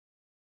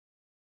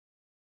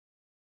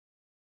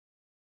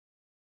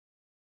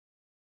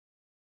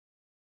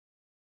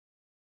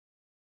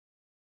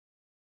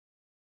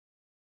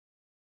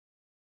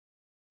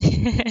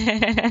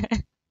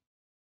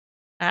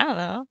 I don't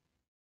know.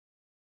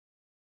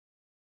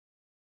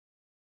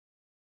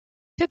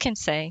 Who can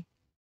say?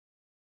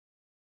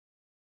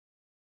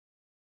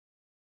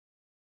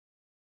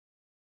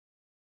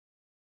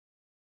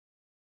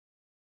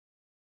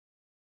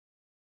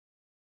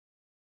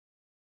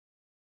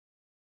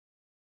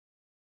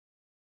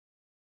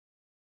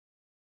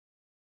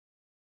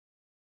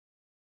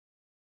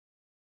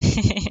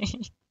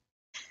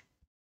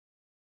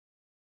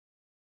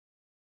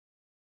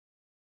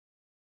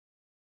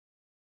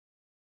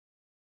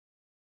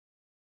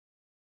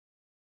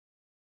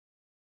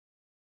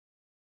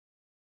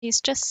 He's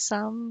just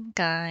some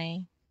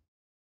guy.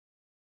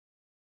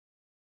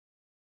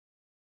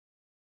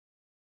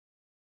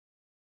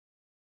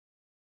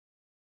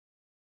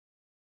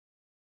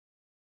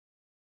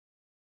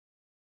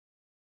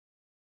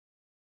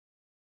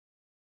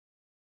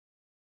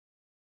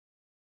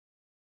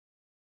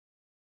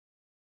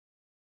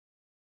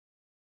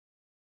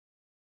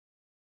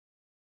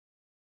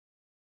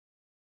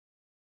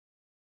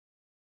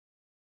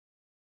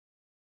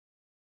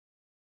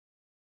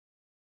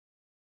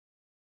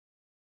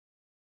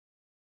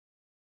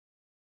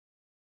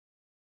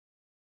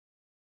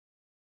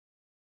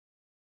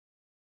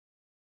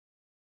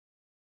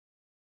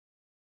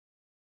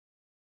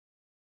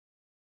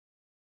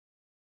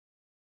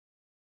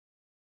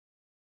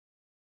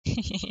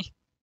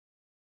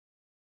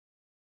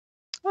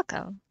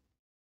 Welcome.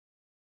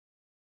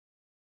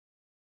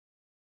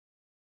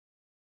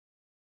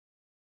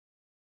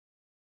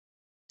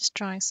 Just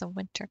drawing some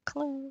winter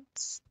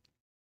clothes.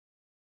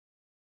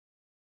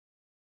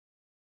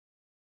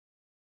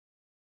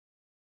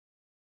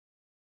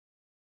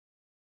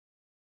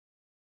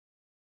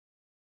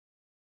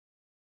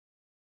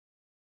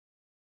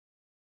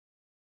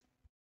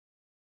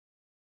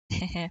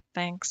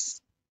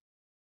 Thanks.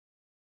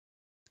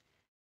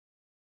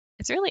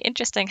 It's really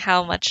interesting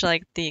how much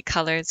like the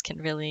colors can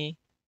really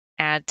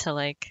add to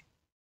like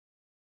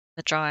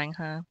the drawing,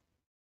 huh?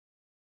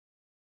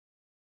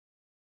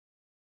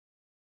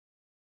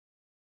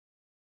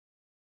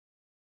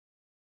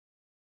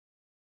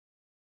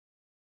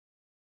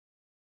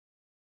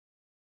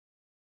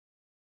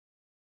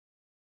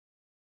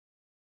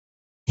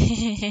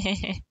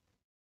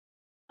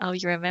 Oh,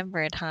 you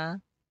remembered, huh?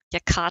 You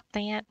caught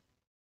that?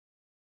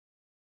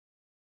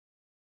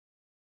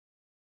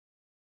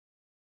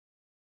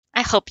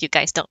 I hope you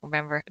guys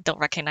don't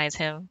recognize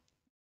him.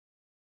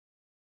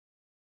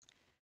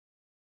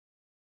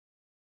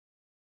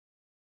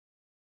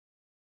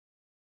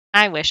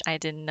 I wish I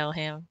didn't know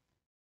him.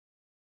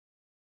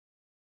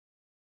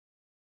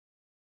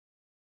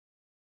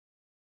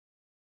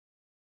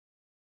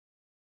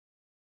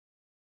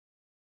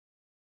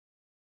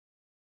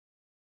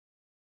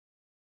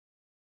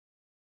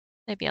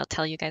 Maybe I'll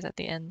tell you guys at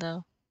the end,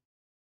 though.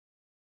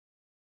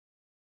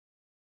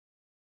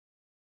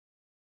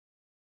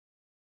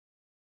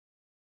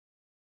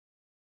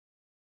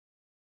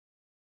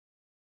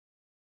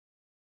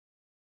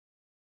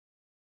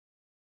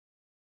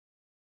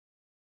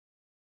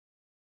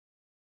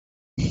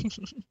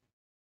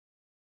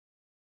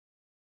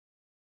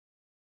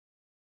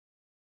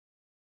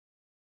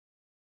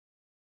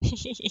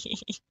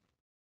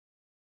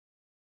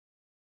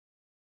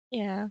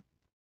 Yeah,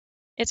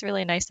 it's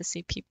really nice to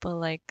see people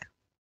like,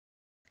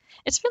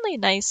 it's really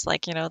nice,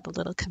 like, the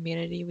little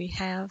community we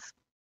have,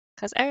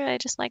 because everybody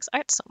just likes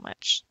art so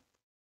much.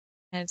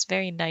 And it's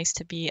very nice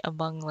to be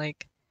among,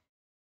 like,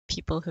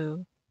 people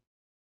who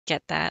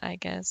get that, I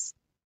guess.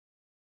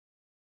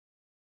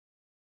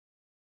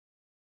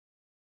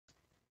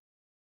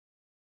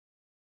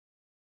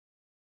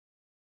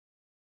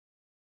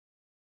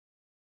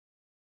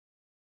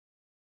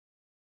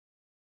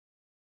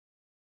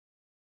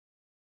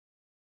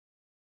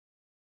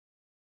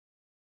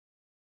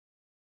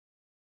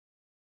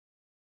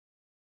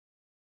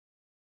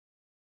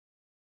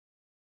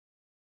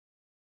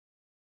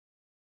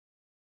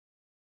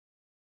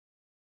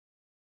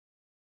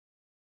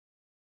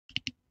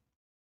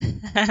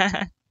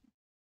 The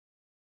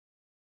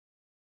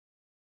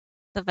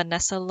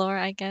Vanessa lore,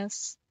 I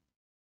guess.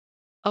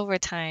 Over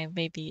time,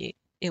 maybe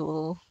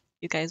you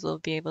guys will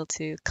be able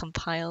to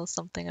compile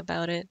something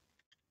about it.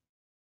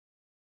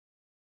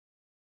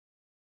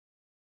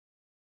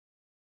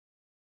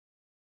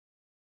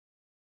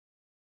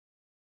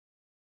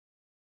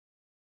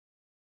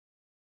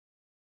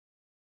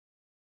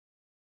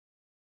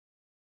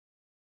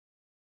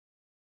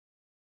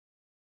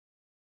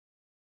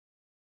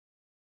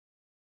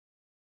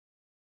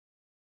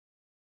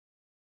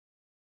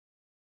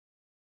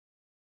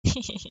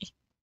 I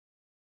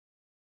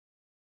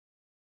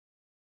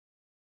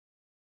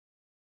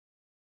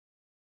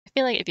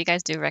feel like if you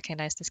guys do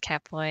recognize this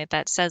Catboy,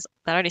 that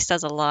already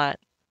says a lot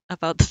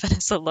about the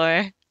Vanessa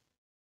lore.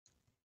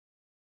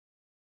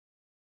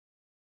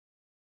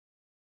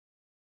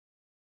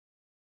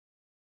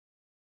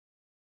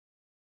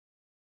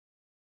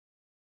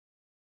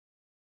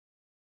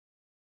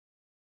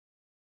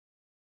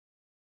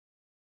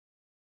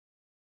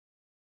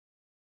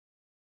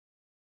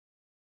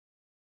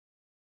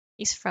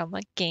 He's from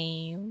a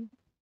game.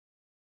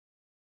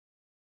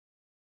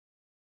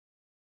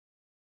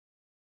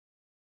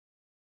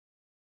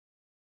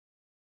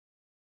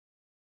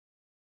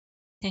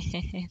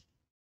 I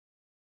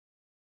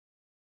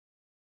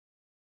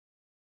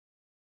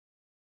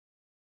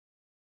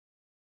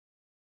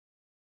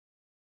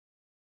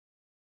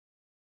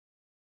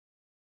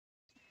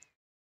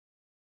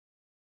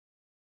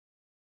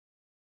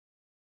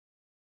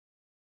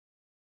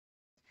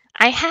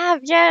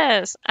have,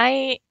 yes.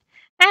 I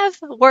have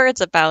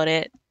words about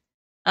it.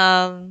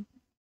 Um,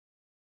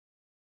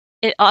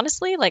 it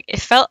honestly, like, it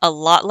felt a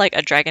lot like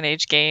a Dragon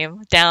Age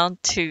game, down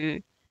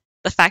to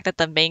the fact that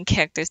the main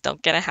characters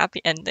don't get a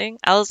happy ending.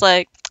 I was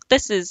like,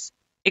 this is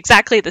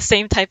exactly the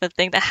same type of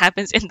thing that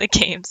happens in the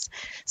games.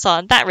 So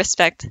in that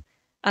respect,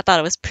 I thought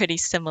it was pretty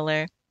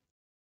similar.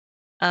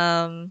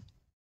 Um,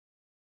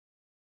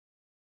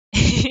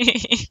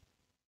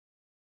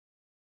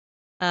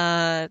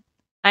 I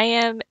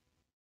am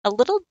a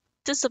little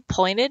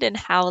disappointed in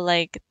how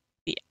like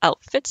the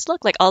outfits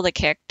look, like all the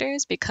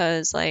characters,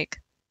 because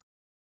like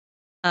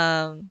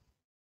um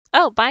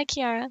oh, bye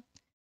Kiara.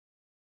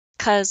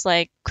 Cause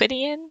like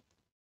Quidian,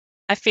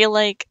 I feel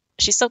like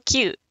she's so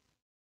cute,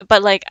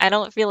 but like I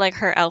don't feel like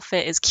her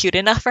outfit is cute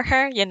enough for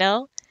her, you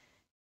know?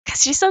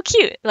 Cause she's so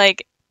cute,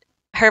 like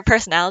her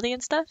personality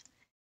and stuff.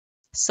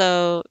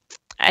 So,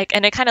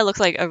 and it kind of looks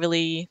like a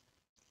really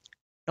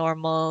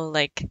normal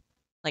like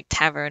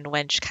tavern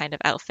wench kind of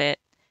outfit.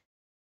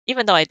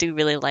 Even though I do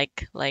really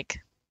like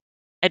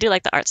I do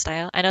like the art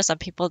style. I know some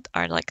people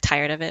are like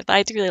tired of it, but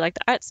I do really like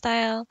the art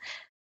style.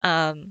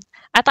 Um,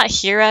 I thought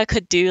Hira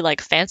could do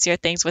like fancier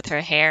things with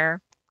her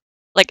hair.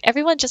 Like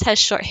everyone just has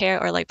short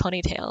hair or like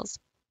ponytails.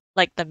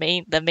 Like the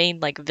main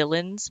like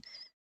villains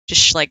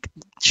just like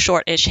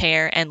shortish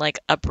hair and like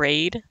a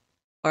braid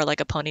or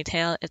like a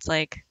ponytail. It's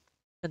like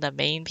the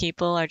main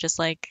people are just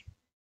like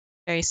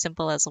very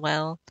simple as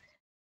well.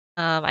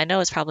 I know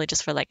it's probably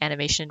just for like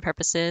animation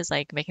purposes,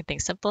 like making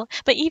things simple.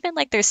 But even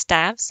like their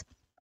staffs,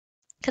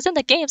 because in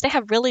the games they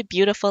have really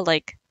beautiful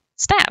like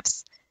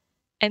staffs,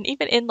 and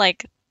even in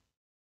like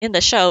in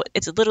the show,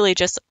 it's literally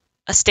just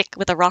a stick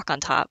with a rock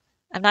on top.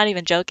 I'm not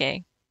even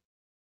joking.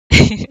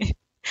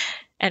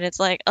 And it's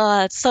like,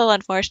 oh, it's so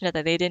unfortunate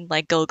that they didn't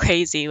like go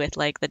crazy with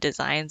like the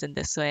designs in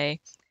this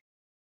way.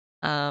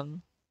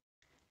 Um,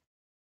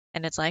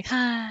 and it's like,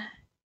 ah.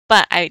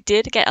 But I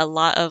did get a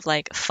lot of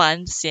like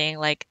fun seeing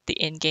like the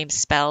in-game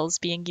spells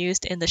being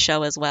used in the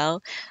show as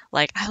well.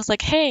 Like I was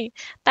like, hey,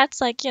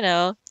 that's like,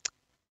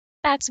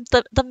 that's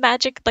the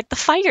magic, like the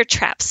fire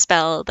trap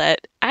spell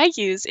that I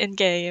use in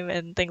game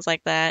and things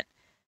like that.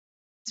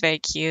 It's very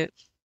cute.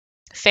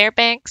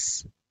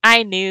 Fairbanks,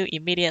 I knew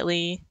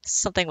immediately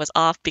something was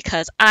off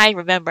because I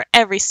remember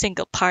every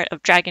single part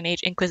of Dragon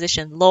Age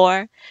Inquisition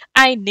lore.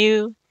 I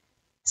knew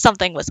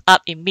something was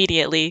up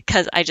immediately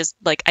because I just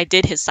like I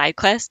did his side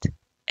quest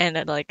and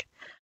then like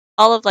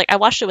all of like I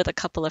watched it with a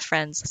couple of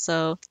friends.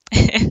 So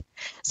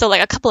so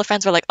like a couple of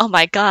friends were like, "Oh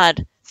my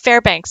god,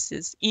 Fairbanks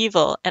is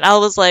evil." And I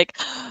was like,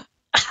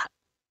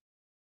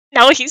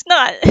 "No, he's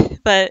not."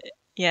 But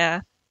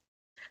yeah.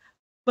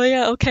 But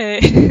yeah, okay.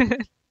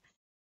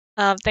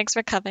 Thanks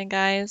for coming,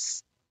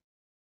 guys.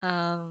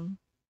 Um,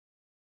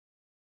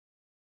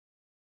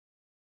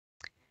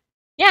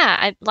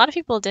 yeah, a lot of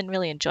people didn't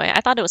really enjoy it.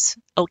 I thought it was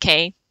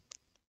okay.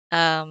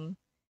 Um,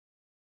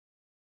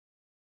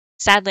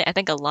 sadly, I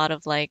think a lot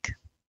of like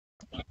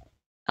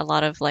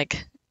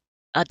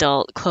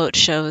adult quote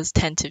shows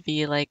tend to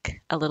be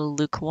like a little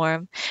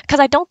lukewarm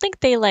because I don't think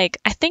they like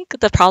I think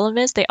the problem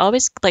is they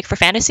always like for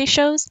fantasy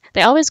shows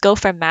they always go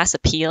for mass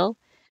appeal,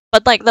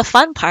 but like the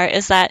fun part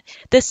is that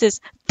this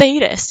is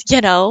Thetis,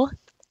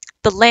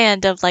 the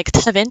land of like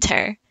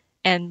Tevinter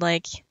and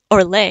like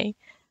Orlais,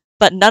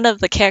 but none of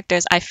the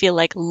characters I feel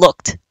like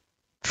looked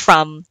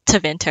from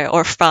Tevinter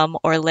or from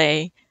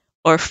Orlais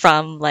or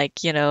from like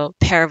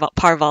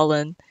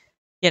Parvalon.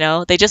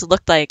 They just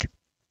looked like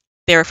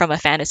they were from a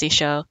fantasy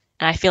show,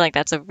 and I feel like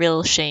that's a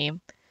real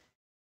shame.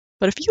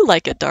 But if you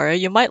like it, Dara,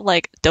 you might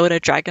like Dota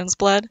Dragon's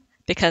Blood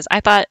because I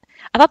thought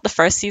the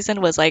first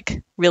season was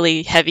like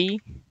really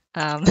heavy,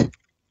 um,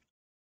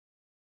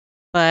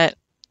 but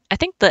I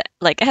think the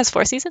like it has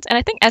 4 seasons, and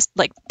I think as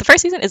like the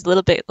first season is a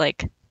little bit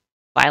like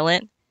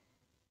violent,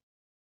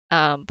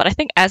 but I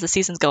think as the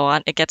seasons go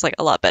on, it gets like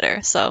a lot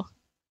better. So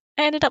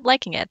I ended up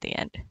liking it at the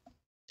end.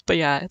 But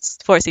yeah, it's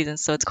 4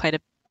 seasons, so it's quite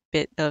a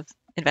bit of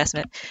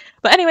investment.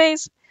 But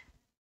anyways,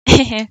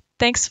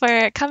 thanks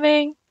for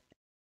coming.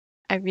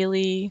 I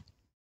really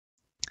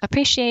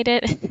appreciate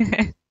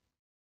it.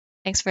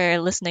 Thanks for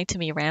listening to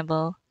me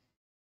ramble.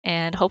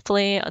 And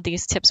hopefully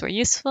these tips were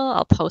useful.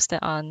 I'll post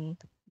it on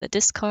the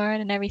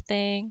Discord and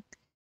everything.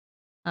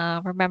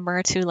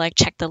 Remember to like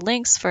check the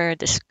links for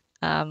this.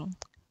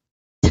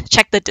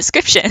 Check the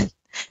description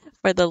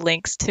for the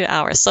links to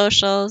our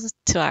socials,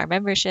 to our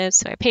memberships,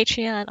 to our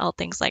Patreon, all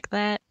things like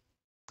that.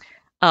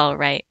 Oh,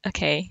 right.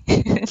 Okay.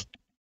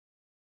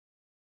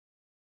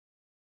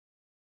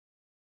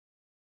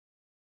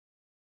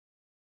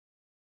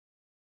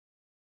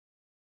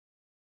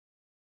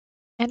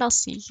 And I'll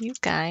see you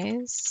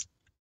guys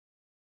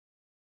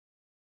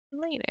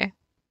later.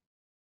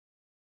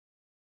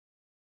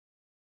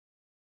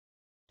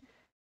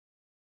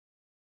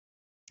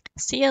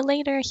 See you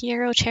later,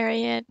 Hero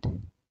Chariot.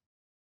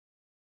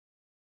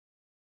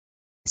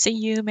 See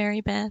you,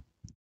 Mary Beth.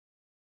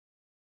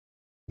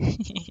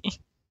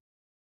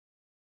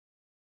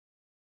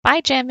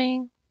 Bye,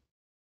 Jamming.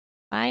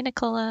 Bye,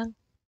 Nicola.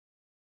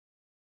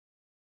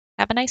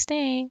 Have a nice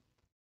day.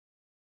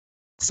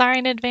 Sorry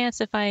in advance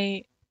if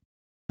I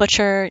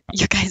butcher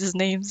your guys'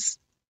 names.